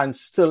movie, and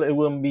still it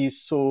won't be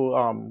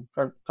so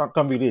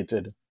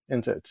convoluted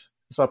into it.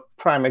 It's a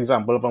prime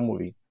example of a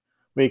movie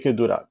where you could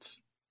do that,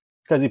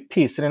 because the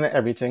pacing and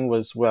everything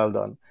was well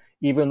done.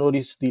 Even though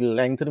the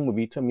length of the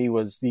movie to me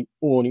was the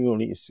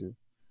only issue,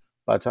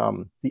 but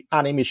the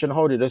animation,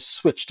 how they just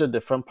switched to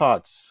different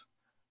parts,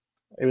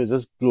 it was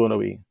just blown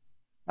away.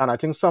 And I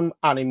think some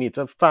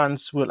animator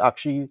fans will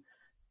actually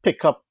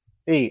pick up,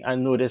 hey, I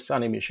know this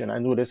animation, I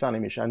know this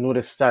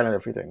style and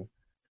everything.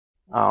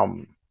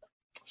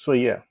 So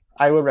yeah,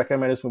 I would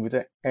recommend this movie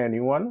to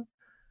anyone.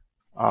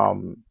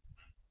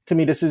 To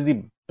me, this is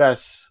the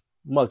best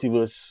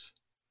multiverse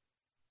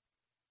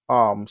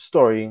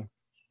story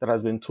that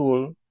has been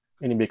told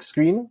in the big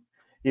screen,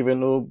 even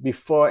though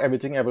Before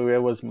Everything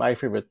Everywhere was my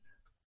favorite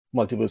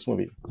multiverse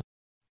movie.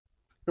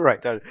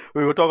 Right.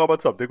 We will talk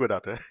about something with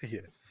that.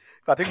 Yeah.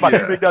 I think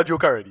Matthew made that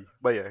joke already,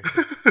 but yeah.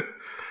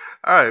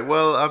 All right.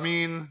 Well, I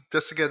mean,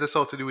 just to get this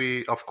out of the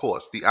way, of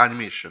course, the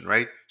animation,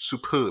 right?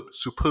 Superb.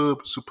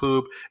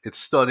 It's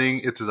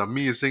stunning. It is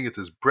amazing. It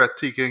is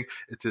breathtaking.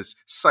 It is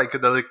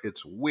psychedelic.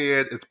 It's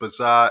weird. It's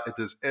bizarre. It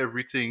is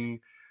everything,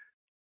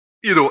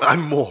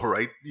 and more,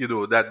 right?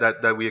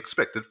 That we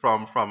expected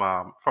from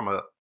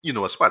a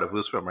a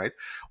Spider-Verse film, right?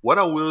 What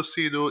I will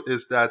say though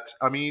is that,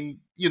 I mean,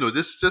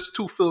 this just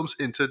two films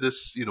into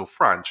this,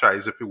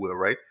 franchise, if you will,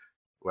 right?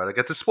 Well, I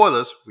get to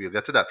spoilers. We'll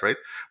get to that, right?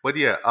 But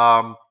yeah,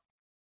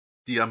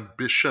 the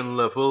ambition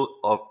level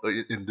of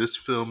in this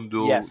film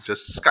though Yes.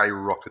 just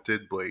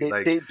skyrocketed, boy.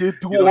 They do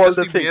all Just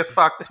the the mere things.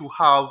 fact to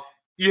have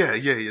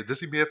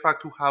just the mere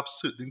fact to have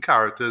certain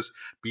characters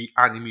be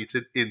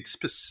animated in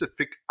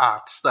specific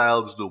art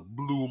styles though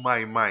blew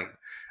my mind.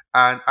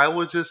 And I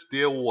was just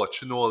there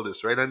watching all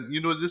this, right? And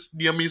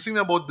the amazing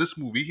thing about this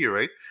movie here,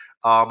 right?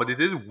 But they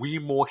did way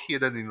more here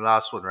than in the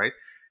last one, right?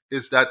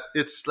 Is that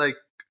it's like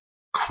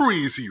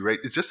crazy, right?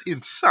 It's just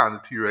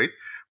insanity, right?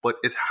 But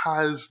it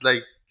has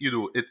like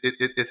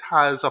it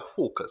has a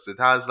focus. It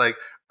has like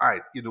all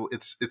right,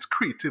 it's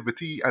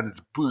creativity and it's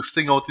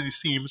bursting out of the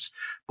seams,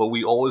 but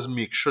we always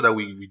make sure that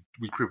we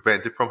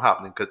prevent it from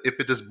happening, because if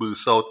it just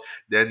bursts out,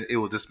 then it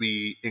will just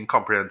be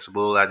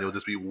incomprehensible and it will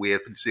just be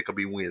weird for the sake of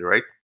being weird,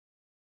 right?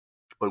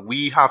 But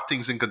we have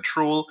things in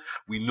control.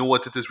 We know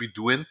what it is we're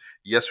doing.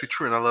 Yes, we're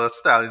throwing a lot of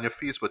style in your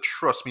face, but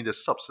trust me,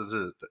 there's substance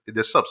in it.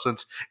 There's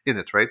substance in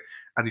it, right?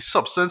 And the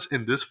substance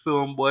in this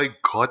film, boy,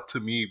 got to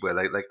me, boy.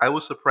 Like I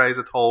was surprised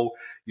at how,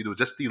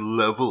 just the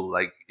level,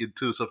 like in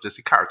terms of just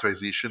the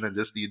characterization and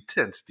just the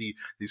intensity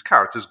these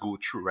characters go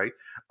through, right?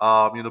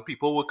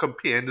 People were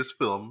comparing this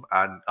film,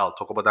 and I'll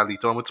talk about that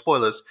later on with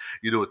spoilers,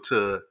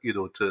 to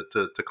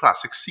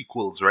classic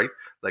sequels, right?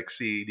 Like,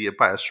 say, The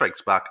Empire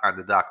Strikes Back and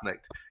The Dark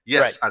Knight.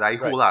 Yes, Right, and I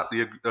right.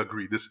 wholeheartedly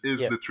agree. This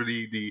is Yeah.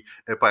 literally the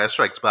Empire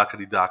Strikes Back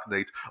and the Dark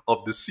Knight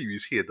of the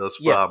series here thus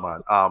Yeah. far,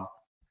 man.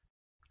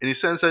 In the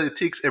sense that it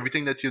takes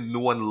everything that you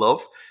know and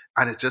love,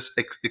 and it just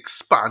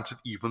expands it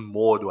even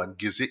more, though, and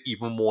gives it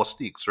even more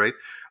stakes, right?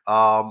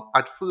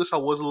 At first, I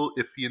was a little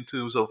iffy in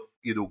terms of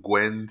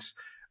Gwen's,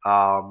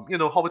 how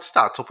it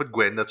starts off with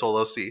Gwen. That's all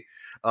I'll say.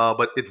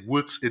 But it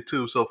works in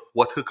terms of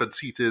what her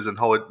conceit is and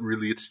how it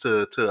relates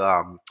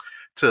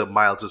to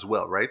Miles as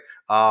well, right?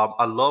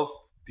 I love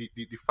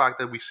the fact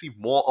that we see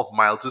more of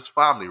Miles's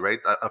family, right?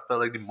 I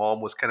felt like the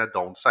mom was kind of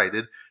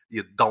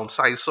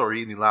downsized,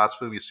 sorry, in the last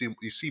film. You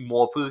see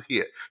more of her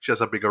here. She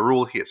has a bigger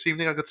role here. Same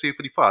thing I could say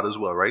for the father as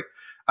well, right?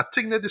 I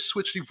think that they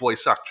switched the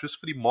voice actress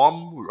for the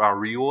mom,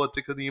 Rio, I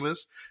think her name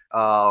is.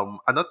 I'm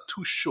not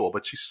too sure,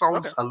 but she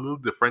sounds Okay. a little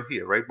different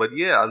here, right? But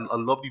yeah, I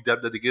love the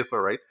depth that they give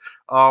her, right?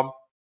 Um,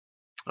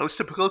 it was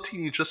typical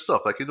teenager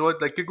stuff. Like,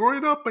 like you're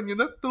growing up and you're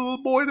not the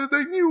little boy that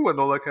I knew and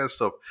all that kind of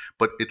stuff.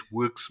 But it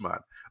works, man.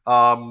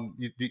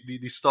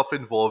 The stuff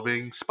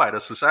involving Spider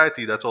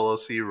Society, that's all I'll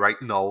say right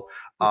now,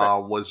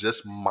 Okay. was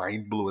just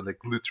mind blowing, like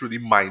literally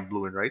mind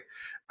blowing, right?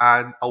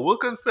 And I will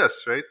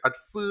confess, right? At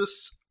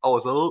first, I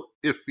was a little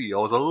iffy.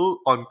 I was a little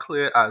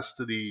unclear as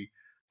to the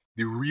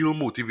real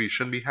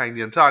motivation behind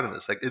the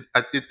antagonist. Like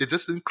it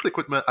just didn't click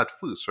with me at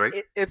first, right?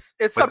 It's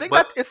But something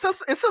that it's still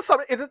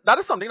something that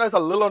is something that's a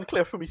little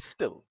unclear for me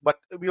still, but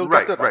we'll get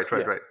right, to that. right,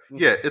 right, Yeah. right. Hmm.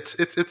 Yeah,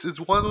 it's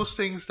one of those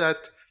things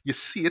that you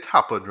see it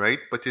happen, right?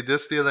 But you're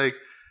just there like,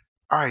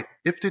 all right,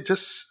 if they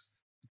just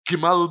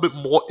give me a little bit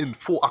more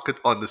info, I could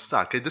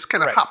understand. 'Cause it just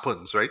kind of Right.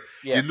 happens, right?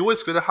 Yeah. You know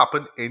it's going to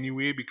happen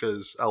anyway,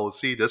 because I will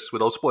say this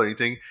without spoiling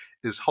anything,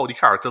 is how the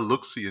character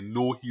looks. So you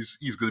know he's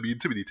going to be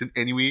intimidating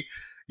anyway.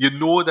 You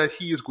know that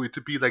he is going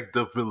to be like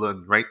the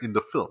villain, right, in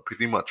the film,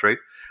 pretty much, right?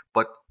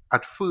 But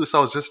at first, I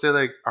was just there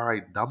like, all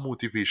right, that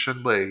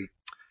motivation, but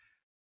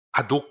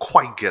I don't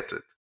quite get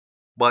it.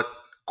 But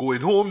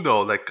going home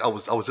now, like I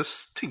was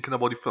just thinking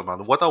about the film,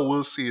 and what I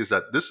will say is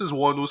that this is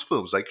one of those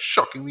films, like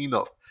shockingly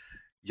enough,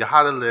 you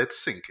had to let it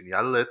sink in, you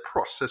had to let it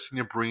process in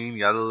your brain,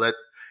 you had to let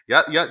you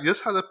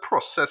just had to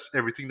process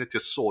everything that you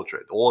saw,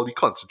 dread, all the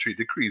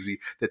concentrated crazy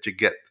that you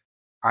get.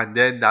 And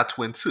then that's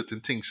when certain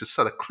things just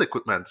sort of click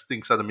with man,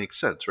 things sort of make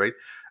sense, right?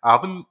 I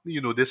haven't,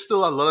 there's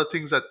still a lot of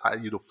things that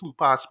flew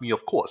past me,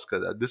 of course,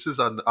 because this is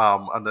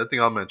another thing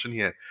I'll mention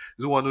here.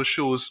 This is one of those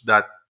shows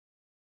that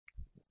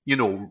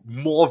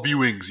more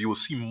viewings, you will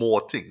see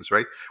more things,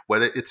 right?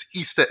 Whether it's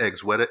Easter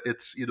eggs, whether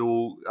it's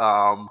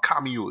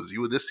cameos,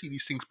 you will just see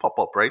these things pop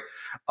up, right?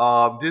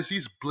 There's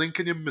these blink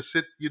and you miss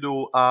it,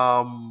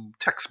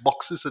 text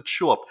boxes that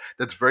show up.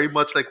 That's very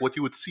much like what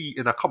you would see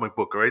in a comic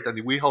book, right? And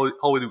the way how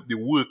they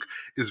work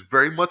is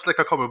very much like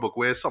a comic book,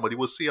 where somebody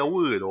will say a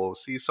word or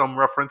say some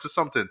reference to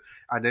something,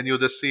 and then you'll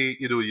just say,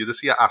 you just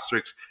see an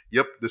asterisk.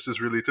 Yep, this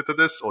is related to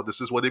this, or this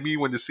is what they mean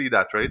when they say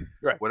that, right?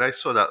 Right. When I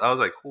saw that, I was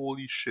like,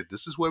 holy shit,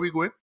 this is where we're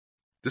going.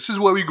 This is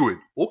where we're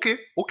going. Okay,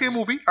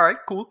 movie. All right,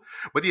 cool.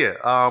 But yeah,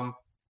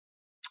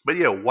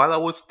 while I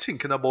was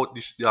thinking about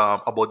this,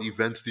 about the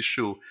events, this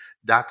show,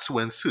 that's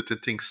when certain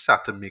things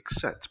start to make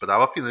sense. But I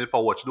have a feeling if I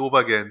watch it over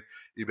again,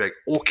 you'd be like,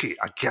 okay,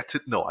 I get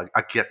it now.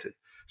 I get it.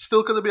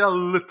 Still gonna be a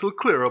little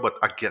clearer, but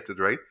I get it,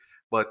 right?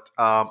 But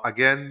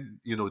again,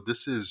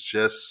 this is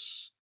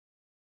just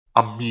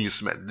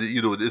amazement.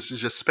 This is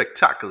just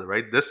spectacular,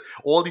 right? This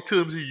all the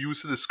terms you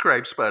use to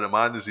describe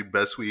Spider-Man is the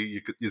best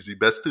way is the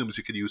best terms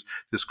you could use to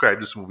describe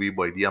this movie.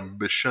 Boy, the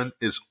ambition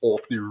is off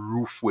the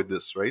roof with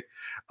this, right?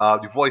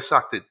 The voice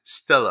acting,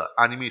 stellar.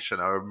 Animation,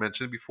 I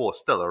mentioned before,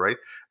 stellar, right?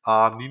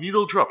 The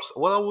needle drops.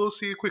 What I will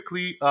say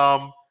quickly,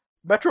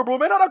 Metro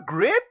Boomin had a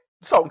great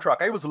soundtrack.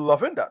 I was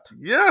loving that.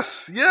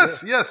 yes, Yeah.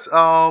 yes, yes.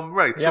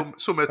 Right. Yep,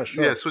 for Yeah.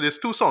 sure. So there's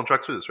two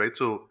soundtracks for this, right?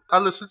 So I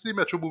listened to the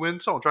Metro Boomin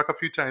soundtrack a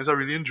few times. I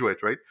really enjoy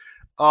it, right?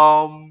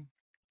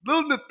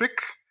 Little nitpick.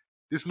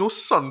 There's no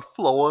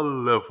sunflower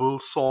level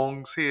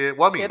songs here.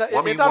 What I mean, what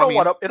I mean, what I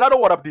mean. It had a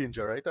what up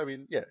danger, right? I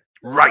mean, yeah.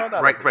 Right, None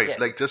of right, that. right. Yeah.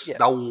 Like just Yeah.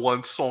 that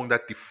one song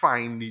that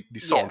defined the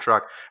Yeah.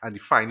 soundtrack and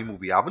defined the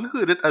movie. I haven't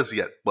heard it as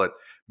yet, but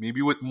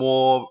maybe with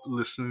more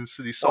listens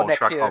to the Or next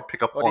soundtrack, I'll year.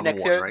 pick up Or the on next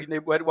one, year.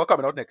 right? We're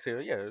coming out next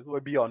year. Yeah. We're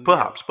beyond.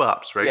 Perhaps,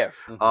 right? Yeah.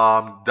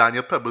 Hmm.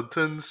 Daniel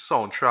Pebbleton's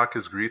soundtrack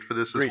is great for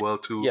this as Great. well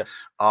too. Yes.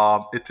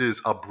 It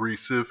is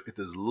abrasive, it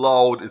is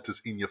loud, it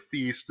is in your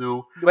face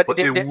too, But but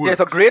it there's a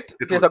works. great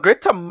It there's a works.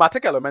 great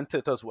thematic element to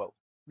it as well.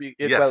 Well,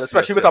 Yes,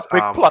 especially yes, with a yes.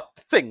 big plot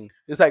thing.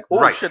 It's like, oh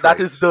Right, shit, that right.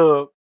 is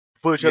the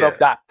version Yeah. of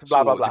that.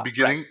 Blah blah So the blah. Right.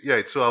 beginning,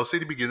 yeah. So I'll say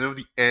the beginning of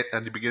the end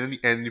and the beginning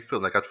of the end of the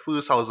film. Like at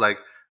first, I was like,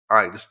 all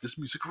right, this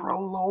music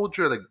real loud.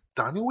 Like,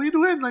 Danny, what you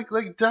doing? Like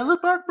dial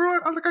it back, bro.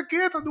 I'm like, I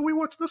get. I know we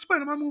watching the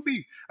Spider-Man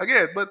movie. I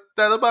get, but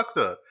dial it back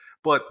there.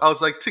 But I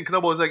was like thinking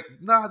about, I was like,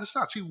 nah, this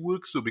actually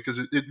works though because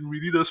it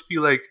really does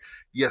feel like,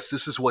 yes,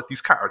 this is what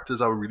these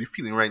characters are really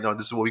feeling right now.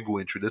 This is what we're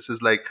going through. This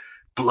is like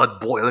blood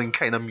boiling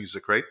kind of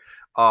music, right?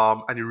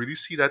 And you really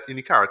see that in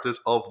the characters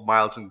of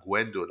Miles and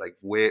Gwen, though, like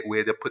where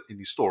they're put in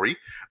the story,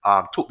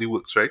 totally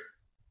works, right?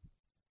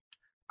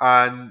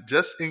 And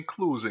just in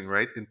closing,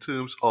 right, in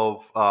terms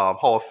of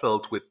how I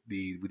felt with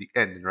the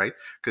ending, right?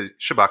 Because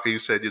Shabaka, you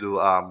said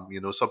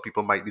some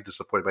people might be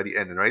disappointed by the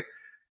ending, right?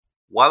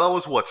 While I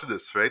was watching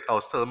this, right, I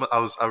was telling my, I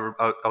was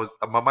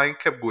my mind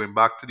kept going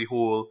back to the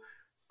whole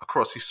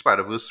Across the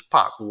Spider Verse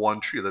Part One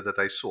trailer that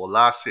I saw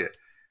last year,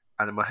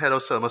 and in my head I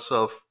was telling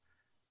myself,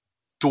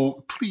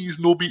 don't, please,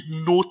 no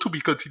to be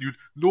continued,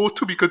 no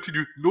to be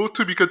continued, no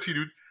to be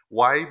continued.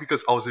 Why?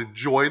 Because I was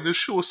enjoying the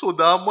show so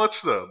damn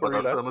much now. For But I real,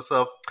 was eh? telling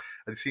myself,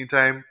 at the same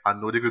time, I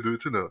know they're gonna do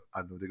it to know.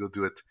 I know they're gonna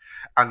do it.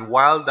 And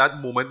while that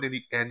moment in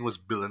the end was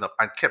building up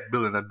and kept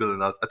building and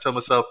building up, I tell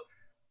myself,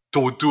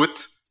 don't do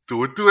it,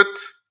 don't do it.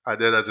 And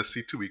then I just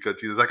see to be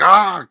continued. It's like,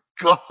 God,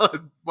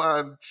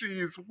 man,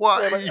 jeez, Yeah, but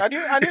why?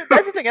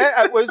 that's the thing.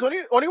 It was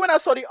only when I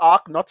saw the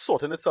arc not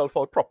sorting itself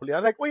out properly. I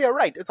was like, oh yeah,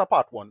 right, it's a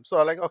part one. So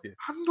I like, okay,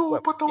 I know,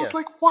 well, but I yeah, was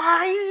like,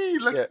 why?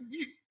 Like, yeah,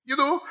 you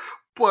know.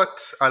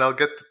 But and I'll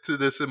get to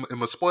this in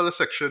my spoiler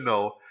section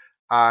now.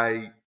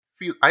 I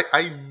feel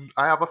I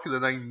have a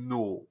feeling I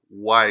know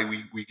why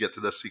we get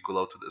to the sequel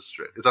out of this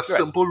thread. It's a right.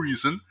 simple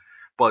reason,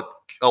 but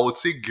I would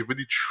say given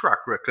the track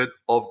record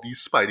of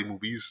these Spidey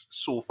movies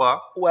so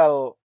far,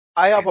 Well,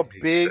 I have it a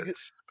makes big,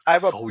 sense. I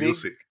have a That's all you'll big,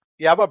 say.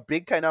 you have a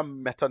big kind of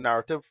meta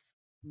narrative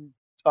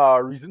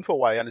reason for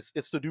why, and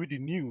it's to do with the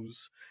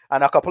news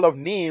and a couple of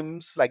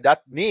names. Like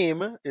that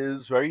name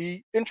is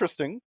very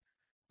interesting.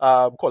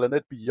 Calling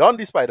it Beyond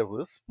the Spider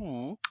Verse.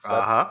 Uh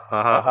That's huh.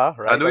 Uh huh.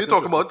 I right. know you're That's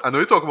talking interesting. about. I know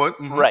you're talking about.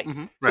 Right.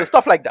 So Right.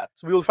 stuff like that.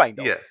 So we'll find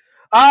out. Yeah.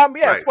 Yeah.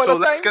 Right. So Spoilers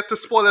let's time. get to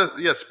spoiler.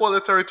 Yeah, spoiler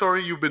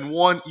territory. You've been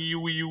warned.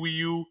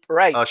 EU.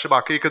 Right.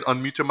 Shabaka, you can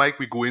unmute your mic.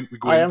 We go in. We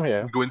go I in. am We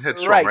here. go in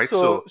headstrong. Right. Right. So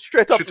So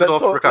straight up. shoot it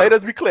off, So let Ricardo.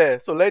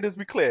 us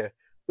be clear.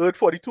 Earth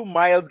 42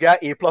 Miles got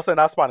A plus in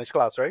our Spanish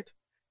class, right?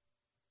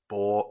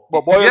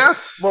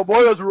 Yes. My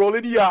boy was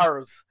rolling the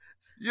R's.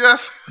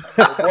 Yes.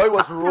 My boy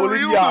was For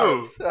rolling the real though.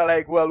 R's. I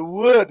like, well,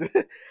 wood.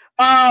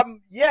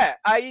 Yeah.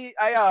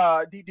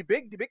 The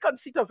big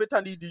conceit of it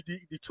and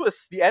the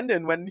twist, the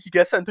ending when he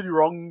gets sent to the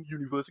wrong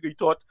universe. He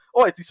thought,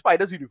 oh, it's the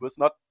Spider's universe,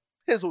 not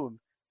his own.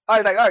 I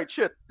was like, all right,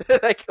 shit.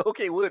 Like,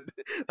 okay, wood.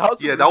 That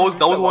was Yeah, really, really that was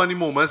clever. one of the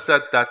moments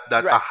that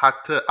Right.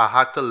 I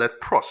had to let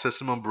process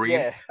in my brain,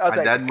 Yeah. I was and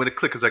like, then when it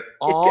clicked, it's like,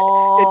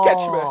 it catch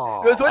me.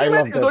 It was I only when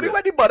loved it's only it.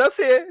 when the mother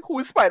say who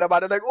is Spider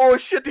Man, like, oh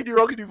shit, in the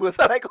wrong universe.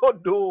 I'm like, oh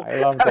no. I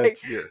loved I'm like,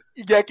 it. yeah,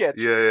 you get catch.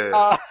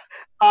 yeah.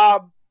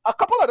 A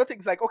couple other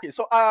things like, okay,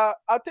 so I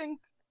think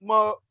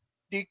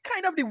the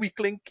kind of the weak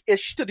link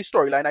ish to the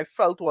storyline I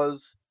felt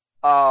was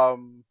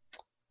um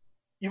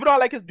even though I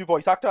like the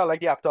voice actor, I like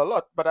the actor a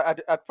lot, but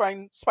I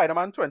find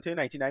Spider-Man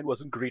 2099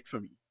 wasn't great for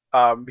me.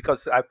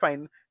 Because I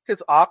find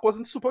his arc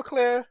wasn't super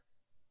clear.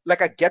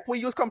 Like I get what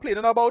he was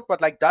complaining about,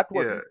 but like that Yeah.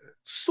 wasn't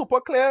super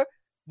clear.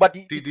 But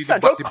the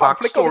central The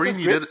conflict of it is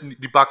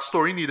great. the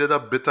backstory needed a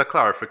bit of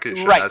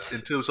clarification Right. as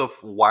in terms of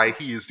why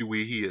he is the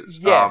way he is.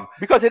 Yeah,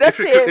 because it does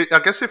say I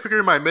guess if you can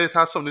remind me, it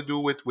has something to do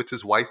with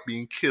his wife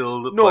being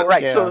killed. no, but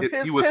right. Yeah. So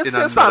he was in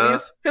his another.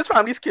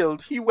 family's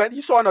killed.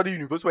 He saw another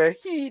universe where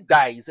he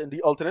dies in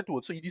the alternate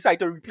world, so he decided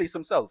to replace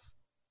himself.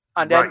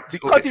 And then Right.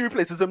 because Okay. he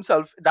replaces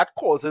himself, that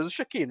causes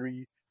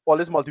chicanery, all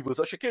his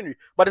multiversal chicanery.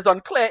 But it's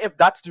unclear if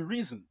that's the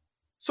reason.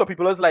 So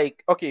people is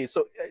like, okay,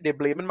 so they're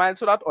blaming Miles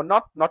for that or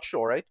not? Not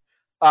sure, right?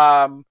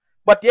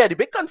 But yeah, the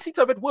big conceit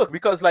of it worked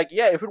because, like,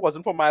 yeah, if it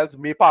wasn't for Miles,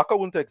 May Parker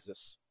wouldn't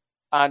exist,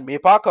 and May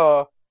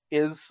Parker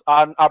is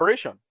an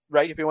aberration,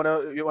 right? If you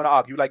wanna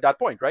argue like that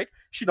point, right?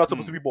 She's not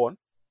supposed to be born.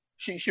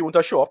 She wouldn't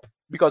have show up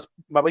because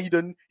remember he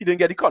didn't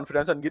get the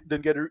confidence and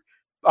didn't get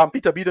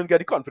Peter B didn't get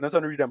the confidence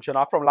and the redemption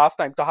arc from last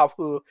time to have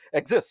her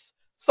exist.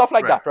 Stuff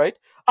like Right. that,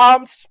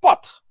 right?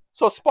 Spot.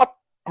 So Spot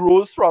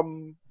grows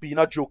from being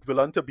a joke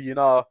villain to being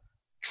a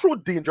true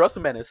dangerous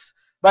menace.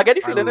 But I get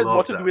the I feeling it's more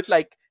love to do that. with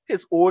like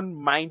his own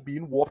mind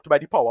being warped by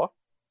the power.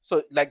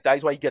 So like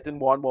that's why he getting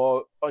more and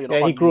more Yeah, he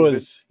unbelieving.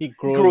 grows. He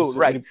grows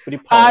right. with the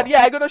power. And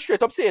yeah, I'm gonna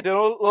straight up say it,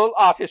 little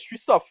art history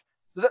stuff.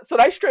 So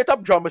that's straight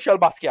up John Michel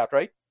Basquiat,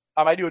 right?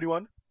 Am I the only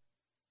one?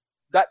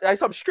 That's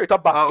some straight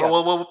up Basquiat.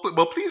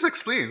 Well, please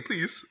explain,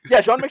 please.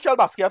 Yeah, Jean Michel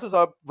Basquiat is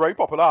a very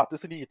popular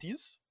artist in the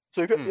 80s.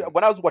 So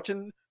when I was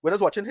watching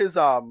his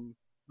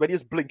when he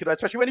was blinking,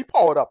 especially when he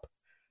powered up,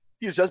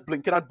 he was just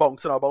blinking and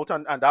bouncing about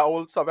and that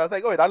old stuff. I was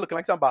like, oh, that looking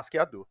like some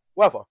Basquiat though.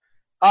 Whatever.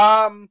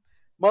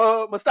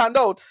 My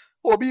standout,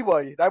 hobby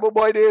boy, that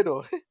boy there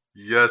though.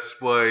 Yes,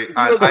 boy. It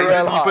And was I real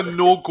didn't hard. even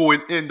know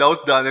going in. That was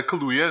Daniel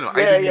Kaluuya. You know? I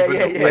Yeah, didn't yeah, even yeah,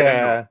 know. I yeah.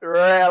 didn't know.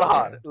 Yeah. Real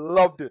hard. Yeah.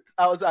 Loved it.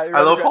 I I really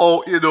love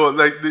how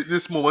like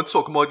this moment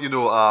talking about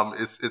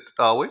it's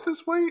wait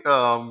this way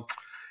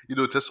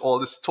just all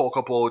this talk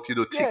about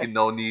yeah, taking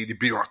down the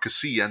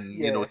bureaucracy and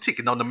yeah.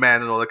 taking down the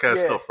man and all that kind of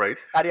Yeah, stuff, right?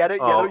 and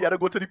Uh, you had to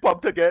go to the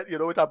pub to get,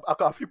 with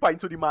a few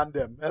pints to demand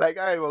them. And like,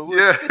 I well,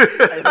 yeah.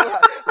 I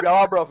know we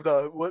are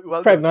brother. Well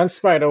done. Pregnant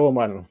Spider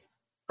Woman.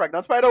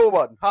 Pregnant Spider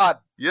Woman, hard,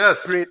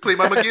 Yes, great. play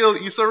my McGill,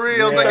 Issa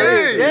Rae. I was like, Issa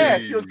Rae, Yes. yeah,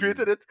 hey. she was great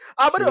at it.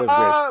 She was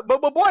great.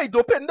 But boy,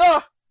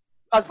 Dopinder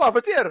as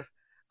Puppeteer,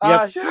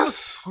 Yep. she was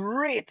Yes.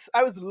 great.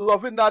 I was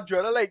loving that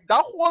journal, like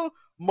that whole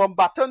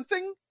Mumbattan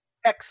thing.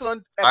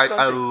 Excellent, I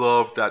excellent thing.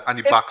 love that. And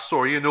the It,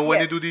 backstory, when yeah,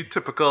 they do the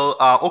typical,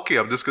 okay,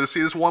 I'm just going to say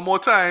this one more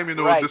time,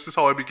 right, this is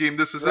how I became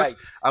this, is this. right,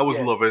 I was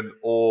yeah. loving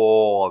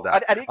all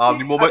that.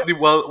 The moment,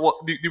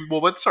 the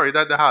moment, sorry,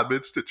 that the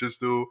habit Stitches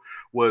though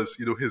was,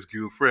 his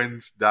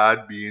girlfriend's dad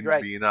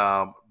Right. being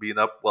a,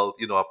 well,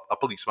 a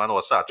policeman or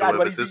a sergeant, And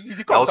well, whatever it is.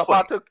 That was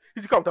funny.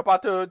 he's the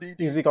counterpart to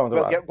Easy well,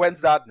 counterpart. get Gwen's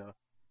dad now.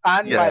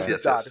 And Yes, Yeah. Miles'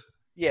 yes, dad. yes.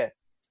 Yeah.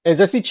 It's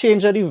just the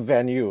change of the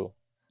venue.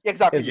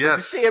 Exactly. It's, It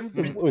was the Yes. same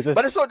beat. it was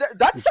But just, so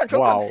that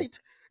central wow. conceit,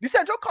 the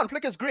central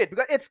conflict is great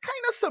because it's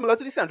kind of similar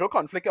to the central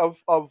conflict of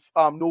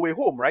No Way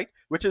Home, right?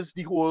 Which is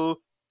the whole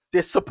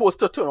they're supposed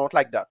to turn out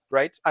like that,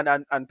 right?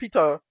 And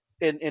Peter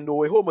in No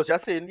Way Home was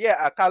just saying, yeah,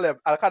 I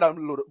can't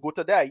go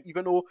to die,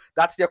 even though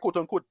that's their quote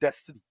unquote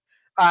destiny.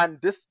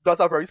 And this does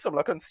a very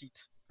similar conceit,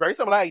 very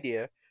similar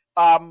idea.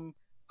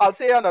 I'll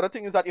say another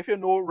thing is that if you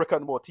know Rick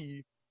and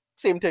Morty,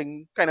 same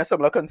thing, kind of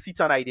similar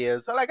conceit and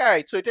ideas. So like, all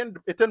right, so it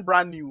ain't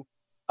brand new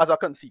as a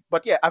conceit.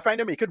 But yeah, I find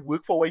they make it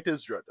work for what it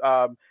is, Dread.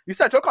 The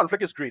central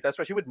conflict is great,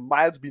 especially with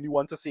Miles being the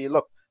one to say,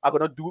 look, I'm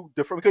gonna do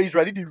different because he's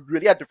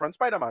really a different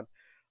Spider-Man.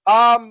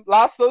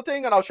 Last little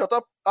thing, and I'll shut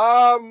up.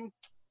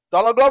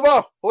 Donald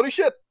Glover, holy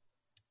shit.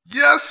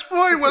 Yes,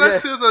 boy. When I Yeah.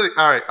 said that,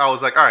 all right, I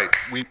was like, all right,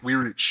 we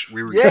reach. Yeah.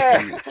 We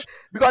reach.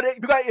 because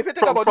if you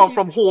think about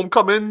From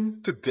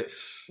Homecoming to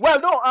this. well,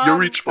 no, You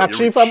reach, boy.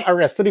 Actually, you from reach.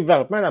 Arrested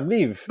Development, I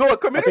believe. no I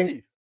Community.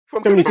 think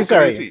From Community,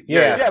 sorry. Community,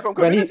 Yes. Yeah, from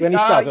when Community. he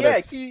started yeah,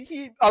 it.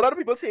 he a lot of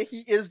people say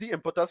he is the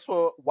impetus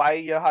for why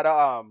you had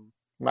a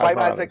why Miles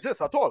Morales.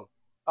 exists at all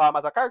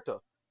as a character.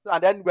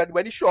 And then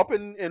when he show up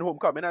in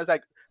Homecoming, I was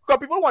like, because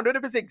people wondering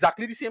if it's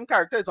exactly the same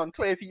character. It's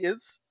unclear if he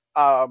is.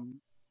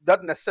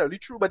 Not necessarily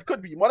true, but it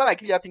could be. More than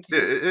likely, I think he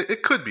is.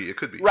 It could be. It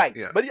could be. Right,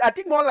 Yeah. but I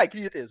think more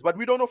likely it is, but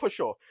we don't know for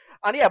sure.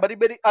 And yeah, but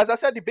as I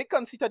said, the big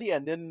conceit at the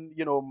end, and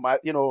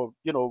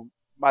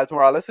Miles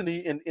Morales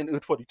in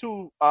Earth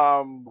 42,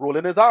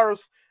 rolling his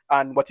R's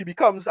and what he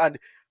becomes, and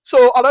so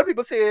a lot of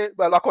people say,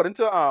 well, according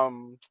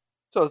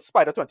to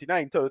Spider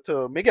 29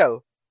 to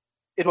Miguel,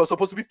 it was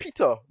supposed to be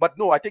Peter, but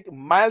no, I think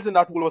Miles in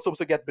that world was supposed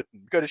to get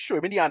bitten because they show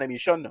him in the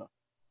animation.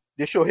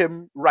 They show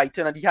him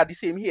writing, and he had the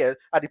same hair,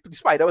 and the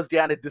spider was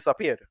there and it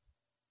disappeared.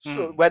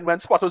 So when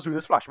Spot was doing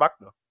his flashback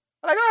now.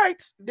 I'm like, all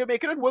right, they're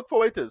making it work for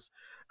what it is.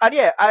 And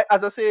yeah,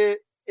 as I say,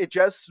 it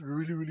just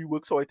really, really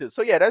works for what it is.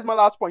 So yeah, that's my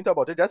last point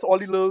about it. That's all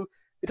the little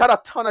it had a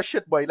ton of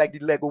shit, boy, like the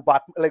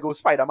Lego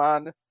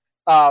Spider-Man.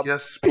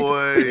 Yes, Peter,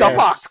 boy. Peter Yes.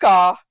 Park's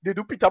car. They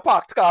do Peter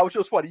Park's car, which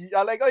was funny.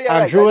 I'm like, oh yeah,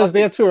 Andrew right, was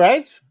there too,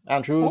 right?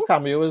 Andrew Who?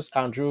 cameo was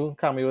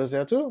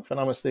there too, if I'm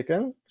not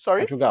mistaken.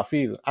 Sorry? Andrew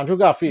Garfield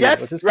was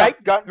Yes, his right.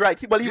 He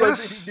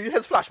Yes.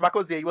 his flashback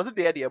was there. He wasn't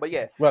there, but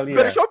yeah. Well,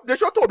 Because yeah. they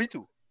showed Toby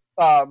too.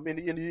 In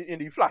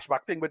the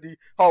flashback thing with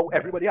how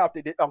everybody have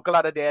the uncle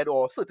are dead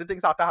or certain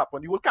things have to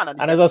happen. The whole canon.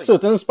 And there's a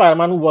certain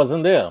Spider-Man who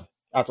wasn't there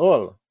at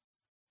all.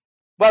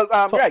 Well,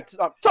 Tom. right,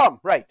 Tom,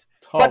 right.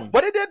 Tom. But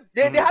what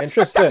they had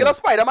Interesting. Spectacular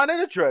Spider-Man in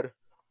the Dread.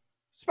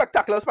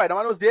 Spectacular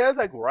Spider-Man was there. It's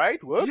like,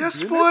 right, what?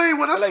 Yes, You boy. doing this?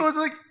 When I Like, saw it,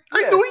 like, I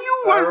yeah. know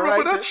you. I remember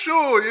Alright. that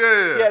show.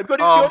 Yeah. Yeah, because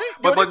the only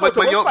but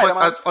notable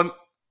Spider-Man.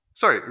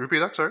 sorry, repeat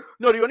that. Sorry.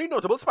 No, the only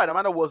notable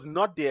Spider-Man that was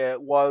not there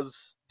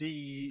was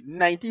the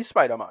 90s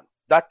Spider-Man.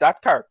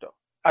 That character.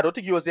 I don't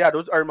think he was there.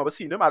 I remember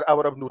seeing him. I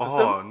would have noticed him.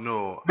 Oh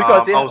no.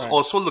 Because they- I was Right.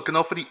 also looking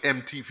out for the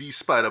MTV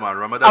Spider-Man.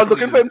 Remember that? I was from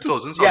looking the for him too.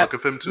 2000s? I was Yes, looking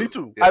for him too. me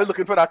too. Yeah. I was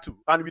looking for that too,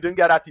 and we didn't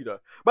get that either.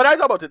 But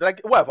that's about it.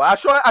 Like whatever. I'm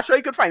sure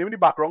you could find him in the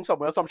background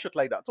somewhere, some shit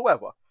like that. So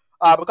whatever.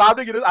 Because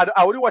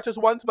I only watched this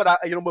once, but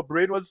my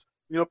brain was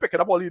picking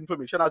up all the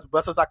information as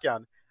best as I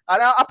can,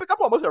 and I pick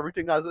up almost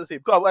everything as I say.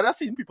 Because when I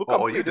seen people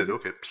Oh, you complaining did.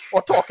 Okay.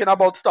 or talking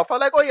about stuff, I'm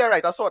like, oh yeah,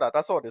 right. I saw that.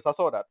 I saw this. I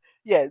saw that.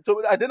 Yeah.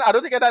 So I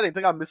don't think I had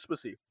anything I missed per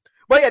se.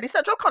 But yeah, the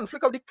central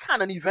conflict of the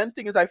canon event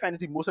thing is I find is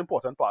the most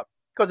important part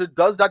because it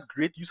does that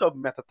great use of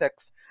meta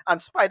text.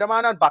 And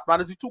Spider-Man and Batman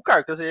is the two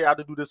characters they had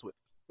to do this with,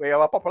 where you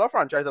have a popular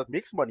franchise that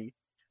makes money,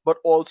 but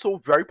also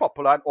very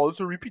popular and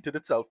also repeated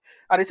itself.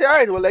 And they say, all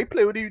right, well, like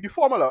play with the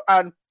formula.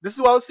 And this is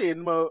what I was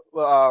saying,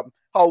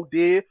 how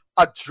they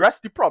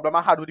addressed the problem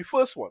I had with the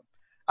first one.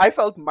 I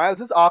felt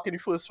Miles' arc in the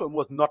first film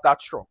was not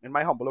that strong, in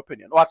my humble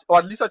opinion. Or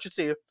at least I should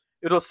say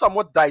it was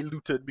somewhat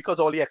diluted because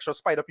of all the extra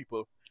spider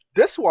people.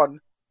 This one,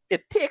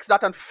 it takes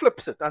that and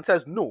flips it and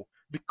says, no,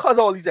 because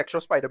all these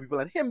extra spider people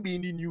and him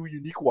being the new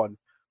unique one,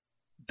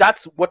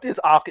 that's what his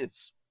arc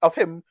is. of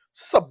him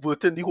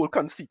subverting the whole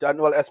conceit, and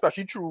well,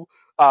 especially through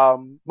my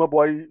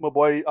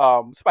boy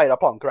Spider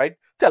Punk, right,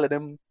 telling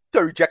him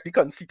to reject the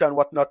conceit and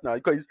whatnot now,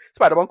 because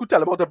Spider Punk could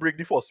tell him how to break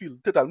the force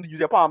field, to tell him to use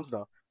your palms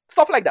now,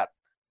 stuff like that.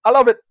 I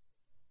love it.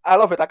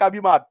 I can't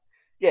be mad.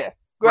 Yeah,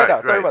 go ahead.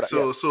 Right, Sorry right. about that.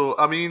 Yeah, So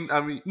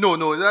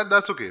no,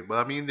 that's okay. But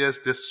I mean,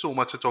 there's so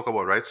much to talk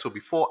about, right? So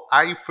before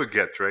I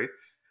forget, right?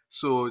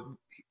 So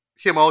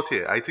him out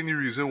here, I think the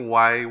reason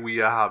why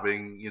we are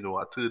having,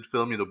 a third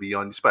film,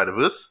 Beyond the Spider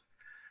Verse,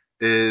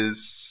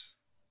 is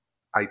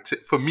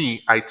for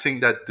me, I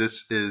think that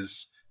this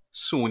is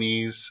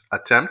Sony's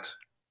attempt,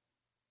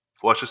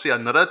 or I should say,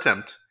 another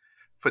attempt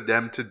for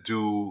them to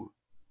do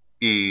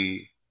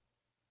a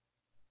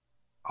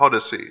how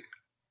to say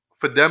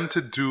for them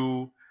to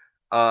do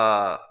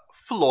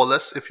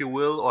flawless, if you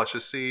will, or I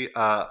should say,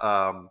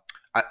 an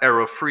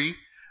error-free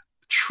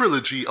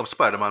trilogy of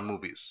Spider-Man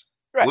movies.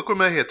 right. Look,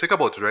 remember here, think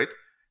about it, right?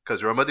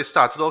 Because remember, they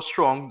started off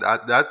strong.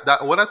 That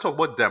when I talk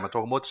about them, I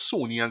talk about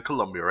Sony and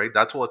Columbia, right?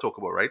 That's what I talk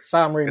about, right?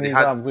 Sam They Raimi's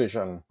had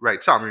vision.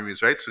 right, Sam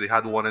Raimi's, right? So they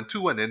had 1 and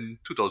 2, and then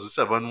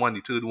 2007 one,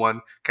 the third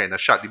one kind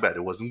of shot the bed.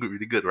 It wasn't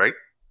really good, right?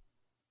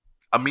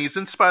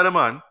 Amazing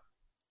Spider-Man,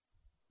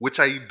 which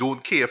I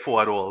don't care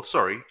for at all.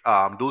 Sorry.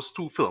 Those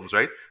two films,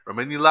 right?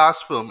 Remember in the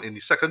last film, in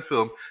the second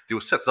film, they were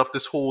setting up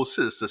this whole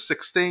Sinister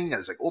Six thing, and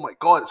it's like, oh my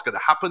god, it's gonna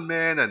happen,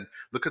 man! And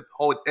look at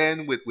how it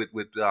ends with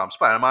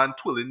Spider-Man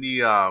twirling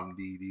the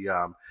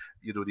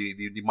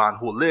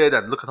manhole lid,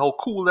 and look at how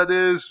cool that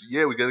is.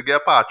 Yeah, we're gonna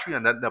get a part 3,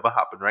 and that never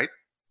happened, right?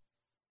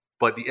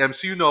 But the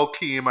MCU now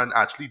came and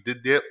actually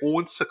did their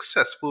own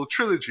successful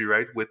trilogy,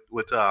 right? With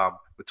Tom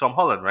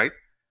Holland, right?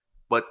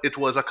 But it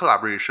was a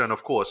collaboration,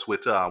 of course,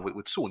 with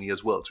Sony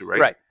as well, too, right?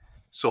 Right.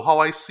 So how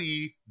I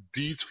see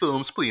these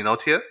films playing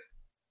out here,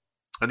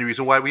 and the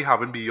reason why we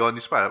haven't Beyond the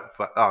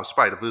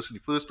Spider-Verse in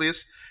the first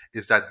place,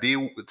 is that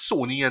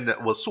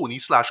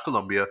Sony /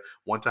 Columbia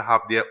want to have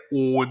their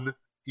own,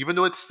 even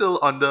though it's still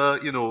under,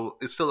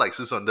 it's still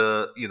licensed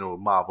under,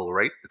 Marvel,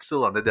 right? It's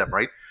still under them,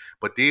 right?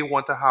 But they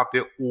want to have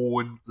their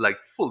own, like,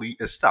 fully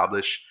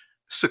established,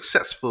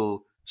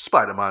 successful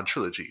Spider-Man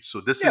trilogy. So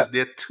this Yeah. is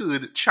their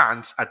third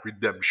chance at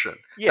redemption.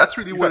 Yeah, That's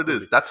really what it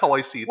effectively. is. That's how I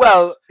see it.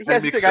 Well, as. And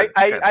here's it the makes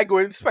thing. sense, I go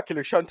into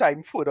speculation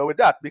time further with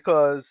that,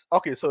 because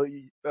okay, so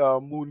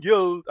Moon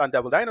Girl and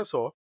Devil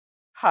Dinosaur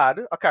had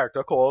a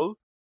character called,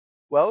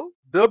 well,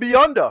 the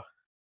Beyonder,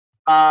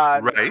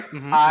 and right?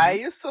 Mm-hmm,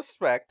 I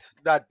suspect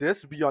that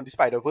this Beyond the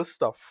Spider-Verse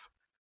stuff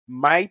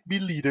might be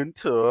leading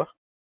to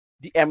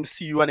the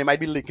MCU, and they might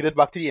be linking it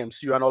back to the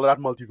MCU and all of that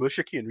multiverse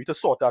chicanery to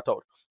sort that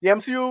out. The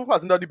MCU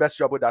hasn't done the best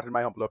job with that, in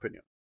my humble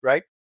opinion.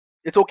 Right?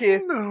 It's okay,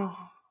 No.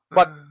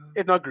 but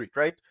it's not great,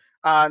 right?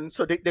 And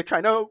so they're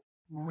trying to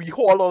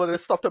rehaul all of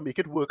this stuff to make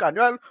it work. And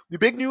well, the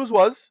big news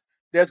was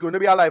there's going to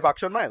be a live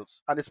action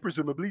Miles, and it's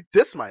presumably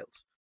this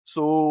Miles.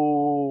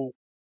 So,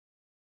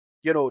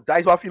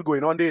 that's what I feel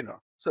going on there now.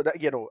 So that,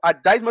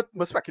 that's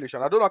my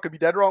speculation. I don't know, I could be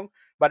dead wrong,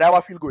 but that's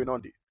what I feel going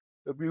on there.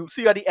 We'll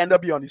see at the end of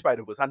Beyond the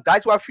Spider-Verse, and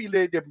that's why I feel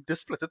they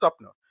split it up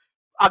now.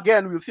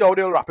 Again, we'll see how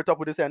they'll wrap it up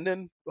with this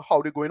ending,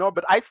 how they're going on.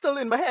 But I still,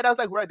 in my head, I was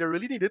like, right, they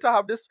really needed to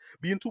have this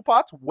be in 2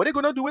 parts. What are they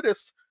gonna do with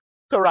this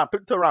to ramp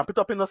it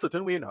up in a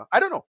certain way now? I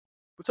don't know.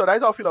 So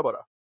that's how I feel about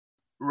that.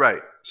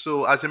 Right.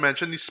 So as I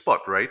mentioned, the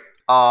spot, right?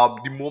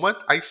 The moment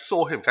I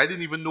saw him, I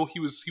didn't even know he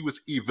was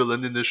a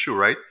villain in the show,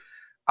 right?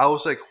 I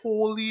was like,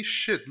 holy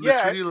shit! Yeah.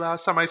 Literally,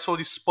 last time I saw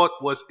the spot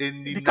was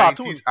in the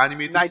cartoon, 90s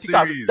animated 90s series.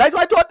 cartoon. That's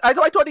why I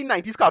thought the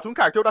 90s cartoon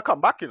character would have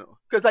come back,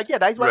 because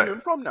that's where Right. I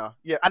learned from now.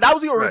 Yeah, and that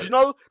was the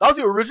original. That was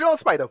the original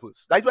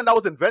Spider-Verse. That's when that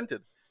was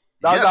invented.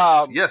 That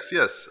was, yes.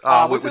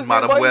 what's With his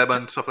Madam name, boy? Web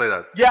and stuff like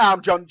that. Yeah,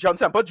 John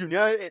Semper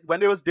Jr. When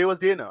they was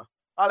there now.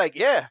 I like,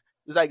 yeah,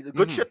 it's like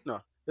good Mhm. shit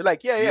now. They're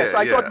like, yeah. Yeah, So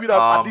I thought yeah. we'd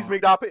have at least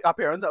make that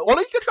appearance.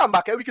 Although he could come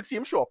back, we could see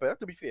him show up here.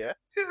 To be fair.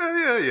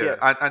 Yeah.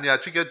 Yeah. And they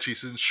actually get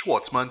Jason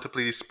Schwartzman to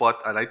play the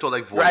spot, and I thought,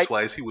 like, Right.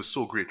 voice-wise, he was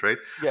so great, right?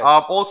 Yeah.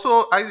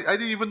 Also, I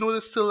didn't even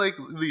notice till, like,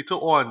 later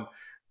on,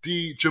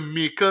 the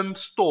Jamaican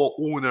store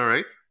owner,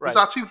 right? Was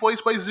Right. actually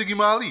voiced by Ziggy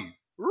Marley.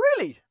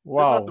 Really?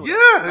 Wow. Did not know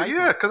that. Nice.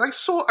 Yeah, because I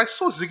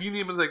saw Ziggy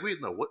name and was like, wait,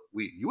 no, what?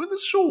 Wait, you in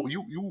this show?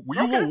 You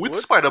Okay, were with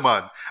good.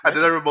 Spider-Man, and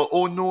then I Nice. remember,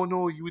 oh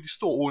no, you were the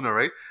store owner,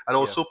 right? And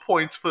also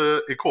points for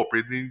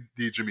incorporating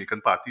the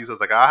Jamaican parties. I was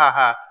like,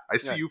 I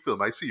see Yeah. you,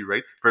 film, I see you,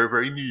 right? Very,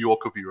 very New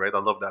York of you, right? I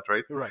love that,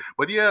 right? Right.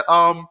 But yeah,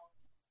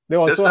 They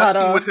there's also that had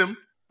scene a with him.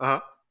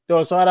 they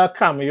also had a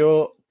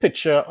cameo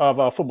picture of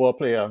a football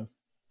player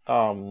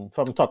from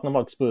Tottenham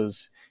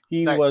Hotspurs.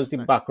 He Nice, was the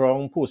nice.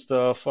 background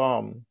poster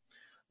from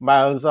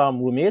Miles'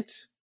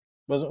 roommate.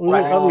 Was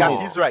Right. a Yeah,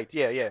 roommate? he's right.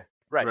 Yeah.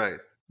 Right. Right.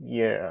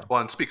 Yeah. Well,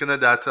 and speaking of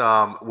that,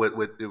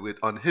 with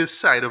on his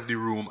side of the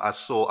room, I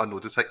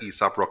noticed a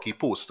ASAP Rocky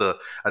poster.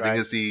 I think Right.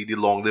 it's the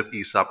Long Live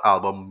ASAP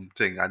album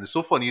thing, and it's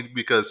so funny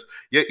because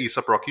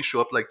ASAP Rocky show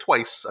up like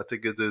twice. I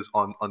think it is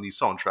on the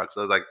soundtrack.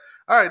 So I was like,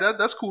 all right,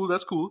 that's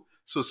cool.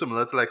 So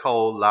similar to like how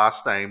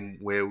last time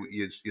where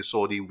you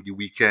saw the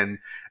Weeknd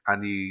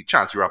and the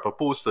Chance the Rapper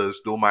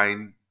posters. Don't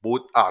mind,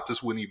 both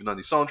artists weren't even on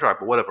the soundtrack,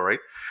 but whatever, right?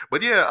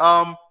 But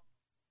yeah,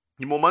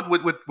 the moment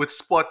with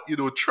Spot,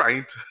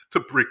 trying to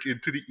break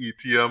into the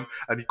ATM,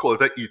 and he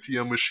called it an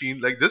ATM machine.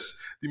 Like this,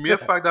 the mere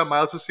fact that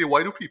Miles to say,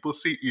 why do people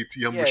say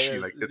ATM Yeah, machine?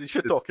 yeah, Like it's it's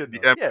shit talking the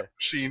now. MF Yeah,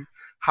 machine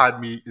had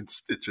me in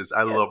stitches.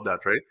 I yeah. love that,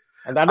 right?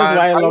 And that is And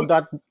why I I love was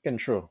that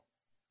intro.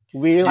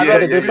 We And yeah, what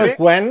well, they yeah, did we yeah. for make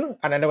Gwen,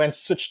 and then they went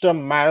switch to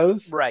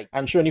Miles right.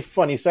 and showing the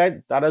funny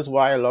side. That is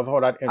why I love how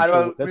that And intro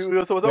well, this we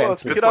also went Good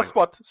through.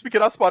 point.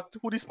 speaking of Spot,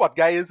 who the Spot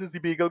guy is the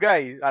Bagel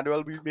guy. And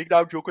well, we make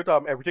that joke with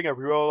everything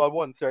everywhere all at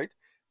once, right?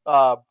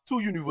 Two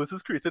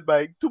multiverses created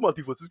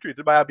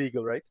by a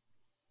bagel, right?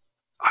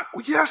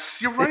 Yes,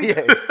 you're right.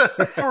 Yeah,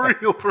 For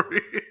real, for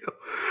real.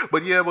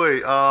 But yeah, boy.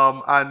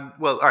 And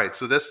well, all right.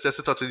 So that's just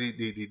to touch on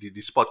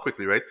the spot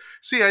quickly, right?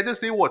 See, I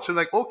just they watch and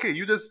like, okay,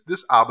 you just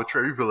this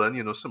arbitrary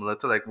villain, similar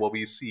to like what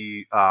we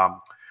see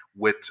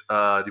with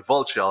the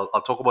Vulture.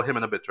 I'll talk about him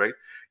in a bit, right?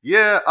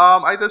 Yeah.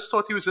 I just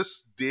thought he was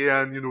just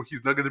there, and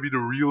he's not gonna be the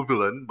real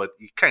villain, but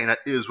he kind of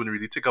is when you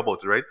really think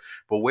about it, right?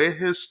 But where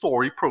his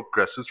story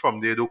progresses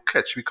from there, they'll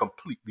catch me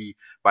completely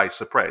by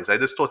surprise. I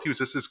just thought he was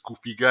just this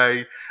goofy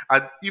guy,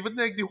 and even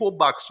like the whole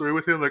backstory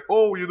with him, like,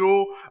 oh,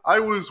 I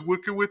was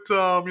working with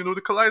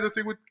the Collider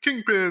thing with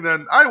Kingpin,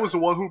 and I was the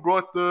one who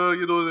brought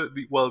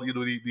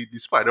the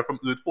spider from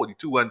Earth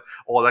 42 and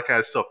all that kind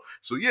of stuff.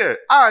 So yeah,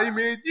 I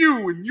made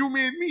you and you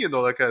made me and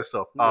all that kind of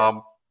stuff. yeah,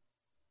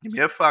 The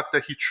mere fact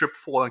that he tripped,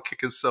 fall, and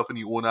kick himself in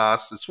the own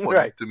ass is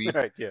funny right, to me.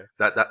 right, yeah.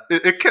 That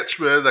it catch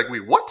me like,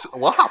 wait,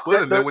 what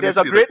happened? And then when you There's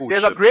a see like, great oh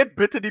there's a shit, great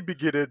bit in the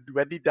beginning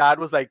when the dad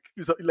was like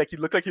he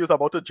looked like he was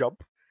about to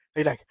jump.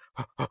 He like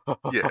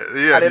yeah,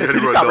 and then the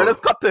the camera rundown.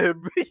 just cut to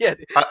him. Yeah,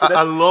 so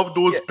I that's love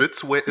those yeah,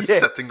 bits where it's yeah,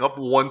 setting up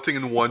one thing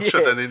in one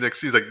shot, yeah. and then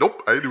next he's like,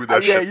 "Nope, I ain't doing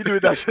that Yeah, shit." you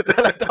doing that shit.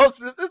 Like,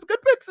 it's good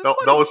bits. It's That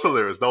funny. was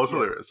hilarious. That was Yeah.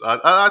 hilarious.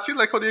 I actually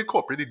like how they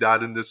incorporated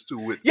dad in this too,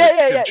 with him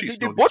Yeah.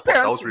 chasing on the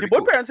spot. That was The really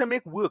both cool. parents can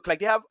make work. Like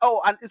they have.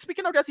 Oh, and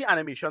speaking of just the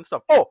animation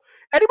stuff. Oh,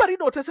 anybody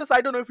notices?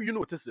 I don't know if you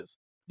noticed this.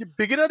 The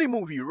beginning of the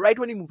movie, right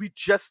when the movie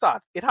just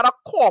started, it had a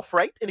cough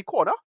right in the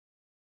corner.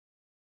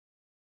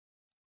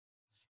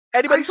 I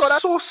Anybody saw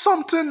that? saw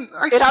something.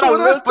 I It had a saw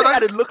little that, but thing,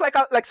 and it looked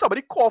like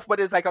somebody cough, but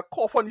it's like a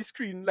cough on the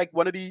screen, like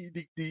one of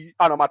the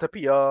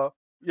onomatopoeia,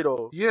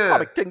 yeah.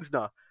 comic things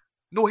now.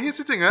 No, here's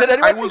the thing. Did I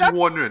anybody see was that?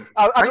 wondering.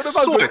 I I don't know if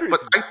I was saw going it, but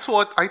crazy. I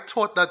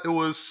thought that it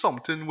was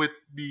something with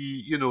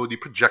the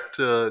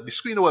projector, the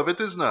screen, or whatever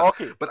it is now.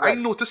 Okay, But I right.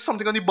 noticed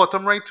something on the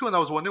bottom right too, and I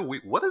was wondering,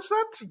 wait, what is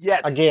that?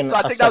 Yes. Again, So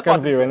I a think that's what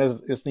second viewing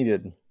is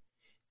needed.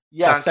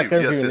 A yes. Thank you. second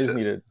Yes, viewing yes, is yes.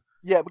 needed.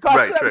 Yeah, because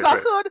Right, because right,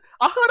 right.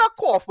 I heard a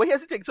cough, but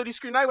here's the thing. So the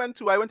screen I went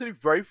to the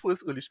very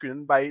first early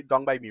screen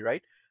done by me,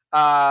 right?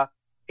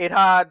 It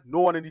had no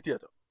one in the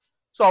theater.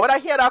 So when I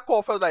hear that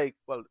cough, I was like,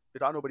 well,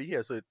 it had nobody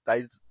here, so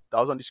that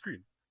was on the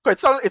screen.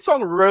 Cause it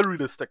sound real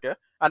realistic, yeah.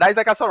 And that's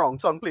like a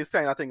surround sound place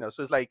kind of thing.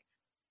 So it's like,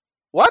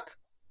 what?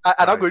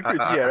 I'm not Right. going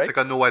crazy here, I right? think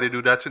I know why they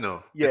do that,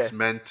 Yeah, It's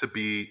meant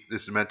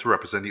to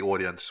represent the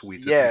audience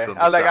waiting for the yeah. film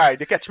I to was like, all start. right,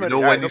 they catch me. All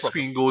When right, the no problem.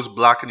 screen goes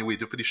black and you're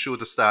waiting for the show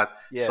to start,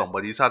 Yeah,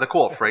 somebody's had a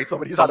cough, right?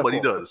 somebody's had a Somebody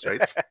cough. does,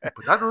 right?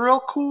 But that's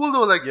real cool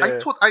though. Like I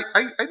Yeah, thought I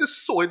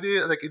just saw it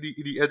there like in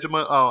the edge of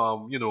my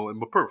in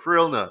my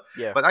peripheral now.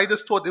 yeah, But I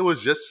just thought it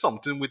was just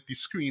something with the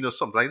screen or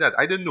something like that.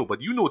 I didn't know,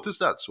 but you noticed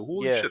that. So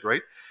holy yeah. shit,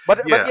 right?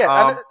 But Yeah, yeah,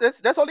 and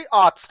that's all the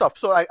art stuff.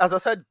 So as I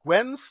said,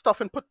 Gwen's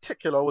stuff in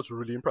particular was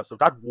really impressive.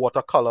 That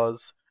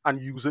watercolors and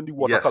using the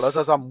watercolors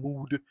as yes. a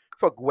mood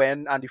for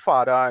Gwen and the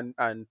father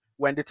and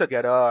when they're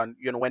together and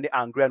when they're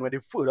angry and when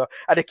they're further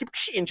and they keep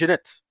changing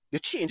it. They're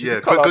changing the Yeah,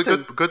 color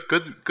thing.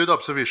 good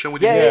observation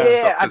with the Yeah, movie Yeah.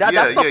 stuff. and Because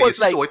that stuff you was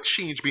like saw it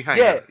change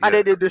behind yeah, her. and Yeah,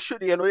 then they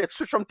should it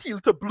switched from teal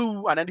to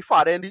blue, and then the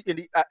father in the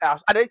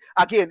and then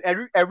again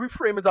every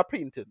frame is a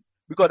painting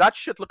because that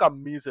shit look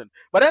amazing.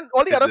 But then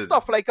all the it other did.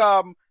 stuff like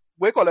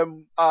what you call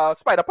him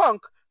Spider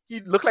Punk, he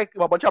looked like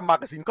a bunch of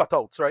magazine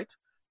cutouts, right?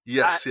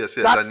 Yes.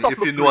 That And stuff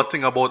if you looked know a great.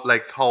 thing about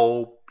like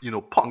how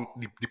punk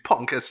the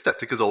punk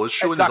aesthetic is always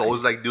shown, is Exactly.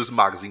 always like those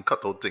magazine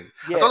cutout thing.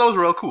 I Yeah, thought that was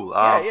real cool.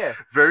 yeah.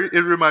 Very.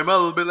 It reminded me a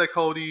little bit like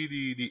how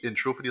the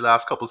intro for the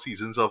last couple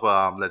seasons of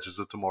Legends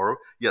of Tomorrow.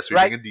 Yes, we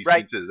bring in DC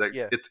Right. into it. Like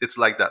Yeah, it's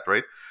like that,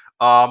 right?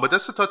 But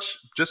just to touch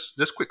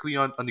just quickly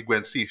on the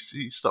Gwen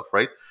Stacy stuff,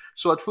 right?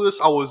 So at first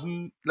I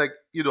wasn't like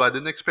I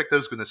didn't expect I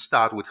was gonna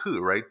start with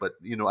her, right? But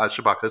as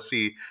Shabaka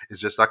say, it's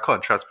just that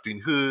contrast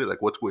between her,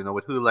 like what's going on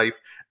with her life,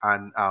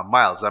 and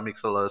Miles. That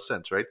makes a lot of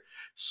sense, right?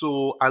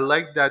 So I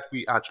like that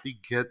we actually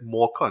get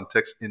more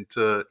context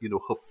into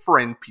her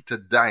friend Peter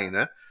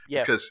dying,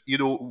 yeah. because in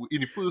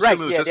the first Right.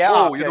 film it was Yeah, just they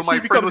are. Yeah, my he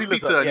friend becomes was the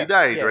lizard. Peter and he Yeah,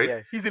 died, right?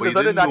 yeah. He's the But you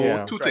lizard in didn't that know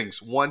Yeah. universe, two right?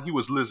 things: one, he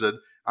was lizard,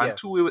 and Yeah,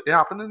 two, it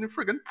happened in the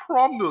friggin'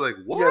 prom. They're like,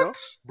 what?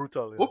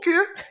 brutal. Yeah.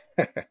 Okay.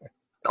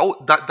 Oh,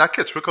 that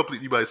catch me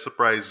completely by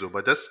surprise though.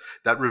 But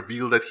that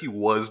reveal that he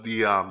was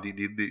the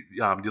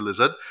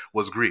lizard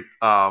was great.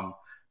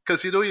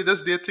 Because you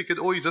just there thinking,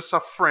 oh, he's just a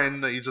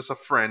friend,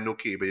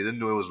 okay, but you didn't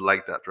know it was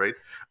like that, right?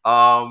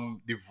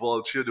 The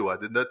Vulture, though, I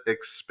did not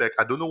expect.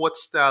 I don't know what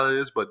style it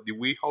is, but the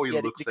way how he Yeah,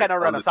 the looks like kind of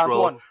a Renaissance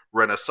literal one.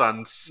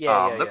 Renaissance,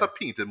 Yeah, yeah, not yeah. a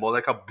painting, more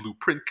like a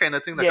blueprint kind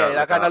of thing, Yeah,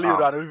 that kind of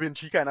Leonardo da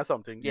Vinci kind of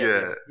something. Yeah, yeah,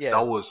 yeah, yeah,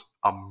 that was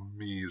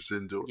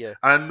amazing, though. yeah.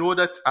 And I know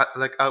that,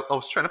 I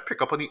was trying to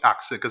pick up on the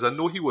accent because I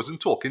know he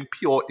wasn't talking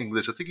pure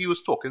English. I think he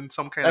was talking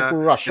some kind Like of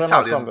Russian or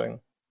Italian something.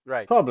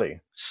 Right.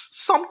 Probably.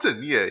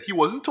 something. Yeah, he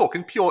wasn't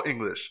talking pure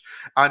English,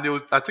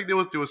 and I think there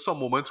was some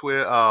moments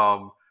where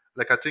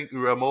like I think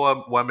remember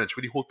what I mentioned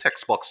with the whole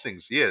text box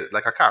things. Yeah,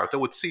 like a character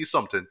would say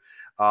something.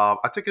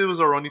 I think it was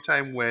around the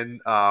time when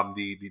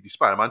the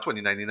Spider-Man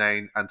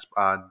 2099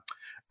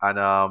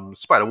 and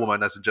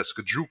Spider-Woman as in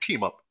Jessica Drew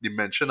came up. They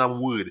mentioned a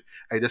word.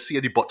 I just see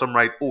at the bottom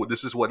right. Oh,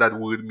 this is what that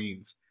word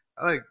means.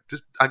 I'm like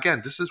this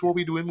again. This is what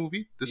we do in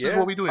movie. This is Yeah.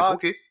 what we doing.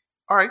 Okay.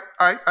 All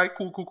right,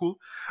 cool.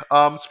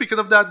 Speaking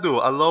of that, though,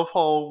 I love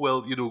how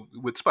well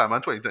with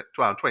Spider-Man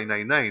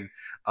 2099.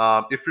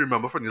 If you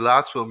remember from the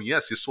last film,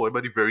 yes, you saw it by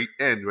the very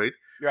end, right?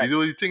 Right.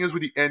 The thing is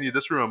with the end, you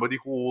just remember the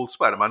whole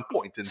Spider-Man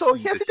pointing So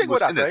scene here's that the he thing with was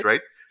that, in it, right?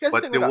 right? Here's the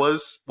But thing there with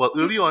that. was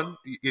early on,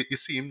 you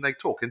see him like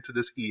talking to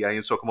this AI and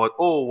he's talking about,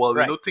 oh well,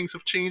 Right. things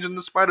have changed in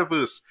the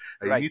Spider-Verse.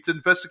 You Right. need to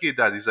investigate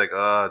that. He's like,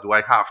 do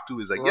I have to?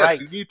 He's like, yes,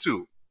 you Right. need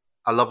to.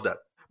 I love that.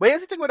 But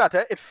here's the thing with that,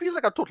 it feels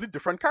like a totally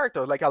different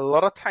character. Like a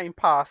lot of time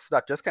passed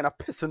that just kind of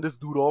pissing this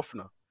dude off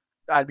now.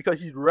 And because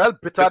he's real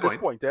bitter Good at this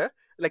point. point,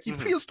 like he Mhm.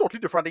 feels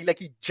totally different. Like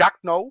he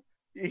jacked now.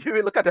 If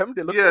you look at him,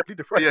 they look Yeah, totally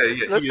different.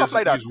 yeah. Stuff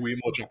like that. He's way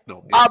more jacked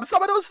now. Yeah.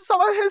 Some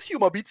of his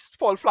humor beats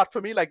fall flat for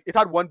me. Like it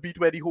had one beat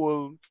where the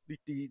whole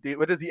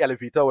what is the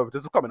elevator, where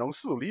this is coming on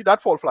slowly,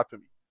 that fall flat for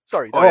me.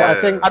 Sorry. Oh, Oh, yeah, I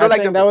think I don't like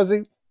think them. that was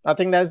the I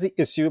think that's the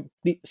issue.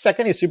 The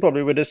second issue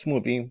probably with this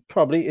movie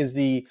probably is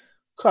the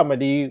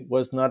comedy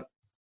was not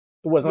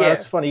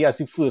as funny as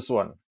the first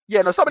one.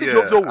 Yeah, no, some of the Yeah,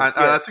 jokes don't and work.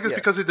 I think it's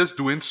because it is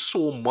doing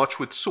so much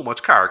with so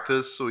much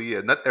characters. So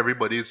yeah, not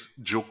everybody's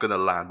joke gonna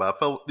land. But I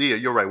felt, yeah,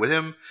 you're right with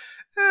him.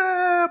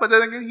 But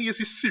then again, he is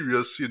a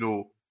serious,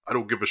 I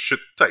don't give a shit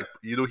type.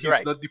 He's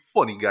Right. not the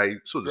funny guy,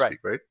 so to Right. speak,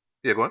 right?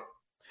 Yeah, go on.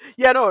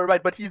 Yeah, no,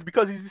 right, but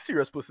because he's a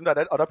serious person that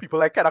other people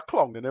like kind of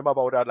clowning him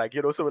about that, like,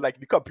 so like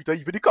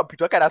even the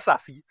computer kind of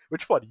sassy,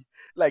 which funny.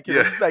 Like,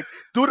 Yeah. he's like,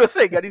 do the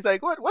thing, and he's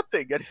like, what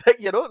thing? And he's like,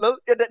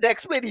 they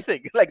explain the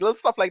thing, like little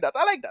stuff like that.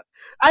 I like that.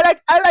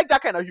 I like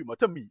that kind of humor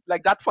to me,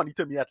 like that funny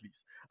to me at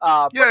least.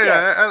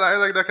 Yeah, I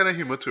like that kind of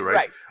humor too, right?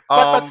 Right.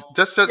 But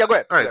Just yeah, go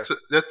ahead. all right. Go ahead. So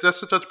just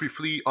to touch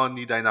briefly on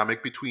the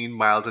dynamic between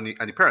Miles and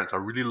the parents. I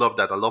really love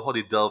that. I love how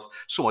they delve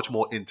so much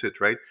more into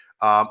it, right?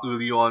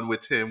 Early on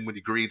with him, with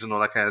the grades and all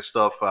that kind of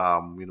stuff.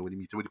 When he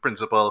meets with the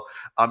principal.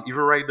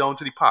 Even right down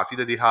to the party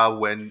that they have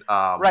when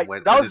Right.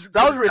 when That his was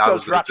dad Richard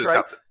was going to Dratch, right?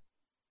 captain.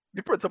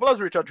 The principal was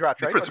Richard Dratch,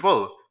 The right?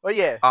 principal. Oh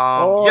yeah.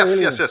 Oh, Yes,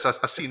 really? yes.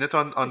 I've seen it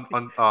on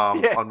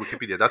Yeah. on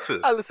Wikipedia. That's it.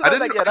 And listen, I I was didn't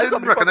like, yeah, I that's didn't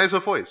somebody recognize her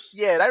voice.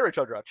 Yeah, that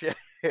Richard Dratch.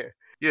 Yeah.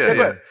 Yeah, go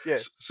yeah. ahead. Yeah.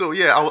 So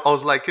yeah, I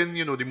was liking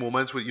the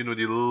moments with the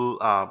little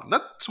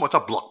not so much a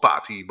block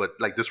party, but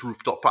like this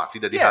rooftop party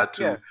that they Yeah, had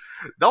too. yeah.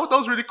 That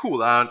was really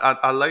cool, and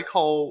I like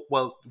how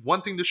well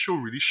one thing the show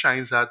really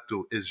shines at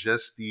though is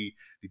just the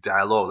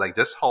dialogue, like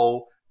just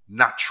how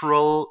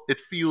natural it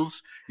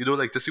feels.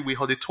 Like to see way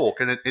how they talk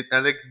and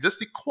like just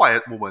the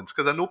quiet moments.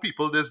 Because I know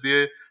people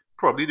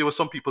probably there were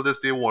some people that's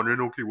there wondering,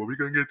 okay, when we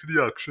gonna get to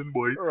the action,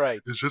 boy? Right.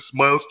 It's just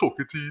Miles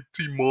talking to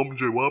mom,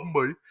 Jawab,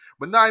 boy.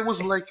 But now I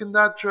was liking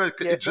that, Dread.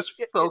 Yeah, It just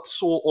no, felt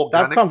so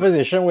That organic.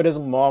 conversation with his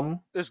mom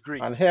It's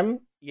great. and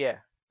him, Yeah,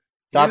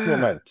 that Yeah.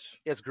 moment.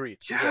 it's great.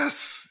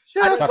 Yes,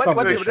 And yes. That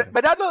conversation.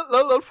 but that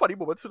little funny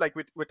moments, so like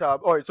with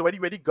alright, so when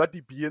he got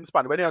the B in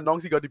Spanish, when he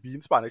announced he got the B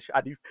in Spanish,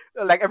 and he,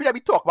 like every time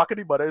he talk back in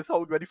the mother,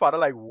 so when the father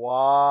like,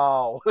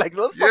 wow, like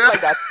little stuff Yeah.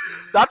 like that.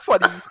 That's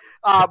funny.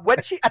 When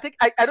I think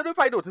I don't know if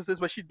I noticed this,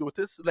 but she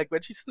noticed like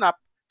when she snap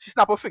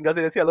her fingers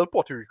and you see a little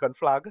Puerto Rican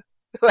flag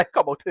like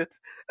come out it.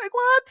 Like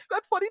what?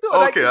 That's funny though.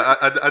 Like, Okay,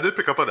 I did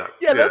pick up on that.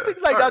 yeah, little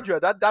things like Alright.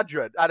 that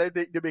dread. And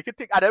then they make it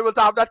think, and then we'll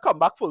have that come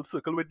back full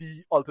circle with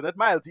the alternate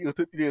miles, the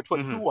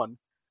 822 one.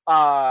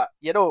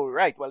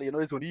 Right. Well,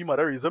 it's only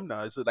motherism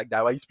now, so like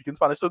that's why he's speaking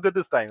Spanish so good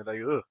this time. Like,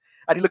 ugh.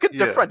 And he looking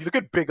Yeah. different, he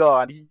looking bigger,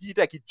 and he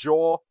like his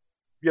jaw,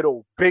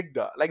 big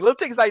now. Like little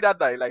things like that.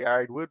 Like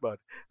alright, word, but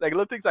like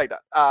little things like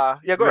that.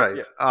 Yeah, go ahead.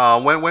 Right. Yeah.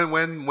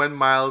 When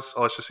Miles,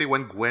 or I should say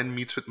when Gwen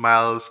meets with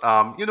Miles,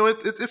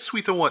 it's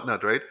sweet and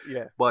whatnot, right?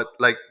 Yeah. But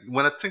like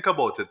when I think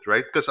about it,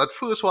 right? Because at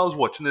first while I was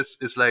watching this,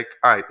 it's like,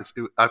 all right,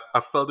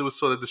 I felt it was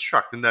sort of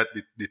distracting that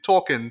they're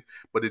talking,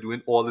 but they're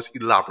doing all this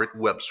elaborate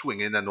web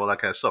swinging and all that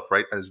kind of stuff,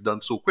 right? And it's done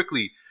so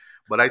quickly.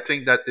 But I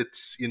think that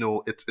it's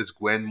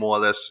Gwen more or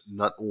less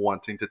not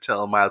wanting to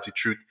tell Miles the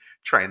truth,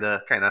 trying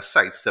to kind of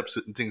sidestep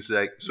certain things,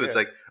 like so. It's Yeah.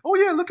 like, oh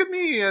yeah, look at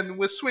me, and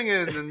we're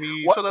swinging, and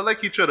we What- sort of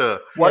like each other.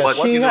 Yeah, But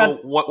she had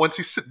once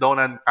you sit down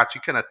and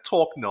actually kind of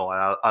talk now,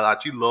 and I'll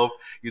actually love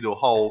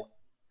how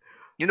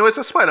it's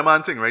a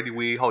Spider-Man thing, right? The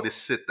way how they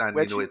sit and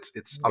When she-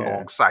 it's Yeah,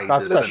 alongside that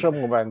this. special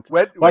moment.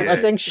 When But Yeah, I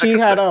think like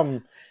I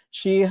said.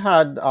 she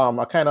had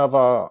a kind of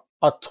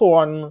a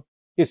tone,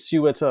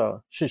 issue with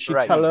her. Should she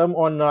Right. tell him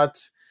or not?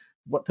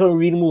 What her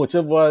real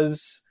motive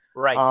was?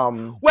 Right.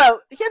 Um,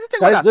 Well, here's the thing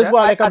with that is that. this is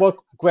what I like I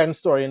about Gwen's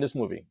story in this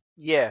movie.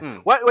 Yeah.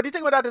 Mm. What do you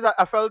think about that is that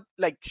I felt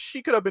like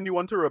she could have been the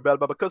one to rebel,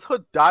 but because her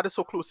dad is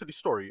so close to the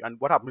story and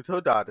what happened to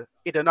her dad,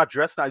 it did not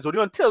address now. It's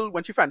only until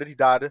when she found that the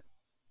dad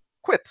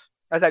quit.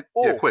 I was like,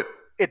 Yeah, oh, quit.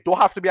 it don't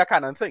have to be a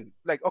canon thing.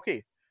 Like,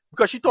 okay.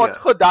 Because she thought Yeah.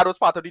 her dad was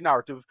part of the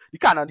narrative, the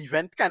canon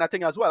event kind of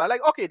thing as well. I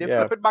like, okay, they Yeah.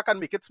 flip it back and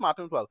make it smart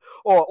as well.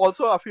 Or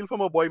also I feel for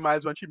my boy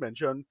Miles when she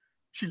mentioned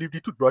she leave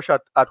the toothbrush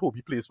at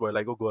Hobie Place, boy.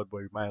 Like, oh god,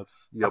 boy,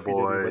 Miles. Yeah, I feel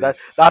it, boy. boy. That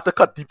have to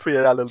cut deep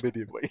prayer a little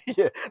bit, boy.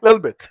 Yeah, a little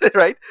bit,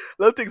 right?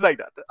 Little things like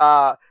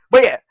that.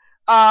 But yeah,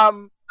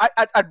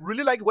 I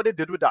really like what they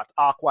did with that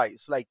arc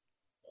wise, like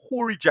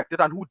who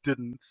rejected and who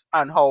didn't,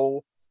 and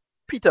how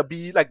Peter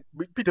B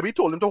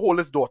told him to hold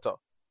his daughter.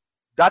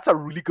 That's a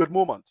really good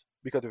moment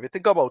because if you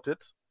think about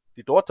it,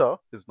 the daughter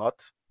is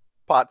not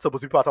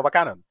supposed to be part of a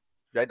canon,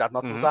 right? That's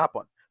not supposed to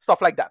happen.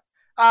 Stuff like that.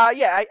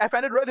 Yeah, I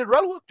find it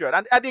well worked, Jared.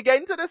 And they get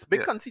into this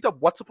big conceit of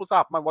what's supposed to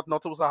happen and what's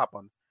not supposed to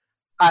happen.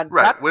 And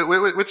Right,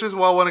 that, which is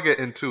what I want to get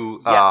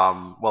into.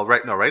 Yes. Well,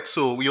 right now, right.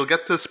 So we'll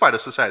get to Spider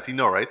Society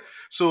now, right?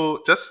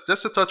 So just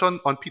to touch on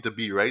Peter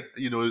B, right?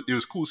 You know, it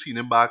was cool seeing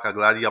him back. I'm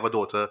glad he have a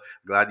daughter.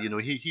 Glad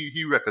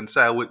he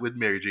reconciled with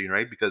Mary Jane,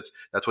 right? Because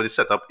that's what he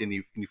set up in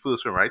the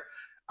first one, right?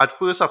 At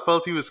first, I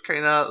felt he was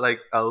kind of like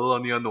a little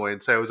on the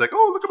annoyance. I was like,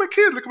 "Oh, look at my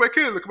kid! Look at my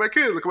kid! Look at my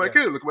kid! Look at my Yeah.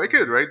 kid! Look at my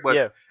kid!" Right? But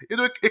Yeah. you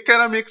know, it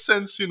kind of makes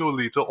sense, you know,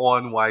 later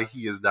on why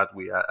he is that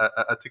way.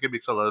 I think it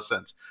makes a lot of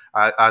sense.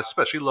 I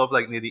especially love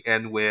like near the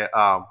end where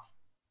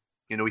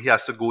you know, he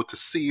has to go to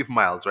save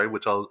Miles, right?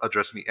 Which I'll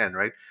address in the end,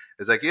 right?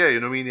 It's like, yeah,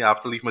 you know what I mean? You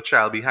have to leave my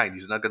child behind.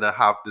 He's not gonna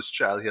have this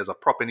child here as a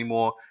prop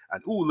anymore.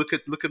 And ooh, look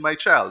at my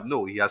child.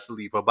 No, he has to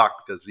leave her back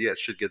because yeah,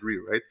 shit get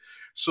real, right?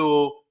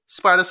 So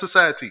Spider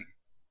Society.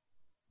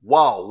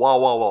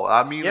 Wow.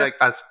 I mean, Yeah. like,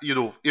 as you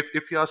know,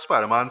 if you're a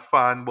Spider-Man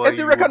fan, boy, It's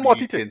the you Rick will and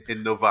Morty be thing.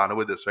 in Nirvana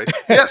with this, right?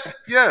 Yes,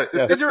 yeah,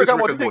 Yes. It's the Rick it's and Rick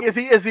Morty and thing.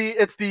 Morty.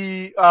 It's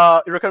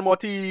the Rick and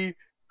Morty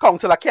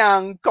Counselor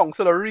Kang,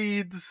 Counselor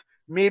Reeds,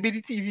 maybe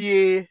the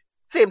TVA,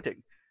 same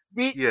thing.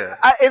 Yeah.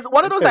 It's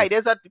one of It those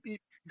is. ideas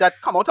that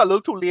come out a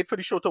little too late for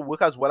the show to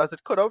work as well as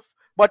it could have.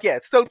 But yeah,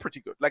 it's still pretty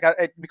good. Like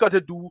because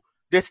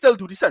they still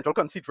do the central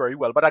conceit very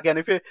well. But again,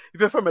 if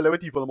you're familiar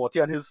with Evil Morty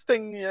and his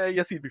thing, yeah,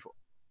 you see it before.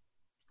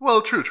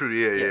 Well, true,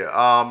 Yeah.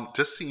 yeah.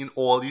 Just seeing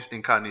all these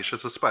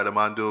incarnations of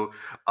Spider-Man, though.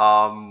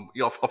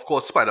 Yeah, of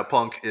course,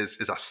 Spider-Punk is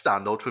a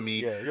standout for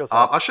me. Yeah, you're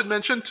sad. I should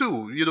mention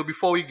too, you know,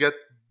 before we get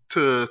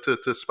to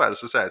Spider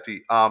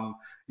Society,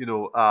 you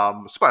know,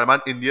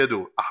 Spider-Man India,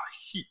 though,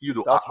 you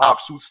know, That's an hard.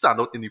 absolute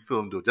standout in the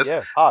film, though. Just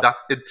Yeah, hard. that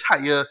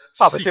entire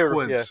Puppeteer,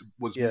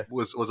 sequence yeah.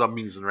 was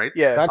amazing, right?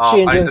 Yeah. That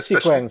change in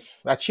especially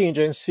sequence, that change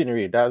in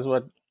scenery, that's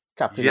what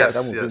captivated the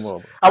yes, movie yes.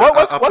 more. And I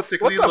what's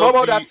particularly clever love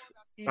about the that?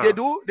 They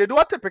do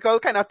a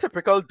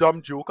typical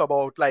dumb joke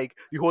about like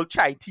the whole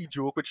chai tea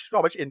joke, which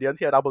how much Indians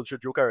hear that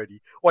bullshit joke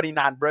already, or the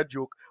naan bread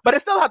joke. But they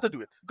still had to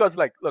do it because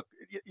like, look,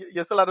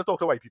 you still had to talk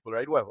to white people,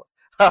 right? Whatever,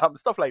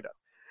 stuff like that.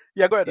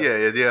 Yeah, go ahead.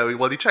 Yeah.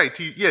 Well, the chai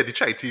tea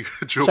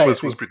joke Chai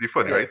was tea. pretty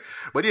funny, Yeah. right?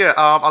 But yeah,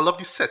 I love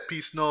the set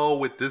piece now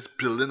with this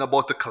building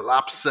about to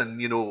collapse,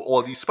 and you know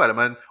all these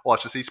Spider-Man, or I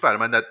should say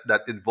Spider-Man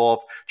that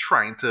involved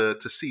trying to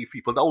save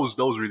people. That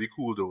was really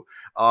cool though.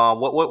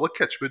 What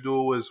catch me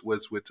though was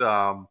with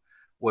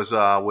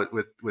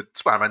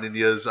Spider-Man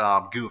India's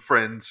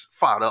girlfriend's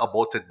father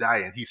about to die,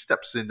 and he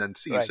steps in and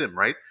saves Right. him,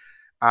 right?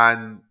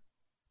 And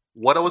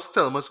what I was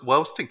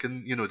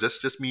thinking, you know,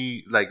 just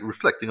me like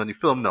reflecting on the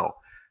film now.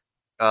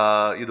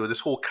 You know, this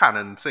whole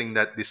canon thing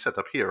that they set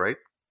up here, right?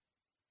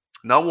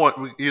 Now, what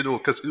you know,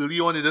 because early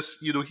on, he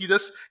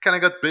just kind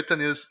of got bit,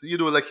 and his, you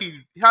know, like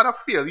he had a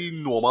fairly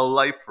normal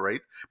life,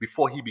 right,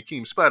 before he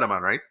became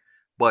Spider-Man, right?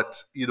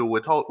 But you know,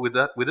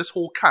 with this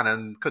whole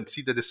canon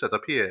conceit that they set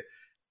up here,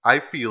 I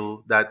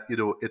feel that you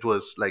know it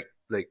was like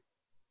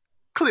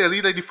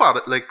clearly like the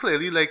father, like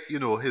clearly like you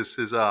know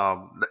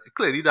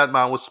clearly that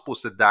man was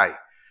supposed to die,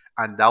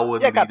 and that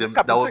would Yeah, lead him,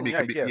 that Captain would Singh, make him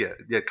right? be, Yeah.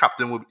 yeah,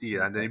 Captain would,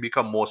 yeah, and then he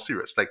become more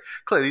serious. Like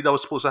clearly that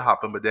was supposed to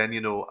happen, but then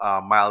you know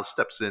Miles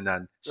steps in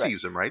and Right.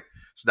 saves him, right?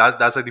 So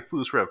that's like the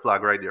first red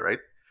flag right there, right?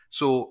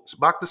 So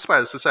back to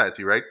Spider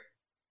Society, right?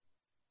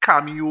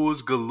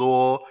 Cameos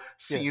galore.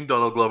 Yeah. Seeing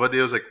Donald Glover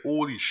there, was like,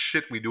 holy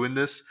shit, we doing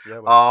this. Yeah.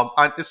 Well,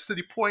 And it's to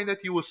the point that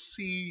you will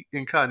see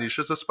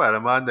incarnations of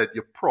Spider-Man that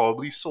you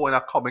probably saw in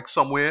a comic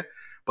somewhere.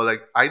 But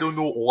like I don't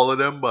know all of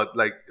them, but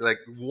like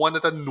one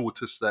that I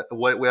noticed that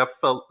where I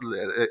felt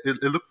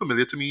it looked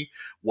familiar to me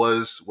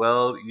was,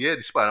 well, yeah,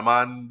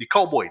 the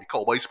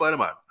cowboy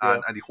Spider-Man,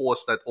 Yeah. and the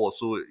horse that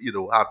also you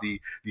know have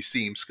the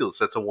same skill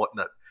sets and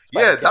whatnot.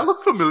 Spider Yeah, that Cat.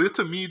 looked familiar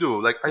to me though.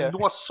 Like I Yeah.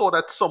 know I saw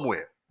that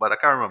somewhere, but I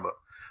can't remember.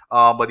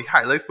 But the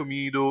highlight for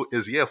me though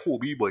is yeah,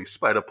 Hobie Boy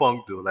Spider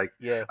Punk though. Like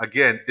Yeah.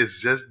 again, it's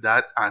just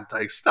that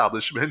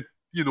anti-establishment,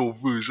 you know,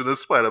 version of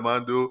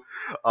Spider-Man though.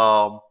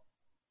 Um,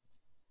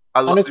 I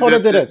And love it's how they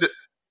did it.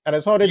 And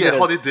that's how they Yeah, did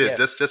how it. they did, Yeah.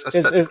 just Is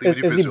aesthetically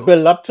with the the visuals.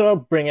 build up to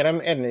bringing him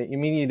in? I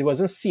mean, he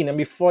wasn't seeing him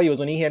before. He was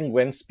only hearing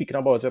Gwen speaking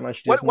about him, and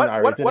she just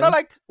narrated What I him.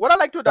 liked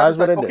with that That's is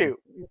what that they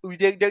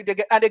okay,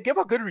 did. they give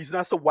a good reason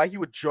as to why he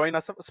would join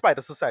a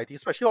spider society,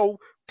 especially how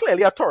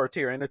clearly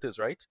authoritarian it is,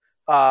 right?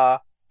 Uh,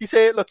 he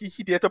said, look,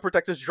 he there to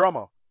protect his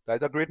drummer.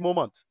 That's a great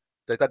moment.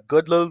 That's a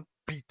good little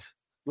beat,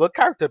 little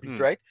character beat,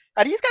 Hmm. right?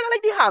 And he's kind of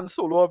like the Han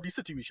Solo of the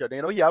situation.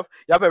 You know, you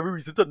have every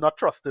reason to not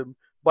trust him,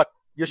 but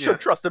you Yeah. should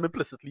trust him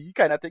implicitly,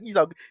 kind of thing. He's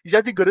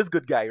just the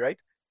good guy, right?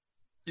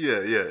 Yeah,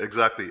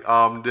 exactly.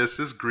 There's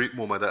this great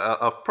moment.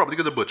 I'm probably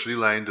gonna butcher the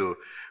line though,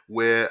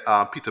 where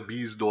Peter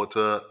B's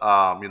daughter,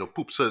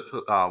 poops a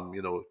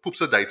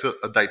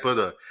diaper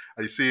there,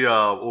 and you say,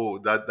 oh,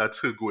 that's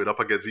her going up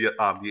against the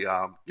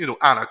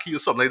anarchy or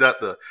something like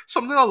that.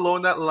 Something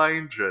along that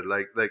line, Dread.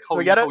 Like No, how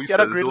he he had a says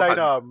it great though.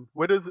 line.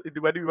 When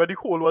the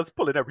whole was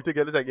pulling everything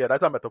together, it's like, yeah,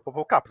 that's a metaphor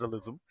for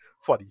capitalism.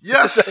 Funny.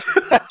 Yes,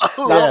 I That's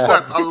love Yeah.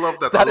 that. funny. I love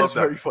that. I That is love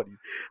that. very funny.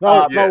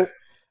 Now, Yeah.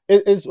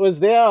 was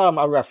there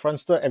a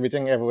reference to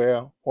everything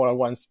everywhere all at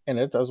once in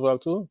it as well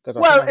too? Because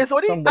I think Well, it's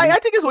only somebody I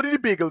think it's only the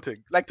bagel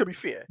thing. Like, to be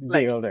fair,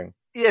 like, bagel thing.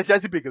 yeah, it's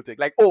just the bagel thing.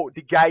 Like, oh,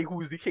 the guy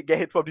who's the get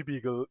hit from the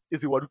bagel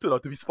is the one who turned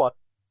out to be Spot,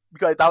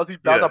 because that was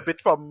Yeah. a bit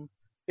from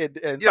in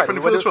Yeah, Spider from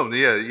the Man first film.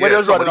 Yeah, when he yeah.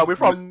 was running Somebody. away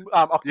from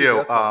Yeah,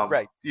 Octavia's son,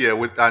 right? yeah,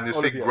 and you say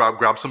Olivia,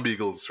 grab some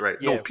beagles,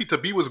 right? No, yeah, Peter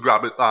B was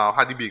grabbing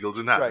had the beagles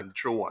in hand right, and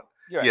throw one.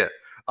 yeah, Yeah.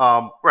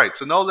 Right.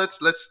 So now let's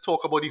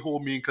talk about the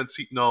whole main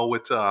conceit now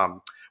with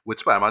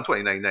Spider-Man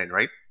 2099,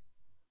 right?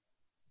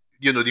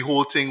 You know, the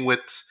whole thing with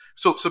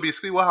so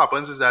basically what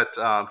happens is that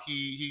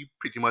he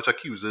pretty much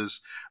accuses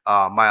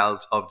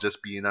Miles of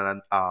just being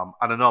an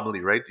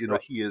anomaly, right? You know,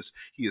 right, he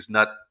is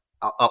not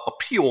a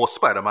pure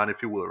Spider-Man,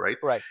 if you will, right?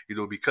 right, You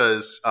know,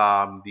 because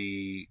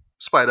the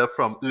spider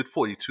from Earth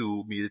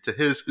 42 made it to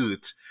his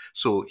Earth,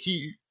 so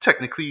he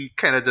technically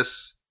kind of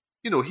just,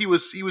 you know, he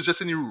was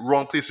just in the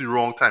wrong place at the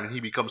wrong time, and he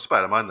becomes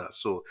Spider-Man now.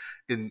 So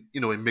in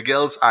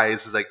Miguel's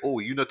eyes, it's like, oh,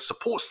 you're not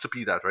supposed to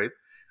be that, right?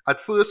 At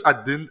first, I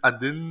didn't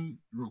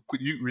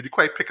really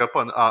quite pick up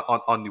on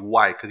the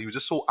why, because he was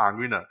just so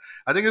angry now.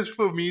 I think it's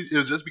for me, it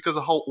was just because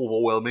of how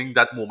overwhelming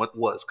that moment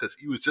was, because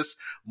he was just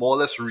more or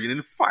less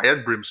raining fire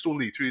and brimstone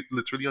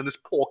literally on this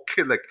poor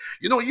kid, like,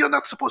 you know, you're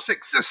not supposed to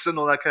exist and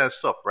all that kind of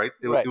stuff, right?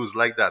 It right, was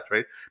like that,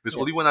 right? Because yeah.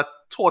 only when I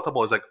thought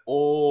about it, was like,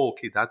 oh,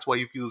 okay, that's why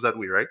he feels that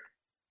way, right?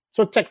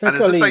 So And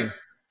it's just like,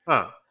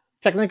 huh?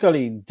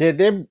 technically, did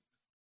they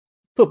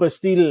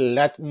purposely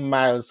let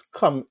Miles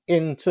come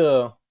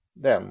into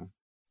them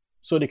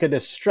so they could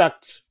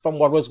distract from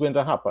what was going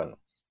to happen?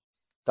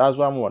 That's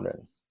what I'm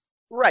wondering.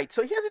 Right.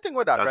 So here's the thing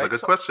with that, That's a right? good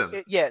So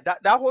question. yeah,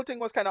 that whole thing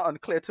was kind of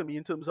unclear to me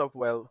in terms of,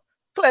 well,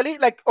 clearly,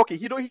 like, okay,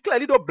 he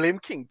clearly don't blame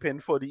Kingpin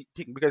for the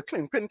thing, because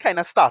Kingpin kind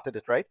of started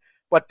it, right?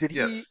 But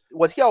Yes.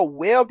 was he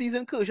aware of these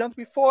incursions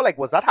before? Like,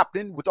 was that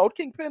happening without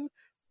Kingpin,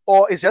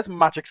 or is just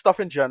magic stuff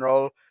in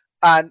general?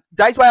 And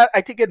that's why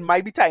I think it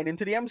might be tying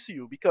into the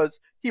MCU, because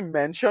he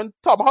mentioned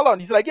Tom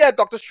Holland. He's like, yeah,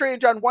 Doctor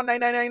Strange and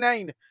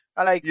 19999.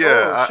 And like, oh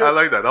Yeah, I shit.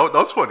 like that. That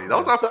was funny. That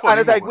was Yeah. a So, and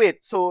funny it's like, moment.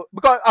 wait, so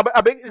because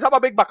it's have a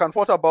big back and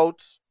forth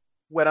about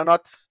whether or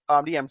not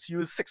the MCU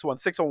is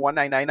 616 or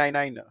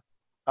 19999.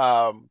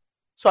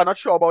 So I'm not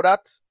sure about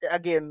that.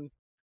 Again,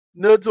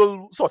 nerds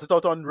will sort it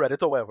out on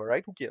Reddit or whatever,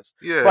 right? Who cares?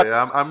 Yeah, But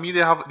yeah, I mean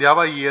they have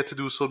a year to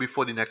do so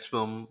before the next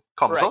film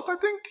comes right, out. I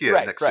think,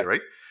 yeah, next year, right.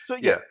 right? So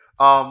yeah,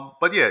 Yeah.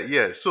 But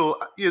yeah. So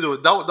you know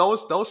that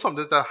was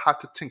something that I had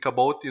to think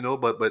about, you know.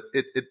 But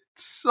it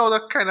sort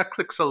of kind of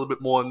clicks a little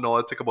bit more now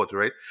I think about it,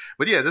 right?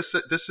 But yeah, this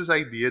is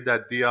idea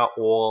that they are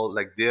all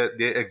like their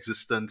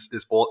existence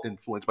is all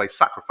influenced by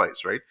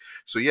sacrifice, right?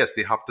 So yes,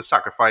 they have to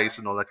sacrifice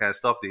and all that kind of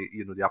stuff. They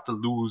have to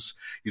lose,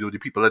 you know, the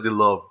people that they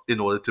love in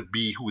order to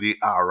be who they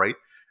are, right?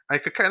 I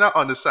could kind of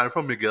understand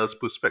from Miguel's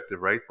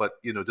perspective, right? But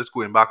you know, just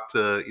going back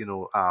to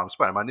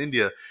Spider-Man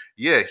India,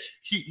 yeah,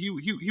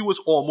 he was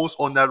almost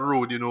on that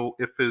road, you know,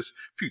 if his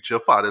future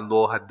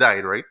father-in-law had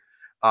died, right?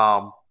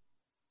 Um,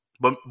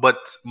 but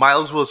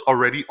Miles was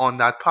already on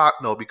that path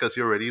now because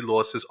he already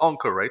lost his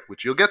uncle, right?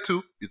 Which you'll get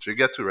to,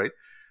 right?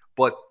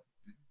 But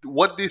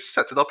what they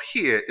set it up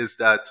here is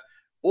that,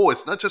 oh,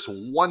 it's not just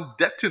one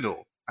death, you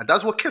know. And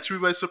that's what catch me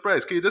by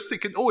surprise. Okay, you're just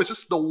thinking, oh, it's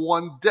just the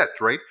one death,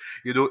 right?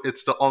 You know,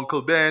 it's the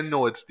Uncle Ben,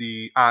 no, it's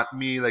the Aunt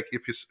May, like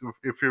if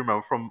you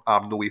remember from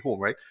No Way Home,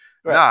 right?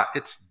 right, Nah,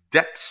 it's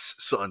deaths,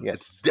 son.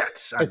 It's Yes.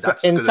 deaths, and It's an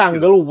that's gonna, you know.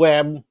 entangled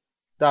web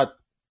that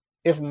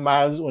if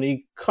Miles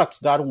only cuts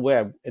that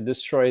web, it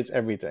destroys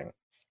everything.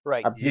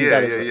 right, I believe Yeah,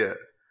 that is yeah, it. yeah.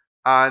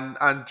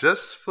 And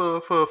just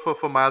for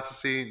Miles to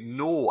say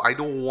no, I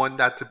don't want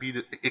that to be.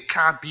 It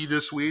can't be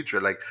this way,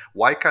 Dre. Like,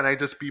 why can't I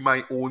just be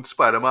my own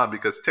Spider-Man?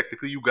 Because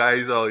technically, you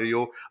guys are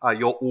your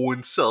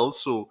own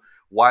selves. So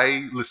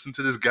why listen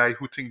to this guy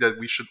who think that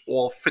we should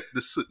all fit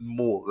this certain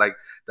mold? Like,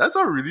 that's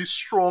a really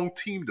strong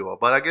team, though.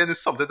 But again,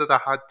 it's something that I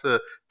had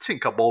to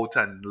think about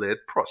and let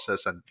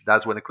process, and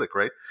that's when it clicked,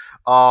 right?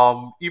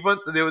 Even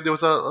there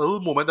was a little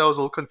moment that I was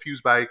a little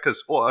confused by,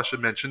 because I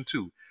should mention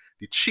too.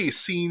 chase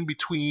scene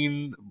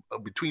between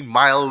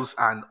Miles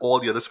and all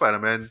the other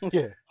Spider-Men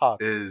Yeah,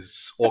 hard.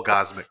 is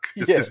orgasmic.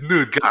 Yeah. It's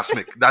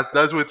nerdgasmic.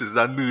 That's what it is.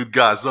 That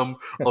nerdgasm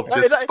of In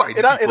just Spidey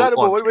people that on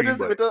moment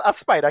screen. with a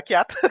spider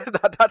cat,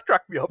 that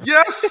cracked me up.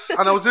 Yes,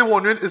 and I was there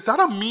wondering, is that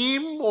a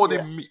meme or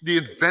Yeah. they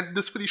invent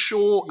this for the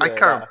show? I Yeah,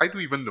 can't. nah. I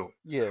don't even know.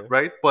 Yeah.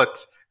 Right,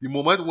 but the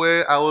moment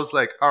where I was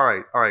like, all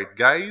right,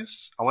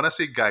 guys. I want to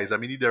say guys. I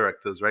mean the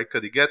directors, right?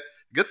 Because they get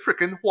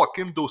freaking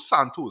Joaquim Dos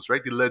Santos,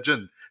 right, the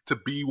legend, to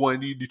be one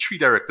of the three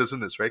directors in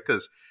this, right?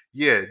 Because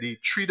the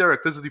three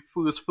directors of the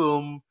first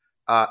film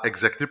are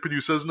executive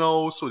producers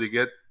now, so they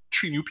get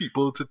three new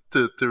people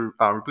to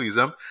replace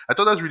them. I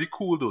thought that was really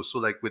cool though. So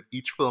like with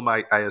each film,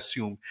 I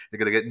assume they're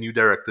gonna get new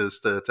directors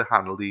to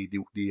handle the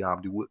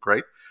work,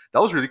 right?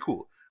 That was really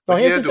cool. Now, But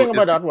here's yeah, the though, thing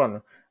about that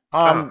one.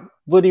 uh,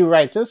 Were the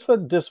writers for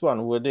this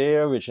one, were they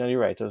originally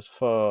writers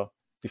for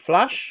The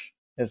Flash?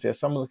 Is there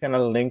some kind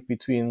of link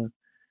between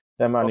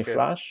them and The Okay.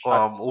 Flash?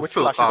 Which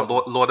Flash you talking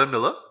about? Lord and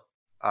Miller,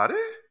 are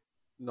they?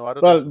 No, I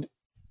don't think so. Well,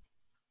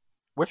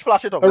 Which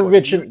Flash you talking about?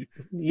 original, the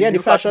new The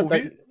Flash, Flash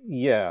movie?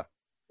 yeah,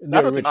 the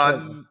I don't think so.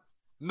 original.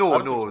 No,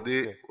 I don't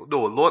think so. they Yeah.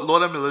 no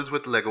Lord and Miller's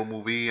with Lego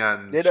Movie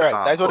and Yeah, they're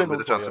right. That's what Call they Me know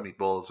the for, Chance of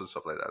Meatballs and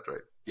stuff like that,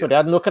 right? So they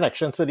had no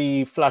connection to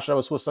the Flash that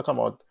was supposed to come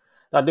out.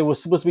 That they were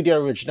supposed to be the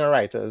original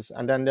writers,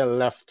 and then they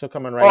left to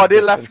come and write. Oh, they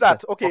this left instead.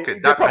 that. Okay, Okay, they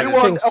that probably I were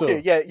on. think so.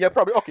 Okay, yeah,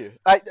 probably. Okay,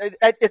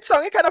 it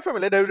sounded kind of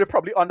familiar. They're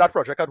probably on that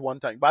project at one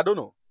time, but I don't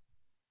know.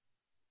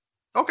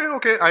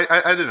 Okay.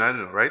 I don't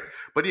know, right?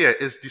 But yeah,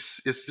 it's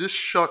this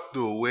shot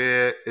though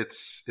where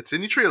it's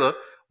in the trailer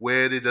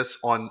where they just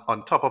on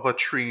top of a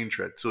train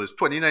tread. So it's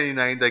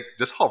 2099, like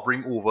just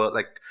hovering over,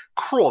 like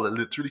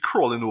literally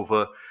crawling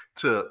over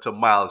to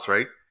Miles,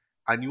 right?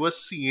 And you are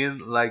seeing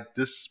like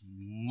this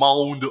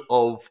mound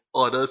of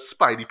other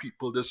Spidey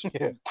people just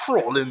Yeah.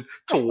 crawling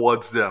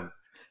towards them.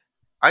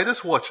 I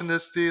just watching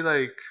this, they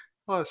like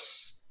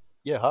us.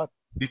 Yeah, hard.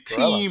 The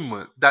Forever.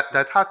 team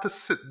that had to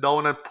sit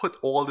down and put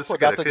all this Put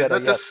that together. 'Cause together,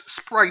 not just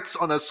sprites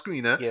on a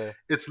screen, Yeah.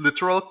 it's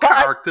literal But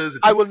characters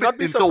I that will fit not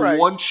be into surprised.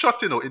 one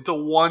shot, into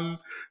one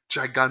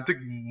gigantic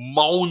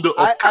mound of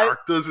I-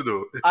 characters,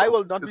 I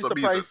will not It's be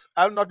amazing. surprised.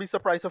 I will not be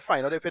surprised to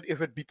find out if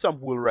it beats some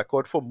world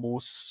record for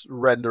most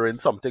rendering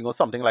something or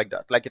something like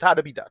that. Like it had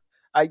to be that.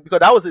 Because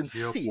that was Yeah,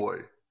 insane. boy.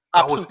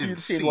 That was Absolutely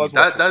insane. was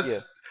That's watching.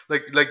 Yeah.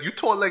 like you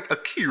thought like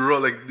Akira,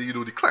 like the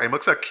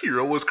climax of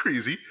Akira was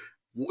crazy.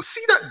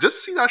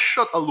 Just see that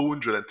shot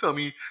alone, Jed, and tell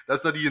me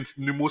that's not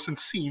the most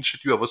insane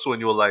shit you ever saw in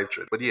your life,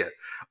 Jed. But yeah,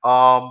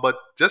 but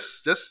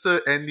just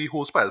to end the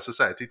whole Spider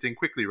Society thing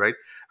quickly, right?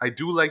 I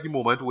do like the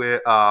moment where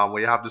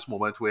you have this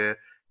moment where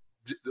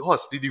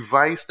the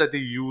device that they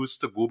use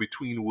to go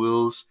between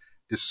worlds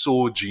is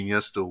so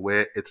genius though,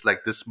 where it's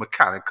like this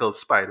mechanical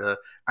spider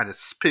and it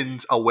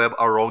spins a web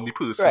around the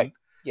person. Right.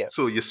 Yeah.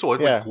 So you saw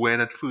it Yeah. with Gwen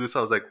at first.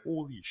 I was like,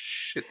 holy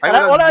shit! And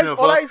I would have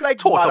all I never is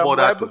like thought Madam about Web.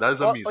 that though. That is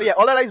amazing. Yeah,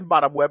 all I like is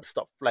Madam Web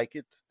stuff. Like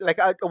it's like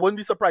I wouldn't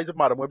be surprised if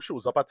Madam Web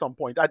shows up at some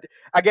point.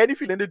 I get the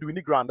feeling they're doing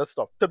the grander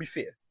stuff. To be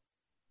fair.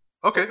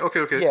 Okay.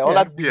 Yeah, all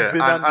that Yeah,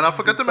 weaving and I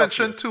forgot to stuff,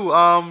 mention yeah.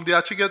 too. They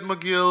actually get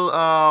McGill,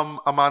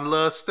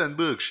 Amandla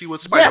Stenberg. She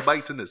was Spider Yes!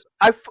 Bite in this.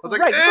 I was like,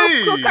 right.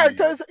 hey! So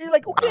characters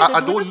like okay. I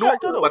they're doing don't this know,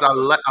 character, though. but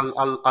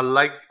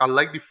I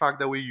like the fact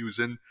that we're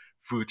using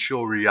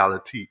virtual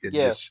reality in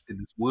Yeah. this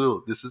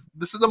world. This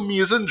is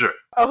amazing, Joe.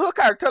 Her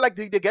character, like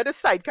they get a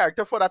side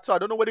character for that, so I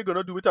don't know what they're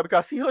gonna do with her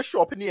because I see her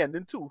show up in the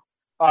ending too.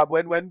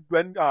 When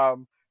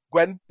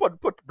Gwen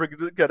put bring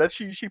together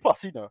she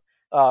posse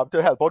now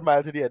to help out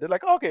Miles in the end. They're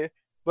like, okay,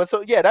 but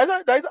so yeah,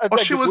 that's Oh,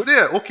 she was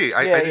there. Okay,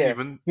 I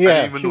didn't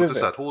Yeah. even she was notice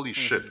there. that. Holy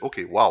shit. Mm-hmm.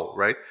 Okay, wow,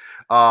 right?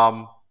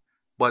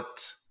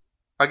 But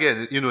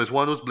again, it's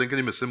one of those blinking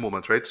and missing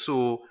moments, right?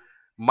 So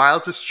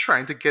Miles is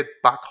trying to get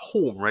back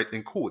home, right?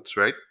 In quotes,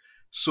 right?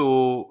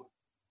 So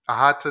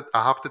I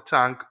have to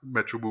thank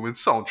Metro Boomin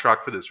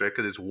soundtrack for this, right?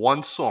 Because it's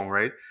one song,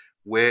 right,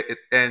 where it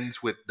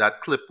ends with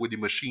that clip with the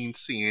machine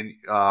saying,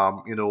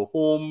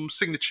 home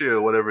signature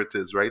or whatever it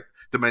is, right?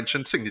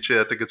 Dimension signature,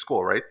 I think it's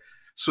called, right?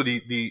 So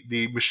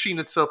the machine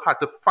itself had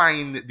to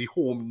find the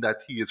home that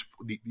he is,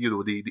 the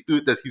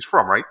earth that he's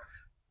from, right?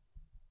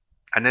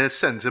 And then it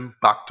sends him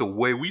back to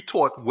where we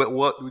thought what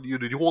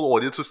the whole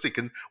audience was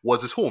thinking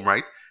was his home,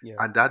 right? Yeah.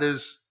 And that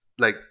is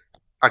like,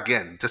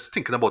 again, just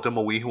thinking about him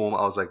away home,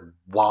 I was like,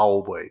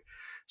 wow, boy.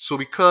 So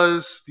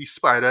because the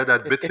spider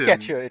that bit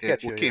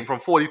him came from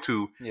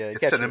 42, it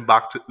sent him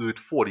back to Earth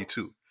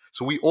 42.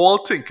 So we all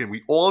thinking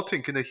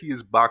that he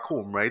is back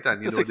home, right?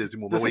 And there's the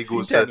moment where he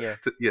goes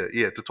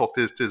to talk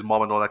to his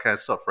mom and all that kind of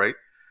stuff, right?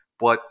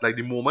 But like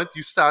the moment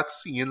you start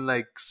seeing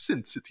like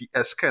Sin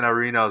City-esque kind of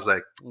rain, I was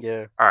like,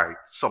 yeah, all right,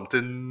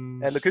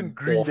 something and looking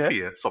green off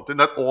here, something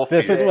that off.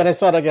 This here. is when it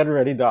started getting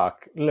really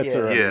dark,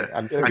 literally. Yeah,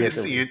 And you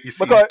see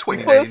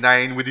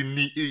 2099 with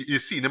you're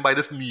seeing him by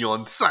this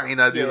neon sign,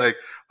 and you're like,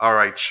 all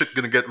right, shit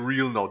gonna get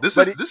real now. This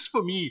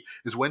for me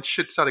is when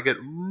shit started to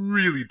get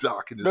really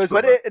dark in this film.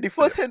 But the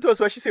first hint was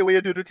where she said, "What you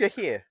do with your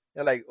hair?"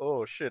 You're like,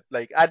 oh shit.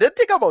 Like I didn't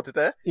think about it,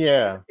 eh?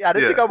 Yeah, I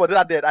didn't think Yeah.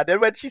 about it. And then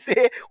when she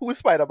say who's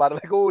Spider-Man, I'm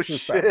like, oh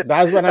who's Spider? shit.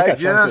 That's when I Like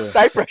catch on too.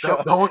 side Yes, pressure.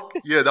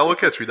 that will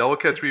catch me. That will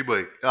catch me,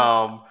 boy.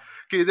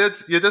 Okay,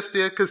 that's you're just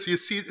there because you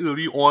see it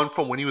early on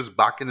from when he was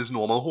back in his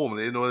normal home.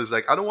 You know, it's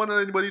like I don't want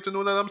anybody to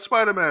know that I'm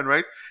Spider-Man,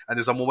 right? And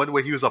there's a moment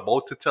where he was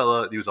about to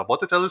tell her, he was about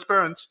to tell his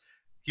parents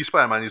he's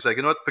Spider-Man. He's like,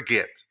 you know what?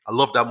 Forget. I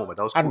love that moment.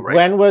 That was cool, And right?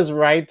 Gwen was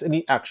right in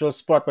the actual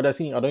spot, but I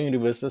seen other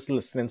universes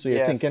listening. So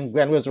you're thinking Yes.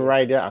 Gwen was Yeah.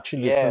 right there,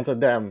 actually listening Yeah. to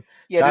them.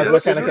 Yeah, That's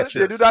what kind of Yes, catch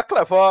you. they do yes. that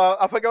clever.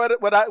 I forget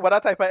what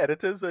that type of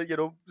editors,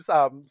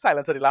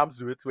 Silence of the Lambs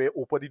do it, where you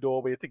open the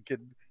door, where you're thinking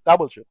that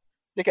bullshit.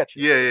 They catch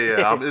you.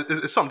 Yeah.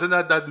 It's something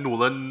that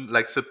Nolan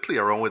likes to play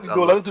around with a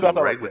Nolan's lot do that too,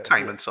 a right? lot, With yeah.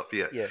 time Yeah. and stuff,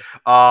 yeah.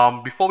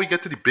 Yeah. Before we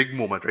get to the big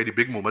moment, right? The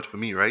big moment for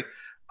me, right?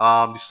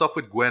 The stuff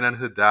with Gwen and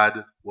her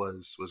dad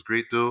was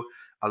great though.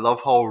 I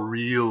love how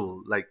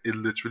real, like it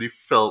literally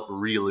felt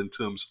real in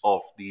terms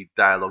of the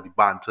dialogue, the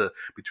banter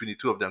between the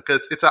two of them.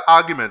 Because it's an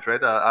argument,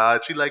 right? I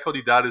actually like how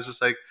the dad is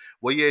just like,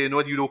 well, yeah, you know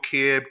what, you don't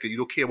care because you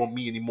don't care about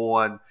me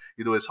anymore, and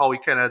it's how he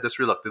kind of just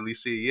reluctantly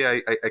say, yeah,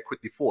 I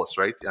quit the force,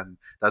 right? And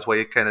that's why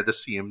you kind of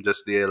just see him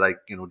just there, like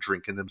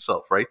drinking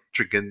himself, right?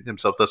 Drinking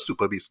himself to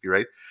stupor, basically,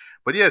 right?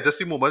 But yeah, just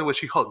the moment where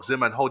she hugs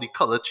him and how the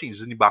color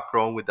changes in the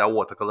background with that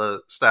watercolor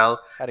style.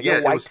 And they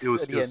Yeah, get it was white it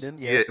was at it the was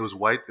ending, yeah, yeah. it was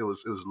white. It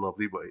was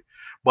lovely, boy.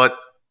 But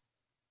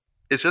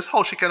it's just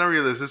how she kind of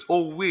realizes,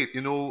 oh wait,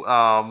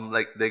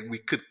 like we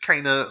could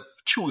kind of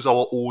choose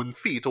our own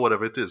fate or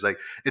whatever it is. Like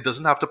it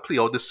doesn't have to play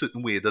out a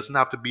certain way. It doesn't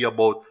have to be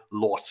about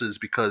losses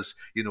because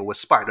we're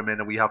Spider-Man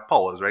and we have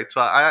powers, right?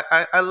 So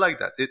I like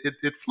that.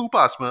 It flew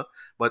past me,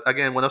 but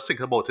again, when I was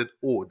thinking about it,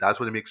 oh, that's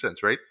when it makes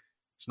sense, right?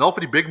 So now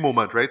for the big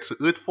moment, right? So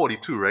Earth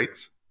 42, right?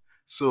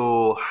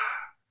 So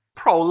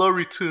Prowler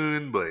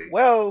returned, boy.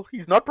 Well,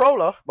 he's not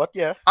Prowler, but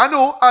yeah. Yeah. I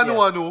know.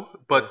 Yeah.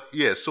 But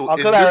yeah, so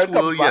Uncle in this Aaron comes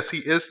world, back. yes, he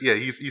is.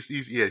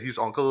 Yeah, he's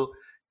Uncle.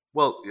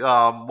 Aaron,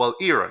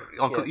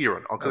 Yeah. Uncle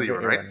Uncle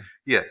Aaron, right? Aaron.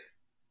 Yeah,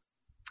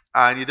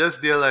 and he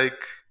does. They're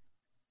like,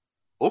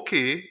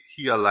 okay,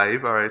 he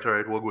alive. All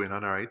right, what's going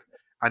on? All right.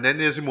 And then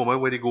there's a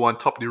moment where they go on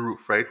top of the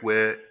roof, right?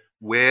 Where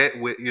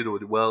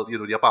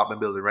the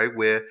apartment building, right?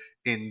 Where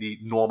in the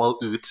normal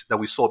Earth that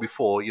we saw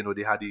before,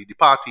 they had the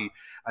party,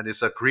 and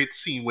it's a great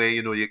scene where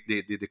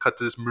they cut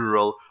this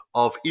mural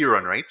of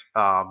Aaron, right?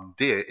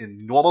 There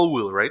in normal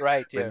world, right?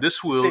 Right, But in yeah. this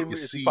The world, same you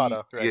as the see,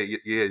 father, yeah, right.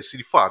 you see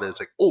the father. It's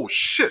like, oh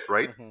shit,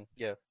 right?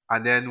 Yeah.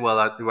 And then,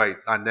 right,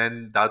 and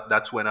then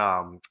that's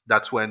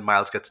when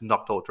Miles gets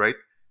knocked out, right?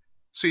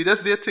 So you're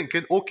just there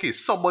thinking, okay,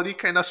 somebody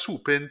kind of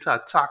swoop in to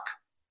attack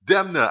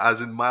them now,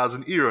 as in Miles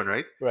and Aaron,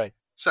 right? Right.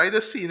 So I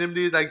just seen him,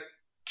 they like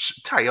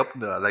tie up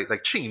now,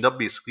 like chained up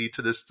basically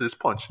to this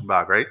punching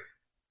bag, right?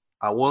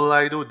 I won't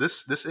lie though,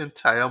 this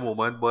entire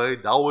moment, boy,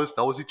 that was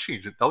the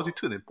change, that was the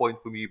turning point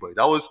for me, boy.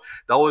 That was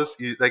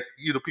like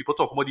people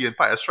talking about the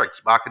Empire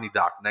Strikes Back and the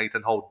Dark Knight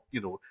and how you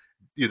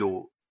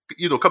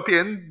know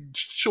comparing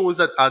shows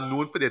that are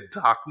known for their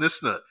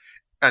darkness now,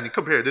 and you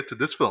compared it to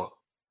this film.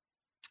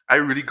 I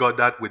really got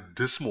that with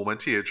this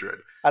moment here, Dread,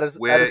 And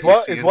where you're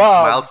seeing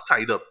Miles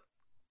tied up.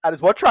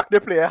 it's what track they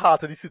play at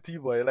Heart of the City,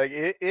 boy. Like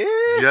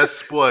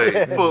Yes, boy.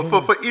 yeah.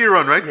 For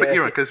Aaron, right? For Yeah.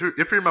 Aaron, because if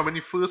you remember in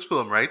the first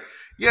film, right?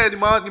 Yeah, the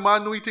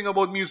man knew anything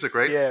about music,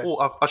 right? Yeah.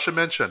 Oh, I should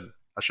mention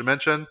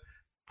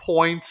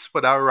points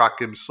for that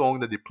Rakim song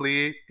that they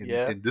play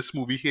Yeah. in this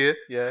movie here.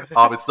 Yeah.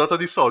 It's not on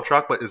the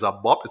soundtrack, but it's a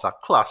bop. It's a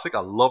classic. I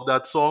love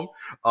that song.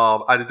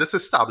 And it just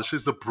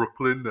establishes the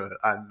Brooklyn,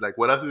 and like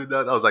when I heard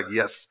that, I was like,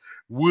 yes,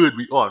 word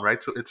we on,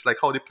 right? So it's like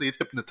how they played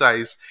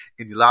Hypnotize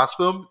in the last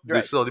film. This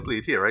Right. is how they play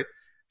it here, right?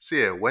 So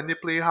yeah, when they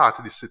play Heart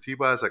of the City,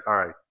 but I was like, all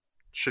right,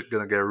 shit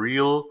gonna get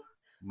real.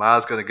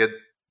 Miles gonna get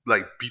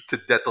like beat to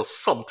death or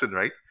something,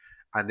 right?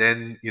 And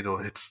then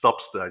it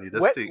stops there, and you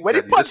just think When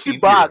he that you just punched the see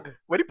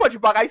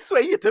Aaron. bag, I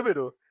swear he hit him, you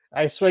know.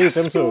 I swear Yes,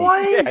 it him too. boy.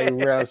 I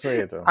really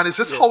swear it too. And it's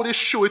just Yeah. how they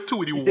show it too,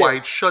 with the Yeah.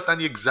 wide shot and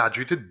the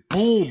exaggerated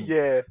boom.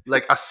 Yeah.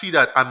 Like I see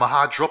that, and my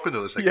heart dropping.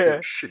 It's like, Yeah.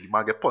 oh shit, you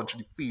might get punched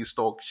in the face,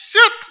 dog.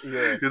 Shit.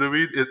 Yeah. You know what I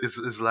mean?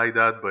 It's like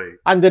that, boy.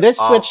 And did they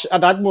switch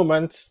at that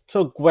moment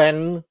to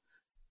Gwen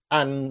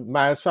and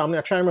Miles' family?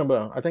 I try to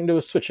remember. I think they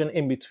were switching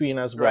in between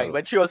as well. Right.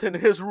 When she was in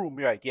his room,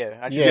 right, yeah.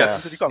 And she Yeah.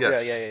 was into the com-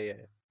 Yes. Yeah.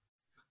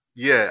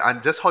 Yeah,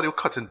 and just how they were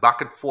cutting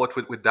back and forth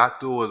with that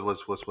though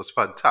was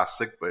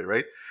fantastic, but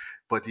right.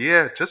 But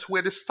yeah, just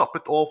where they stop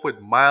it off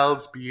with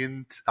Miles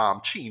being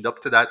chained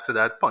up to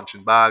that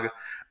punching bag,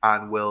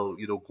 and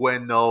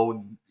Gwen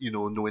now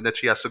knowing that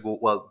she has to go,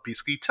 well,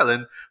 basically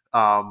telling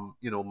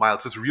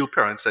Miles' real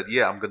parents that,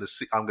 yeah, I'm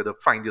gonna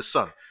find your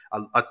son.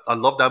 I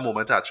love that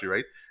moment actually,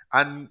 right?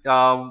 And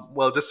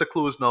well, just to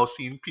close now,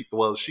 seeing Pete,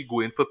 well, she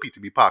going for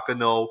Peter B. Parker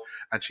now,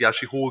 and she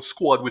actually whole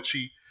squad with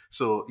she.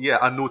 So yeah,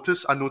 I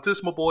noticed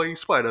my boy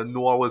Spider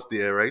Noah was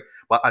there, right?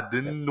 But I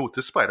didn't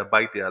notice Spider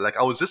Bite there. Like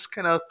I was just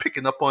kind of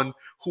picking up on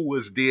who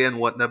was there and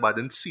whatnot, but I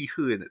didn't see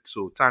her in it.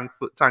 So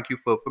thank you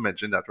for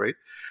mentioning that, right?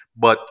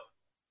 But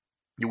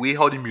the way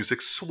how the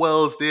music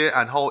swells there,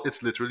 and how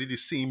it's literally the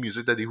same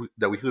music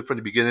that we heard from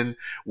the beginning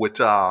with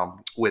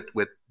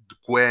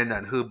Gwen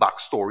and her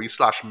backstory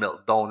 /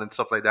 meltdown and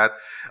stuff like that.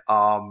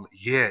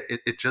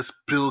 It just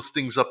builds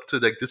things up to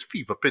like this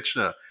fever pitch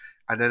now.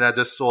 And then I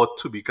just saw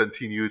to be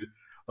continued.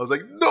 I was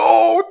like,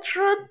 no,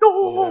 Trent,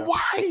 no, Yeah.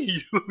 why?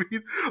 You know what I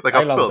mean? Like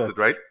I I loved felt it, it.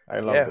 right? I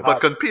loved it. But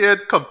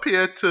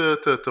compared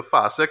to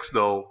Fast X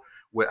though,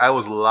 where I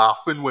was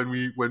laughing when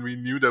we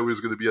knew that it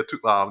was going to be a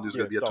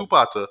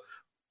two-parter,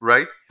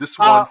 right? This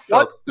one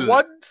felt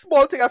one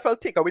small thing I felt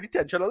take away the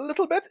tension a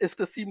little bit is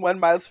the scene when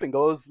Miles'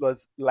 fingers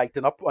was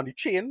lighting up on the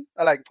chain.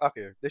 I like,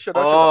 okay, they should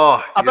have showed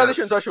that. I felt they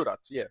shouldn't have showed that.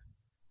 Yeah.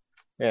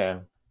 Yeah.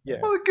 Yeah.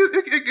 Well,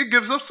 it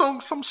gives us some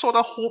sort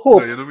of hope. Hope.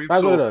 There, you know what I mean?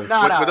 That's So what it is.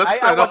 without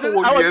spending a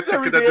whole year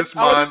thinking that this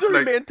I wanted man to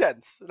like. remain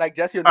tense. Like,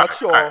 just you're not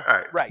sure.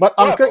 Right. But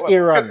Uncle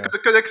Aaron.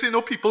 Because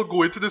people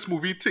go into this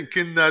movie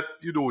thinking that,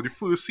 the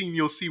first scene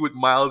you'll see with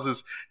Miles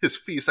is his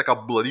face like a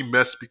bloody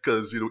mess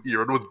because,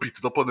 Aaron was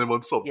beating up on him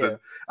on something. Yeah.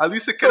 At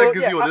least it kind of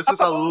gives you, this is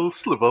a little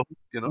sliver, But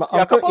Yeah,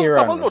 Uncle couple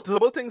Aaron.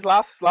 noticeable things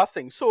last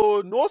thing.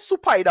 So no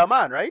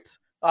Spider-Man, right?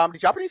 The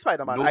Japanese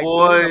Spider-Man. No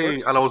boy.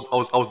 And I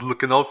was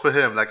looking out for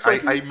him. Like So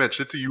I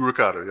mentioned to you,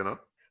 Ricardo,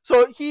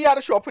 So he had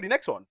to show up for the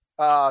next one.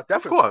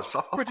 Definitely.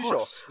 Of Pretty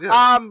course. sure.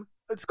 Yeah.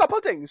 It's a couple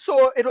things.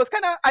 So it was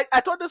kind of,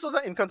 I thought this was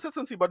an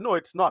inconsistency, but no,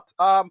 it's not.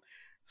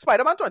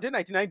 Spider-Man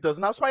 2099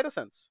 doesn't have spider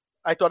sense.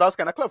 I thought that was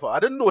kind of clever. I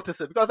didn't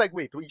notice it because, like,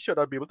 wait, we should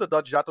be able to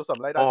dodge that or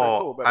something like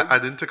that. I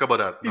didn't think about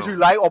that. He's No.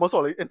 relying almost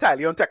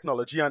entirely on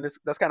technology and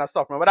this kind of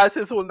stuff, man. But that's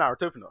his whole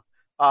narrative,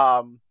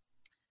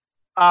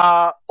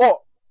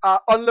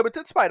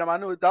 Unlimited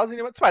Spider-Man. No, that wasn't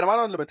even Spider-Man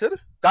Unlimited.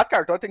 That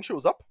character, I think,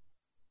 shows up.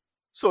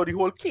 So the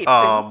whole cape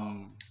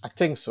thing. I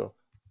think so.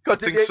 Because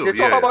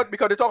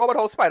they talk about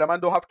how Spider-Man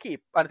don't have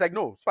cape, and it's like,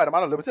 no,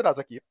 Spider-Man Unlimited has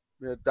a cape.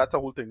 Yeah, that's a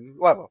whole thing.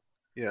 Whatever.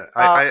 Yeah,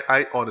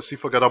 I honestly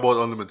forgot about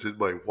Unlimited,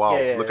 but wow,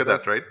 look at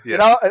that, right?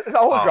 Yeah. It's a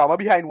whole drama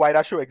behind why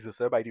that show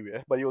exists, by the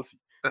way, but you'll see.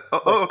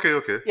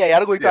 Okay. Yeah, you had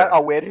to go into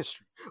a weird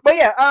history. But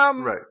yeah,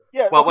 right.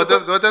 Yeah. Well, that's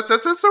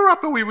a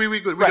wrap. We're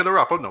gonna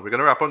wrap up now. We're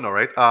gonna wrap up now,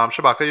 right?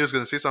 Shabaka, you was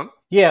gonna say something?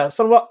 Yeah,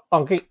 something about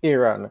Uncle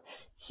Aaron.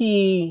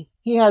 He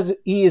is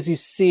the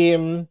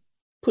same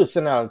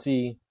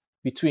personality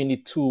between the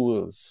two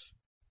worlds.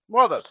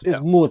 Well, his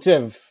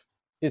motive,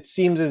 it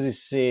seems, is the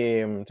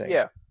same thing.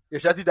 Yeah.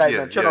 It's just the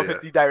dimension of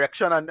it, the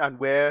direction and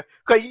where.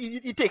 Because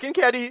he taking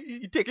care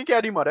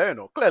of the mother,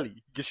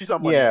 clearly. Gives you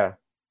some money. Yeah.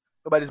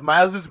 But it's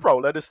Miles'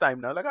 prowler this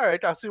time now. Like, all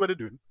right, I'll see what they're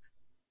doing.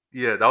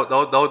 Yeah, that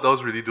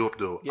was really dope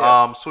though.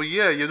 Yeah. So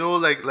yeah,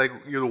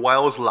 while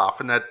I was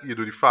laughing at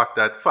the fact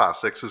that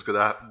Fast X was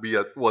gonna be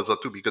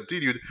to be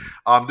continued.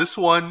 This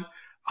one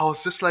I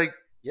was just like,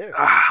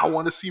 I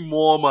want to see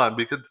more, man,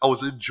 because I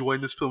was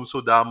enjoying this film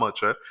so damn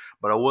much.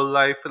 But I will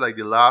lie, for like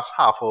the last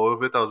half hour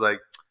of it, I was like,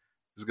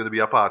 there's gonna be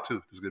a part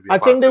two. I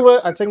think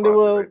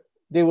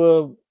they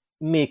were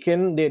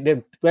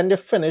making when they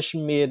finished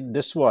made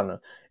this one.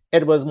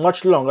 It was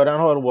much longer than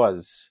how it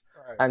was,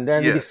 right. And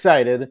then they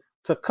decided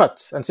to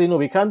cut and say, no,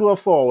 we can't do a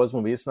 4 hours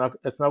movie. It's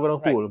not going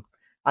to hold.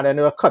 And then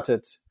they'll cut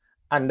it,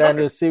 and then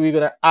they'll say we're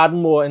going to add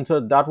more into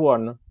that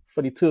one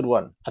for the third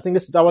one. I think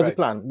that was the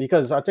plan,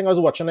 because I think I was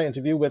watching an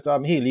interview with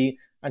Haley,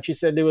 and she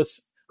said they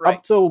was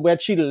up to where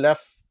she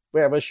left,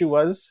 wherever she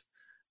was,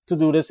 to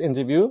do this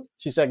interview.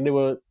 She said they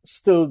were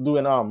still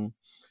doing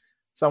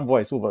some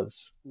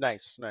voiceovers.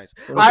 Nice.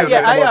 So a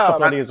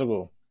couple of days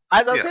ago.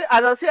 As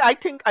I say, I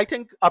think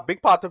a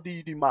big part of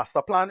the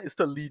master plan is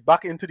to lead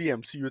back into the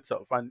MCU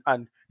itself,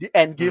 and the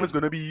end game is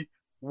going to be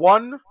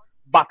one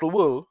Battle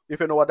World,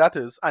 if you know what that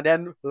is, and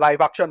then live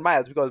action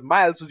Miles, because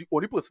Miles was the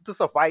only person to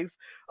survive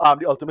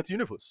the Ultimate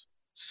Universe.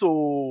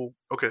 So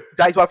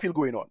that's what I feel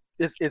going on.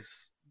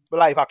 Is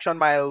live action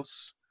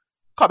Miles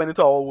coming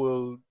into our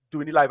world,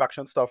 doing the live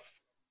action stuff,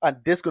 and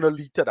this going to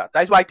lead to that.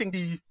 That's what I think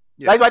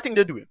that's what I think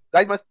they're doing.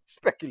 That's my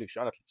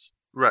speculation, at least.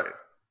 Right.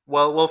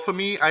 Well, for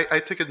me,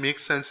 I think it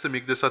makes sense to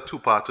make this a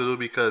two-parter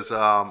because,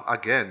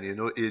 again,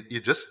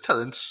 you're just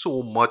telling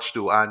so much,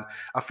 though, and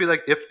I feel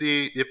like if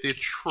they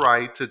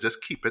try to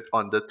just keep it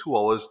under 2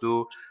 hours,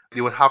 though,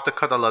 they would have to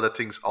cut a lot of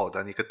things out,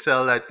 and you could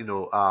tell that they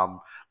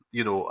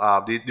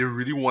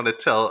really want to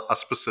tell a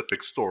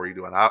specific story,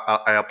 though, and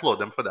I applaud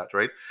them for that,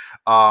 right?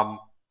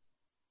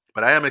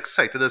 But I am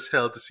excited as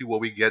hell to see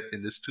what we get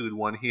in this third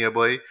one here,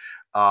 boy.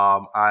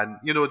 And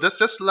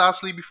just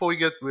lastly before we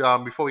get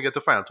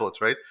to final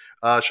thoughts, right?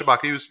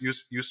 Shabaka,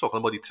 you was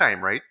talking about the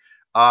time, right?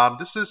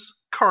 This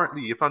is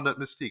currently, if I'm not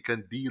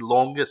mistaken, the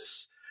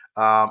longest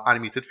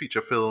animated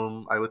feature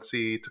film, I would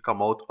say, to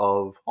come out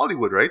of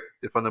Hollywood, right?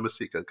 If I'm not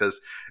mistaken,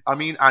 because I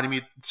mean, anime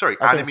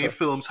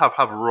films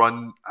have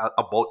run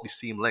about the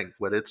same length,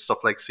 whether it's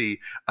stuff like, say,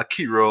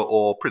 Akira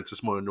or Princess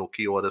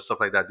Mononoke or other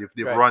stuff like that.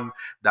 They've run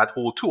that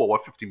whole 2 hour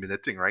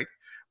 50-minute thing, right?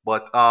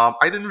 But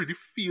I didn't really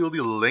feel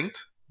the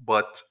length.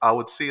 But I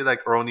would say,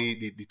 like, around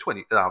the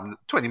 20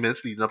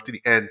 minutes leading up to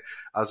the end,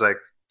 I was like,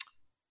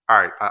 all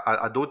right,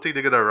 I don't think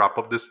they're going to wrap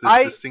up this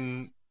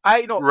thing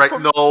right now,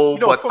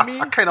 but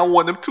I kind of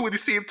want them to at the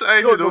same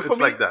time. It's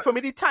like that. For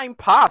me, the time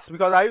passed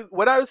because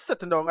when I was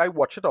sitting down, I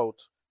watched it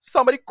out.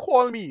 Somebody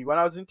called me when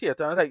I was in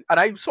theater, and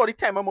I saw the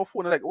time on my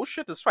phone, and I was like, oh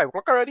shit, it's 5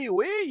 o'clock already.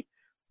 Wait.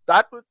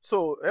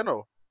 So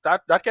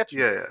that gets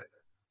me. Yeah.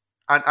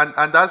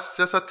 And that's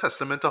just a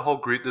testament to how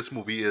great this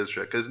movie is,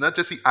 right? Because not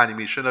just the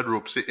animation that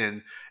ropes it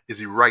in, is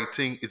the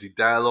writing, is the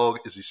dialogue,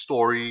 is the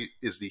story,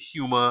 is the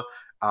humor,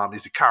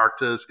 is the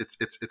characters.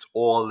 It's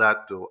all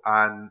that though.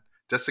 And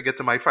just to get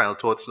to my final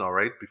thoughts now,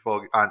 right?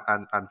 Before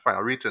and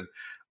final rating.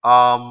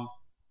 Um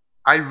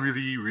I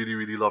really, really,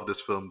 really love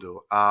this film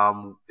though.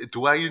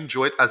 Do I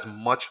enjoy it as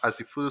much as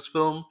the first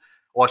film?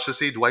 Or I should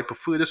say, do I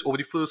prefer this over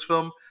the first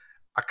film?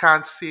 I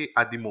can't say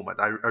at the moment.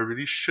 I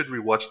really should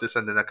rewatch this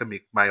and then I can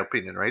make my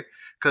opinion, right?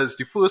 Because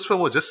the first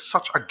film was just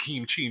such a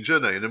game changer, you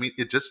know what I mean?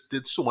 It just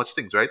did so much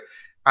things, right?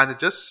 And it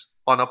just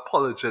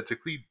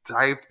unapologetically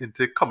dived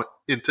into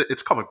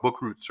its comic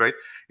book roots, right?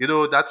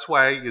 That's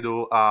why,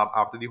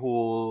 after the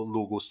whole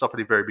logo stuff at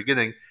the very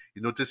beginning,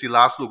 you notice the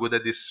last logo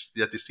that they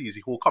see is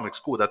the whole Comics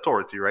Code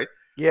Authority, right?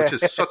 Yeah, Which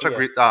is such a yeah,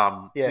 great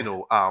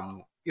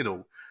yeah.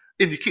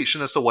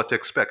 indication as to what to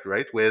expect,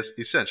 right? Whereas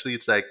essentially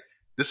it's like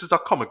this is a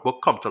comic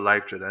book come to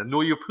life, Jed. I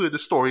know you've heard the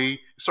story.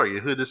 Sorry, you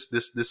heard this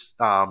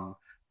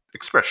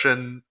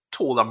expression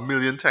told a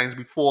million times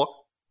before,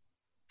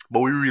 but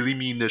we really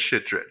mean this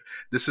shit, Dread.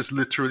 This is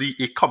literally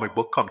a comic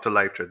book come to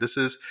life, Dread. This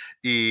is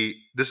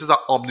an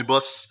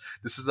omnibus.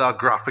 This is a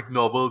graphic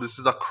novel. This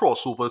is a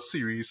crossover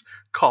series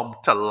come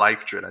to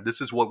life, Dread. And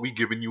this is what we're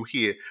giving you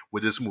here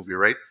with this movie,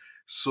 right?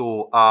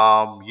 So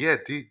yeah,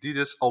 they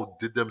just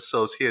outdid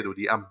themselves here though.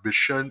 The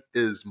ambition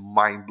is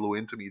mind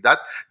blowing to me.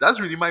 That's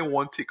really my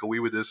one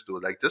takeaway with this though.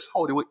 Like just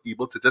how they were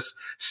able to just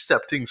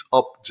step things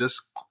up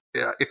just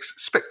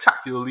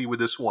spectacularly with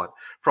this one,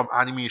 from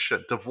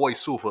animation to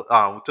voiceover,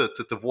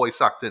 to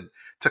voice acting,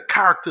 to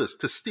characters,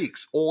 to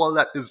stakes. All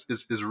that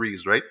is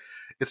raised, right?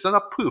 It's not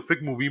a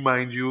perfect movie,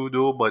 mind you,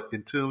 though. But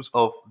in terms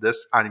of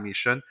this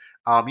animation,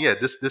 yeah,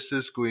 this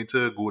is going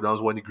to go down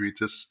as one of the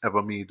greatest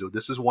ever made. Though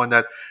this is one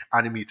that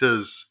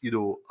animators,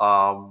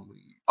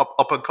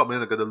 up and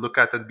coming are gonna look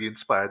at and be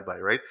inspired by,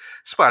 right?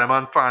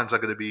 Spider-Man fans are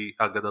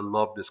gonna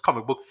love this.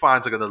 Comic book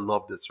fans are gonna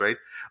love this, right?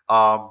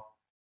 Um,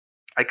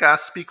 I can't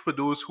speak for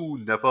those who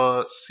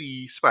never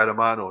see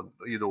Spider-Man or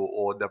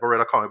never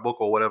read a comic book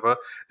or whatever.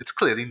 It's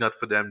clearly not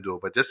for them though.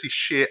 But just the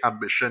sheer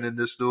ambition in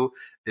this though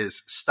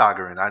is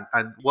staggering.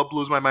 And what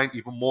blows my mind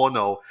even more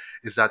now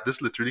is that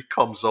this literally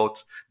comes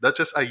out not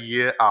just a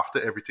year after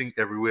Everything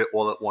Everywhere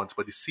All at Once,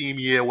 but the same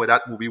year where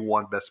that movie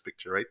won Best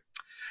Picture, right?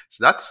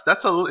 So that's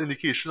a little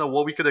indication of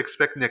what we could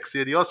expect next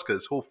year, the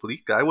Oscars.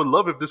 Hopefully, I would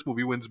love if this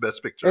movie wins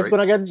Best Picture, It's right?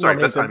 gonna get Sorry,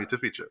 Best nominated. Animated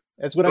Feature.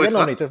 It's gonna No, get it's not.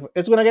 nominated.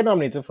 It's gonna get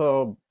nominated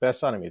for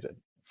best animated.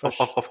 Of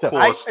I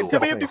course, though. to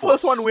me, Of if the Definitely.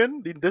 first one course.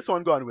 win, then this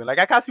one gonna win. Like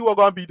I can't see what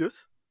gonna beat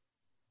this.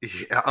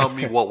 Yeah, I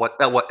mean, what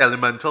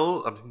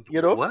Elemental?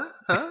 You know? What?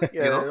 Huh?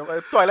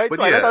 Yeah, Twilight. But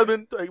Twilight yeah, has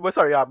been. Well,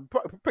 sorry,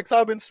 Pixar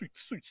have been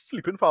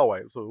sleeping for a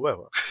while. So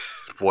whatever.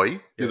 boy,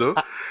 Yeah.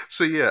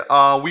 So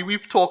yeah,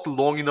 we've talked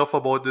long enough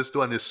about this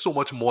though, and there's so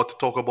much more to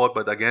talk about.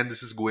 But again,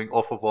 this is going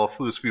off of our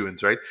first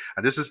viewings, right?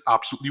 And this is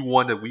absolutely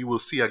one that we will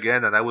see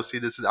again, and I will say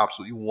this is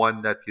absolutely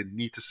one that you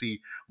need to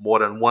see more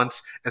than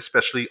once,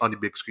 especially on the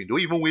big screen. Don't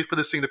even wait for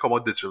this thing to come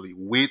out digitally.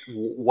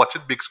 Watch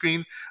it big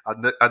screen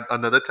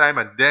another time,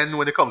 and then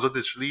when it comes out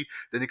digitally,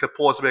 then you can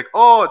pause and be like,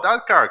 oh,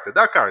 that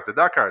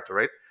character,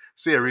 right?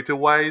 So yeah, rating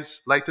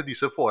wise, like to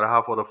decent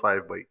 4.5 out of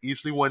 5, but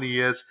easily one of the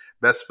year's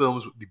best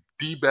films,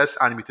 the best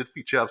animated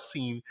feature I've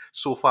seen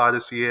so far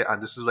this year,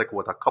 and this is like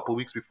what, a couple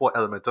weeks before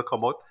Elemental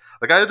come out.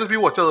 Like I just be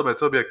watching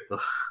Elemental, be like, ugh,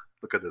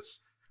 look at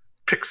this,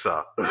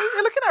 Pixar. You're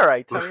looking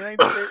alright. I mean,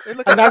 it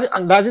looking.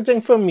 And that's the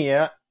thing for me.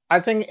 I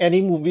think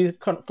any movie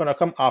gonna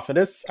come after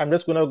this, I'm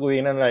just gonna go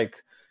in and like,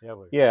 Yeah,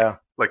 boy. yeah,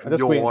 Like I'm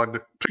just going. yawn,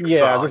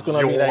 Yeah, I'm Pixar, just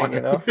gonna be like,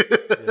 yawn.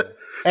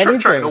 Yeah. Trying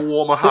to anything.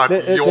 warm a heart,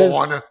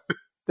 yawn.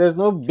 There's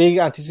no big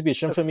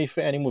anticipation for me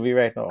for any movie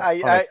right now.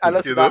 I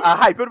Honestly, listen.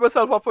 I hyped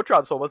myself up for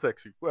Transformers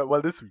next week.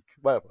 Well, this week,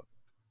 whatever.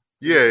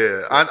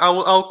 Yeah. And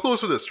I'll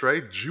close with this,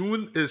 right?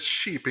 June is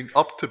shaping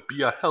up to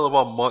be a hell of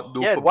a month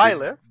though Yeah, for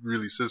wild, big eh?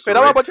 releases, But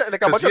though, I'm a right? bunch of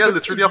Because yeah, good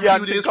literally a TV and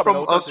few thing days coming from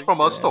out, I us think.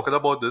 Yeah. talking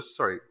about this.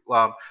 Sorry,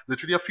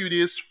 literally a few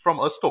days from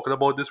us talking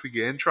about this, we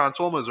getting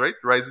Transformers, right?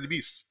 Rise of the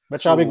Beast.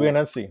 but shall we go So in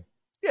and see?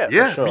 Yeah.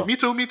 yeah, sure. me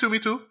too, me too, me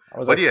too. I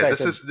was But yeah,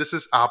 excited. this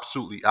is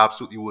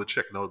absolutely worth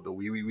checking out though.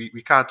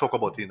 We can't talk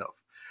about it enough.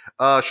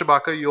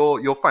 Shabaka,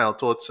 your final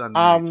thoughts and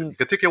rating. You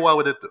can take your while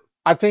with it though.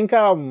 I think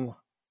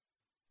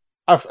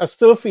I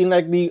still feel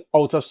like the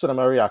out of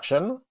cinema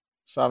reaction,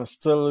 so I'm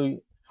still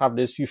have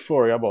this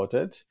euphoria about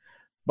it.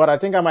 But I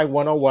think I might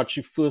want to watch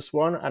the first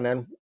one and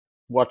then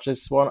watch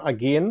this one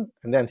again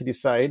and then to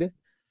decide.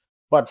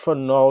 But for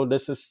now,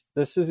 this is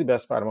the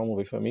best Spider-Man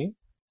movie for me.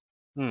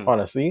 Hmm.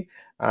 Honestly,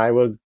 I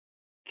will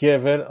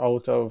give it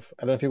out of,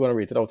 I don't know if you're going to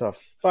rate it out of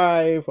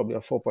 5, probably a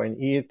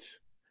 4.8,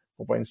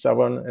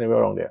 4.7, anywhere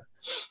around there.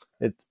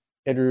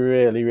 It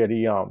really,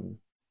 really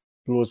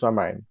blows my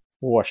mind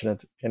watching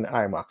it in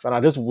IMAX. And I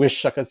just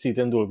wish I could see it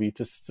in Dolby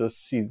to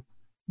see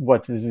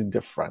what is the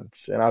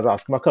difference. And I was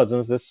asking my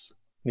cousins this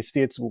in the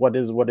States, what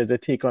is the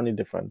take on the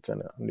difference?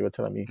 And they were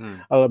telling me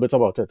a little bit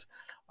about it.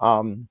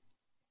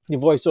 The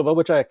voiceover,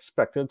 which I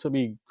expected to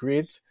be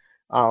great,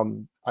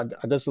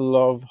 I just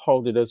love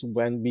how they just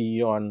went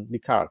beyond the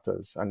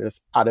characters and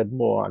just added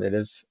more, and it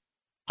just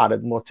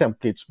added more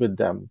templates with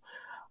them.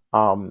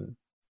 Um,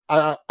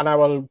 and I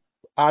will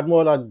add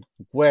more like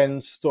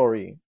Gwen's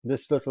story,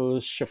 this little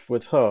shift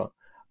with her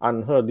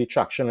and her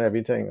detraction and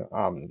everything,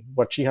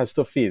 what she has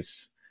to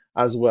face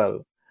as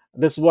well.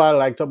 This is what I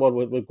liked about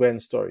with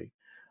Gwen's story.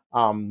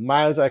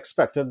 Miles, I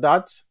expected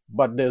that,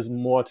 but there's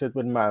more to it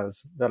with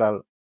Miles that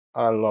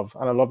I love.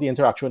 And I love the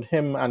interaction with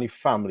him and the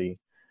family.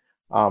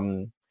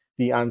 Um,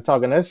 the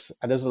antagonist,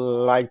 I just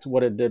liked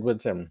what it did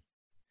with him,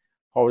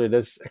 how it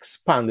just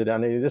expanded,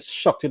 and it just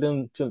shocked it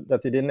into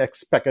that they didn't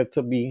expect it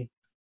to be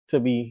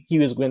he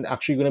was going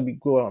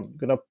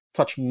to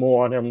touch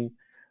more on him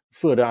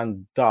further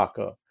and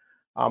darker.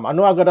 I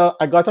know I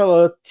got a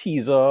little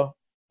teaser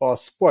or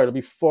spoiler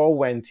before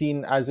went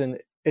in, as in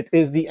it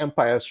is the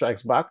Empire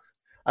Strikes Back.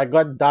 I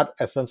got that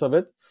essence of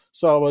it,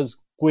 so I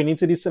was going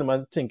into the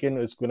cinema thinking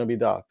it's going to be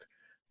dark,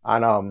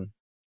 and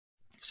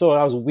so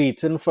I was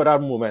waiting for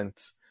that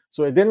moment.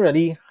 So it didn't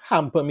really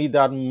hamper me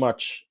that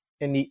much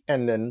in the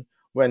ending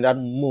when that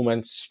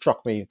moment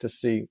struck me to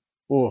see,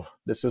 oh,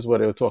 this is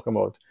what they were talking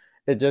about.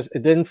 It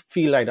didn't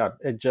feel like that.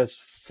 It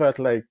just felt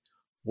like,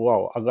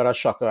 wow, I got a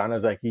shocker, and I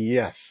was like,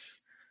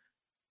 yes,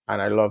 and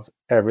I loved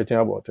everything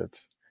about it.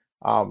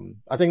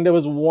 I think there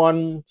was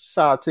one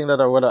sad thing that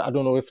I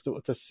don't know if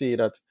to say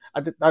that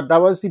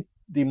that was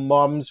the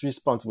mom's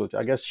responsibility.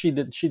 I guess she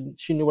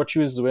knew what she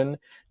was doing.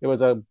 There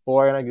was a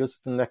boy and a girl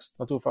sitting next,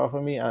 not too far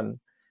from me, and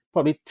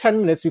probably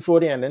 10 minutes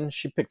before the ending,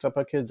 she picked up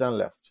her kids and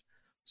left.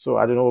 So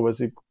I don't know what was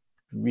the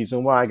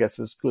reason why. I guess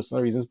it's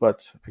personal reasons,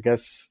 but I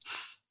guess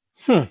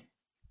I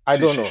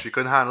She don't she know. she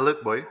couldn't handle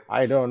it, boy.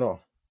 I don't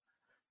know.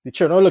 The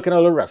children are looking a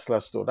little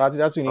restless though. That's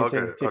the only Okay,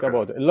 thing take okay,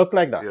 about it. It looked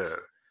like that. yeah.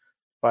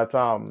 But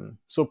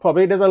so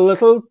probably there's a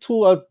little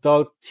too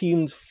adult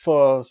themed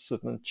for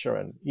certain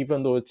children,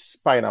 even though it's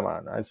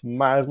Spider-Man, and it's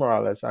Miles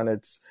Morales, and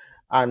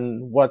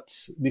what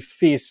the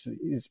face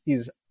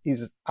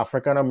is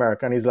African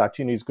American, is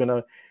Latino, is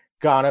gonna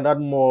garner that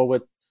more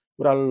with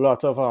a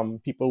lot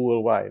of people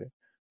worldwide.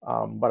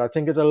 But I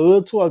think it's a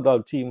little too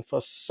adult themed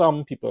for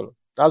some people.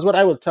 That's what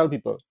I would tell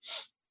people.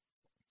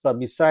 But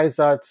besides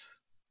that,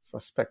 it's a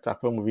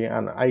spectacular movie,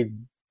 and I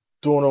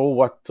don't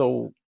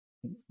know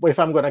if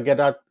I'm gonna get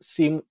that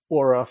same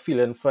aura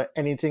feeling for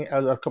anything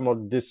else that come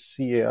out this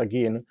year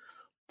again.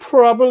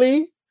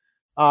 Probably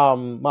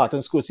Martin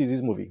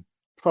Scorsese's movie.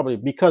 Probably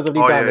because of the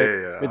Oh yeah, dynamic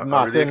yeah, yeah. with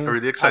I'm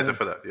really excited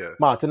for that. Yeah.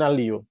 Martin and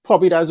Leo.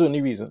 Probably that's the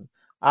only reason.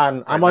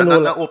 And Right.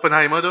 Not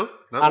Oppenheimer though.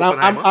 Not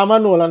Oppenheimer. I'm a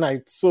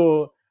Nolanite,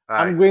 so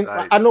Right.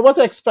 Right. I know what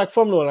to expect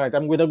from Nolanite.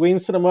 I'm going to go in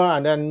cinema,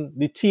 and then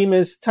the theme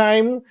is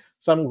time.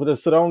 So I'm going to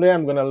sit down there.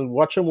 I'm going to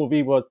watch a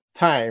movie about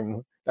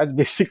time. That's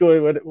basically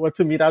what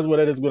to me, that's what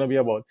it is going to be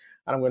about.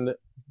 And I'm going to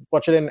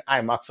watch it in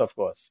IMAX, of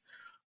course.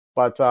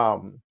 But I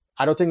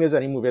don't think there's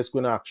any movie that's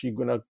going to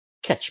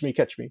catch me.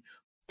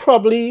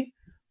 Probably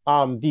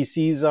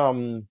DC's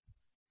Blue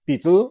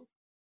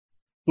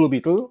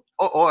Beetle.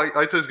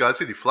 I just gotta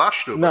see the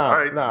Flash though. But all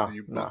right, Nah.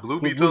 Blue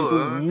Blue Beetle.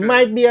 Beetle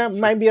Okay.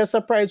 might be a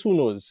surprise. Who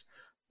knows?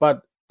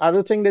 But I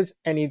don't think there's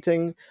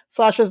anything.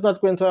 Flash is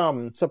not going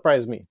to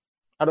surprise me.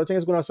 I don't think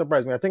it's going to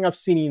surprise me. I think I've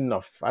seen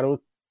enough. I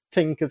don't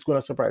think it's going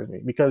to surprise me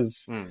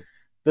because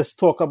this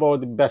talk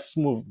about the best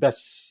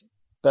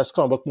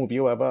comic book movie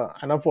or whatever,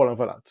 and I'm falling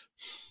for that.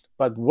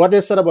 But what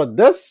they said about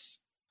this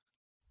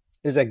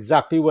is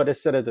exactly what they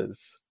said it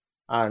is,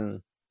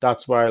 and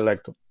that's why I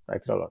liked it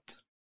a lot.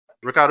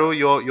 Ricardo,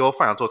 your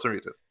final thoughts on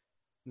it.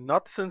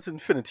 Not since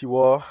Infinity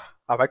War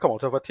have I come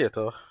out of a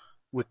theater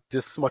with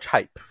this much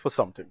hype for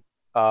something.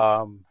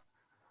 Oh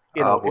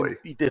boy.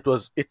 It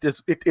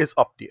is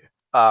up there.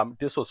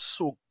 This was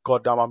so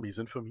goddamn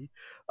amazing for me.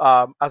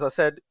 As I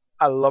said,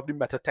 I love the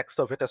meta text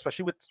of it,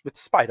 especially with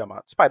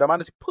Spider-Man. Spider-Man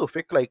is a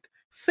perfect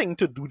thing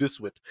to do this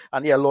with.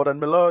 And yeah, Lord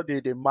and Miller,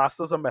 they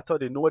masters of meta.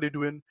 They know what they're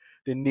doing.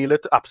 They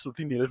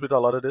absolutely nail it with a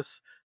lot of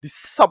this. The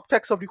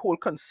subtext of the whole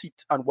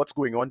conceit and what's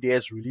going on there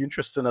is really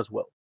interesting as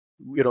well.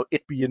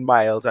 It being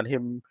Miles and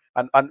him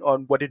and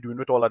on what they're doing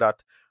with all of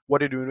that. What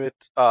they're doing with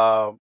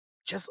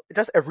just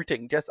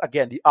everything. Just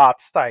again the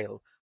art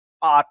style,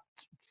 art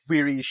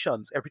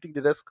variations, everything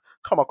they just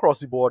come across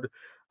the board.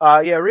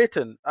 Yeah,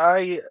 rating.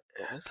 I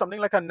something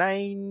like a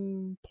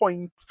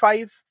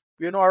 9.5,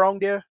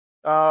 around there.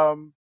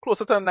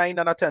 Closer to a 9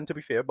 than a 10 to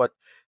be fair, but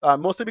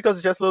mostly because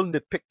it's just little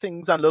nitpick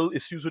things and little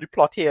issues with the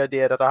plot here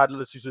there that I had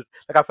little issues with.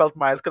 Like I felt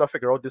Miles could have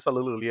figured out this a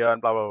little earlier and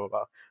blah blah blah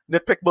blah.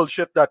 Nitpick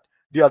bullshit that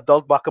the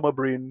adult back of my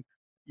brain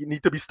you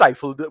need to be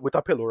stifled with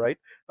a pillow, right?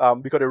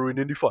 Because they're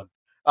ruining the fun.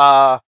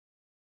 That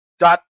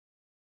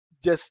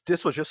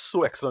this was just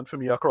so excellent for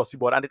me across the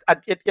board, and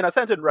it in a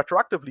sense, it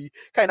retroactively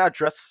kind of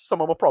addressed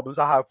some of my problems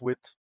I have with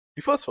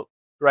the first film,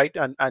 right?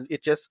 And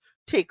it just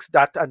takes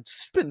that and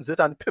spins it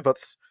and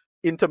pivots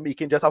into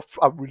making just a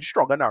really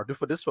stronger narrative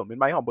for this film, in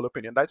my humble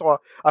opinion. That's how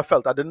I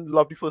felt. I didn't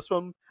love the first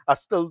film. I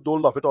still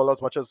don't love it all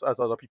as much as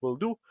other people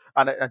do,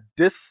 and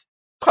this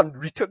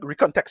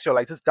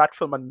recontextualizes that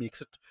film and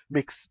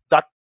makes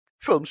that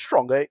film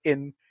stronger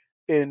in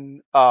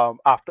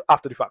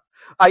after the fact.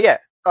 Yeah,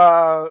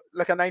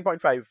 like a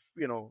 9.5,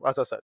 as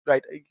I said,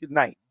 right?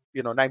 9,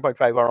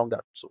 9.5 around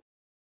that. So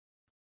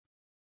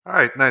All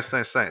right, nice.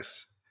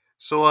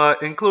 So,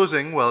 in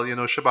closing, well,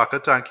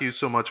 Shabaka, thank you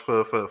so much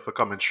for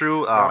coming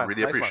through. yeah, man,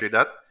 Really nice man. appreciate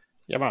that.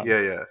 Yeah, man.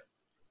 Yeah.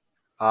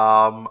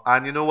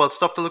 And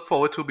stuff to look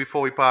forward to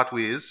before we part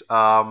ways.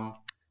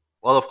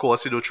 Well, of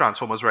course,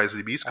 Transformers: Rise of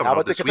the Beast And coming have a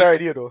out this ticket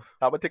week. already,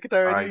 Have a ticket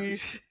All right,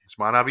 already. this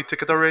man have a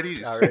ticket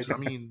already.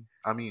 Already.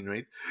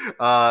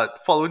 Right?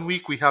 Following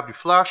week we have the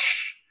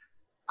Flash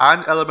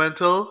and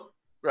Elemental.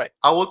 Right.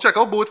 I will check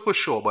out both for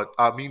sure, but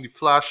I mean the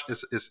Flash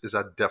is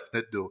a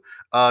definite though.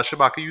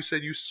 Shabaka, you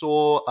said you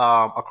saw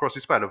Across the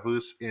Spider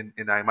Verse in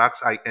IMAX.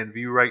 I envy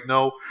you right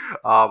now.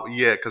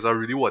 Yeah, because I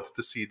really wanted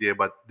to see it there,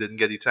 but didn't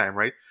get the time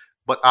right.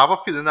 But I have a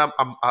feeling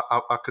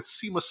I could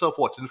see myself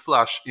watching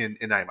Flash in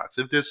IMAX.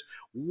 If there's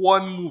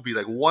one movie,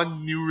 like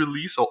one new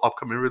release or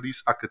upcoming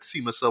release, I could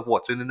see myself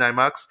watching in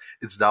IMAX,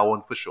 it's that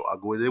one for sure. I'll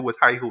go there with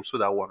high hopes for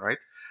that one, right?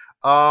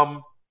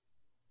 Um,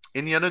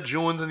 Indiana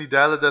Jones and the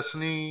Dial of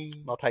Destiny.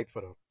 Not hyped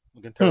for that.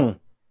 You can tell.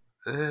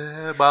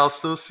 But I'll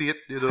still see it,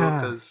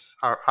 because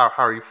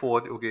Harry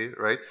Ford, okay,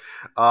 right?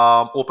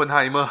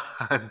 Oppenheimer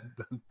and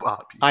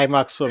Barbie.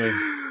 IMAX for me.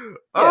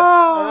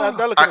 Yeah,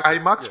 they're looking okay.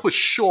 IMAX Yeah. for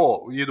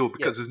sure,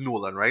 because Yeah. it's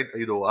Nolan, right?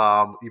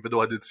 Even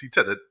though I did see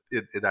Tenet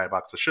in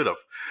IMAX, I should have.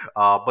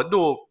 But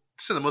no,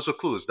 cinemas are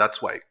closed.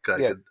 That's why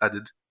Yeah. I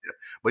did. Yeah.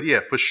 But yeah,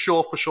 for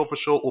sure,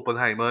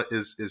 Oppenheimer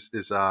is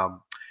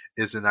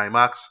in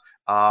IMAX.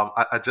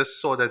 I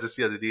just saw that just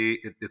the other day.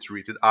 It's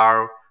rated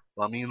R.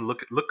 I mean,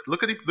 look at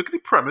the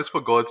premise,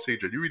 for God's sake.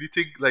 Do you really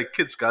think like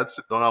kids can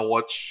sit down and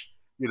watch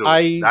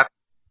I that?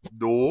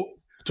 No.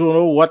 don't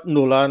know what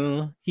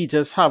Nolan. He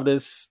just have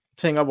this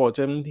thing about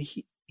him.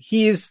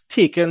 He's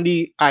taken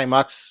the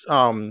IMAX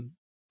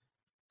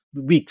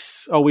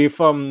weeks away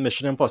from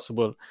Mission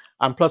Impossible,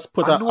 and plus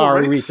put I a know, R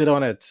right? rated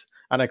on it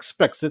and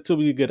expects it to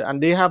be good.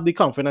 And they have the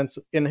confidence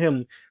in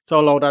him to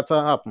allow that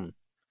to happen.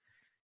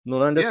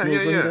 Nolan just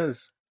knows what he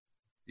does.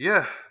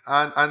 Yeah,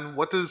 and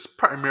what is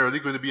primarily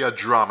going to be a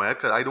drama?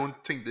 Because I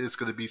don't think there's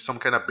going to be some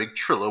kind of big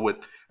thriller with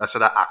a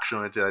sort of action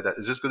or anything like that.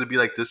 It's just going to be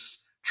like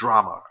this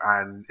drama,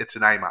 and it's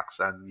in IMAX,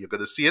 and you're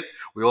going to see it.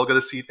 We're all going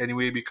to see it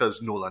anyway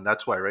because Nolan.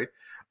 That's why, right?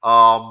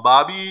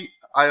 Barbie,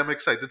 I am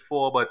excited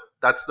for, but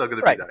that's not going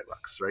to be Right. the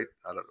IMAX, right?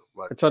 I don't know,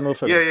 but It's a no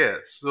for me. yeah.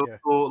 So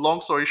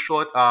long story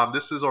short,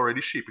 this is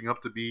already shaping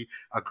up to be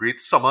a great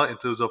summer in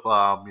terms of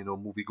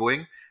movie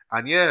going.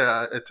 And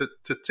yeah,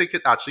 to think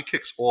it actually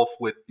kicks off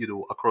with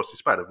Across the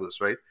Spider Verse,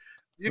 right?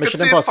 You Mission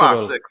could say Impossible.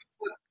 Fast 6.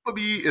 For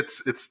me,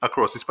 it's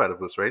Across the Spider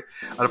Verse, right?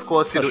 And of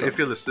course, For sure. if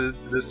you're listening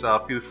to this,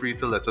 feel free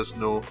to let us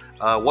know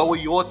what were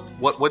your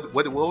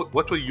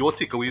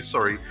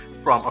takeaways,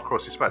 from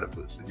Across the Spider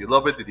Verse. Did you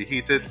love it? Did you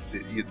hate it?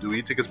 Do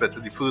you think it's better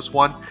than the first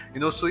one?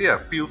 So yeah,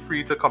 feel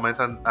free to comment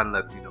and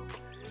let me know.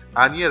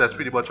 And yeah, that's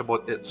pretty much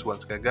about it. So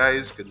once again,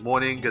 guys, good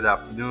morning, good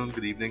afternoon,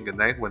 good evening, good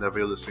night, whenever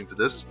you're listening to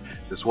this.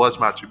 This was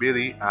Matthew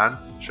Bailey and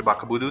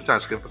Shabaka Budu.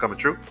 Thanks again for coming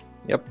through.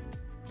 Yep.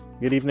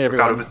 Good evening,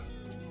 everyone.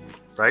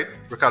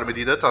 Ricardo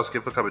Medina, thanks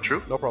again for coming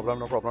through. No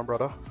problem,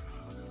 brother.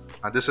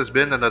 And this has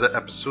been another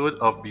episode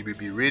of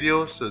BBB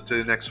Radio. So until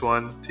the next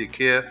one, take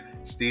care,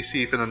 stay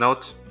safe in and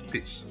out.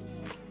 Peace.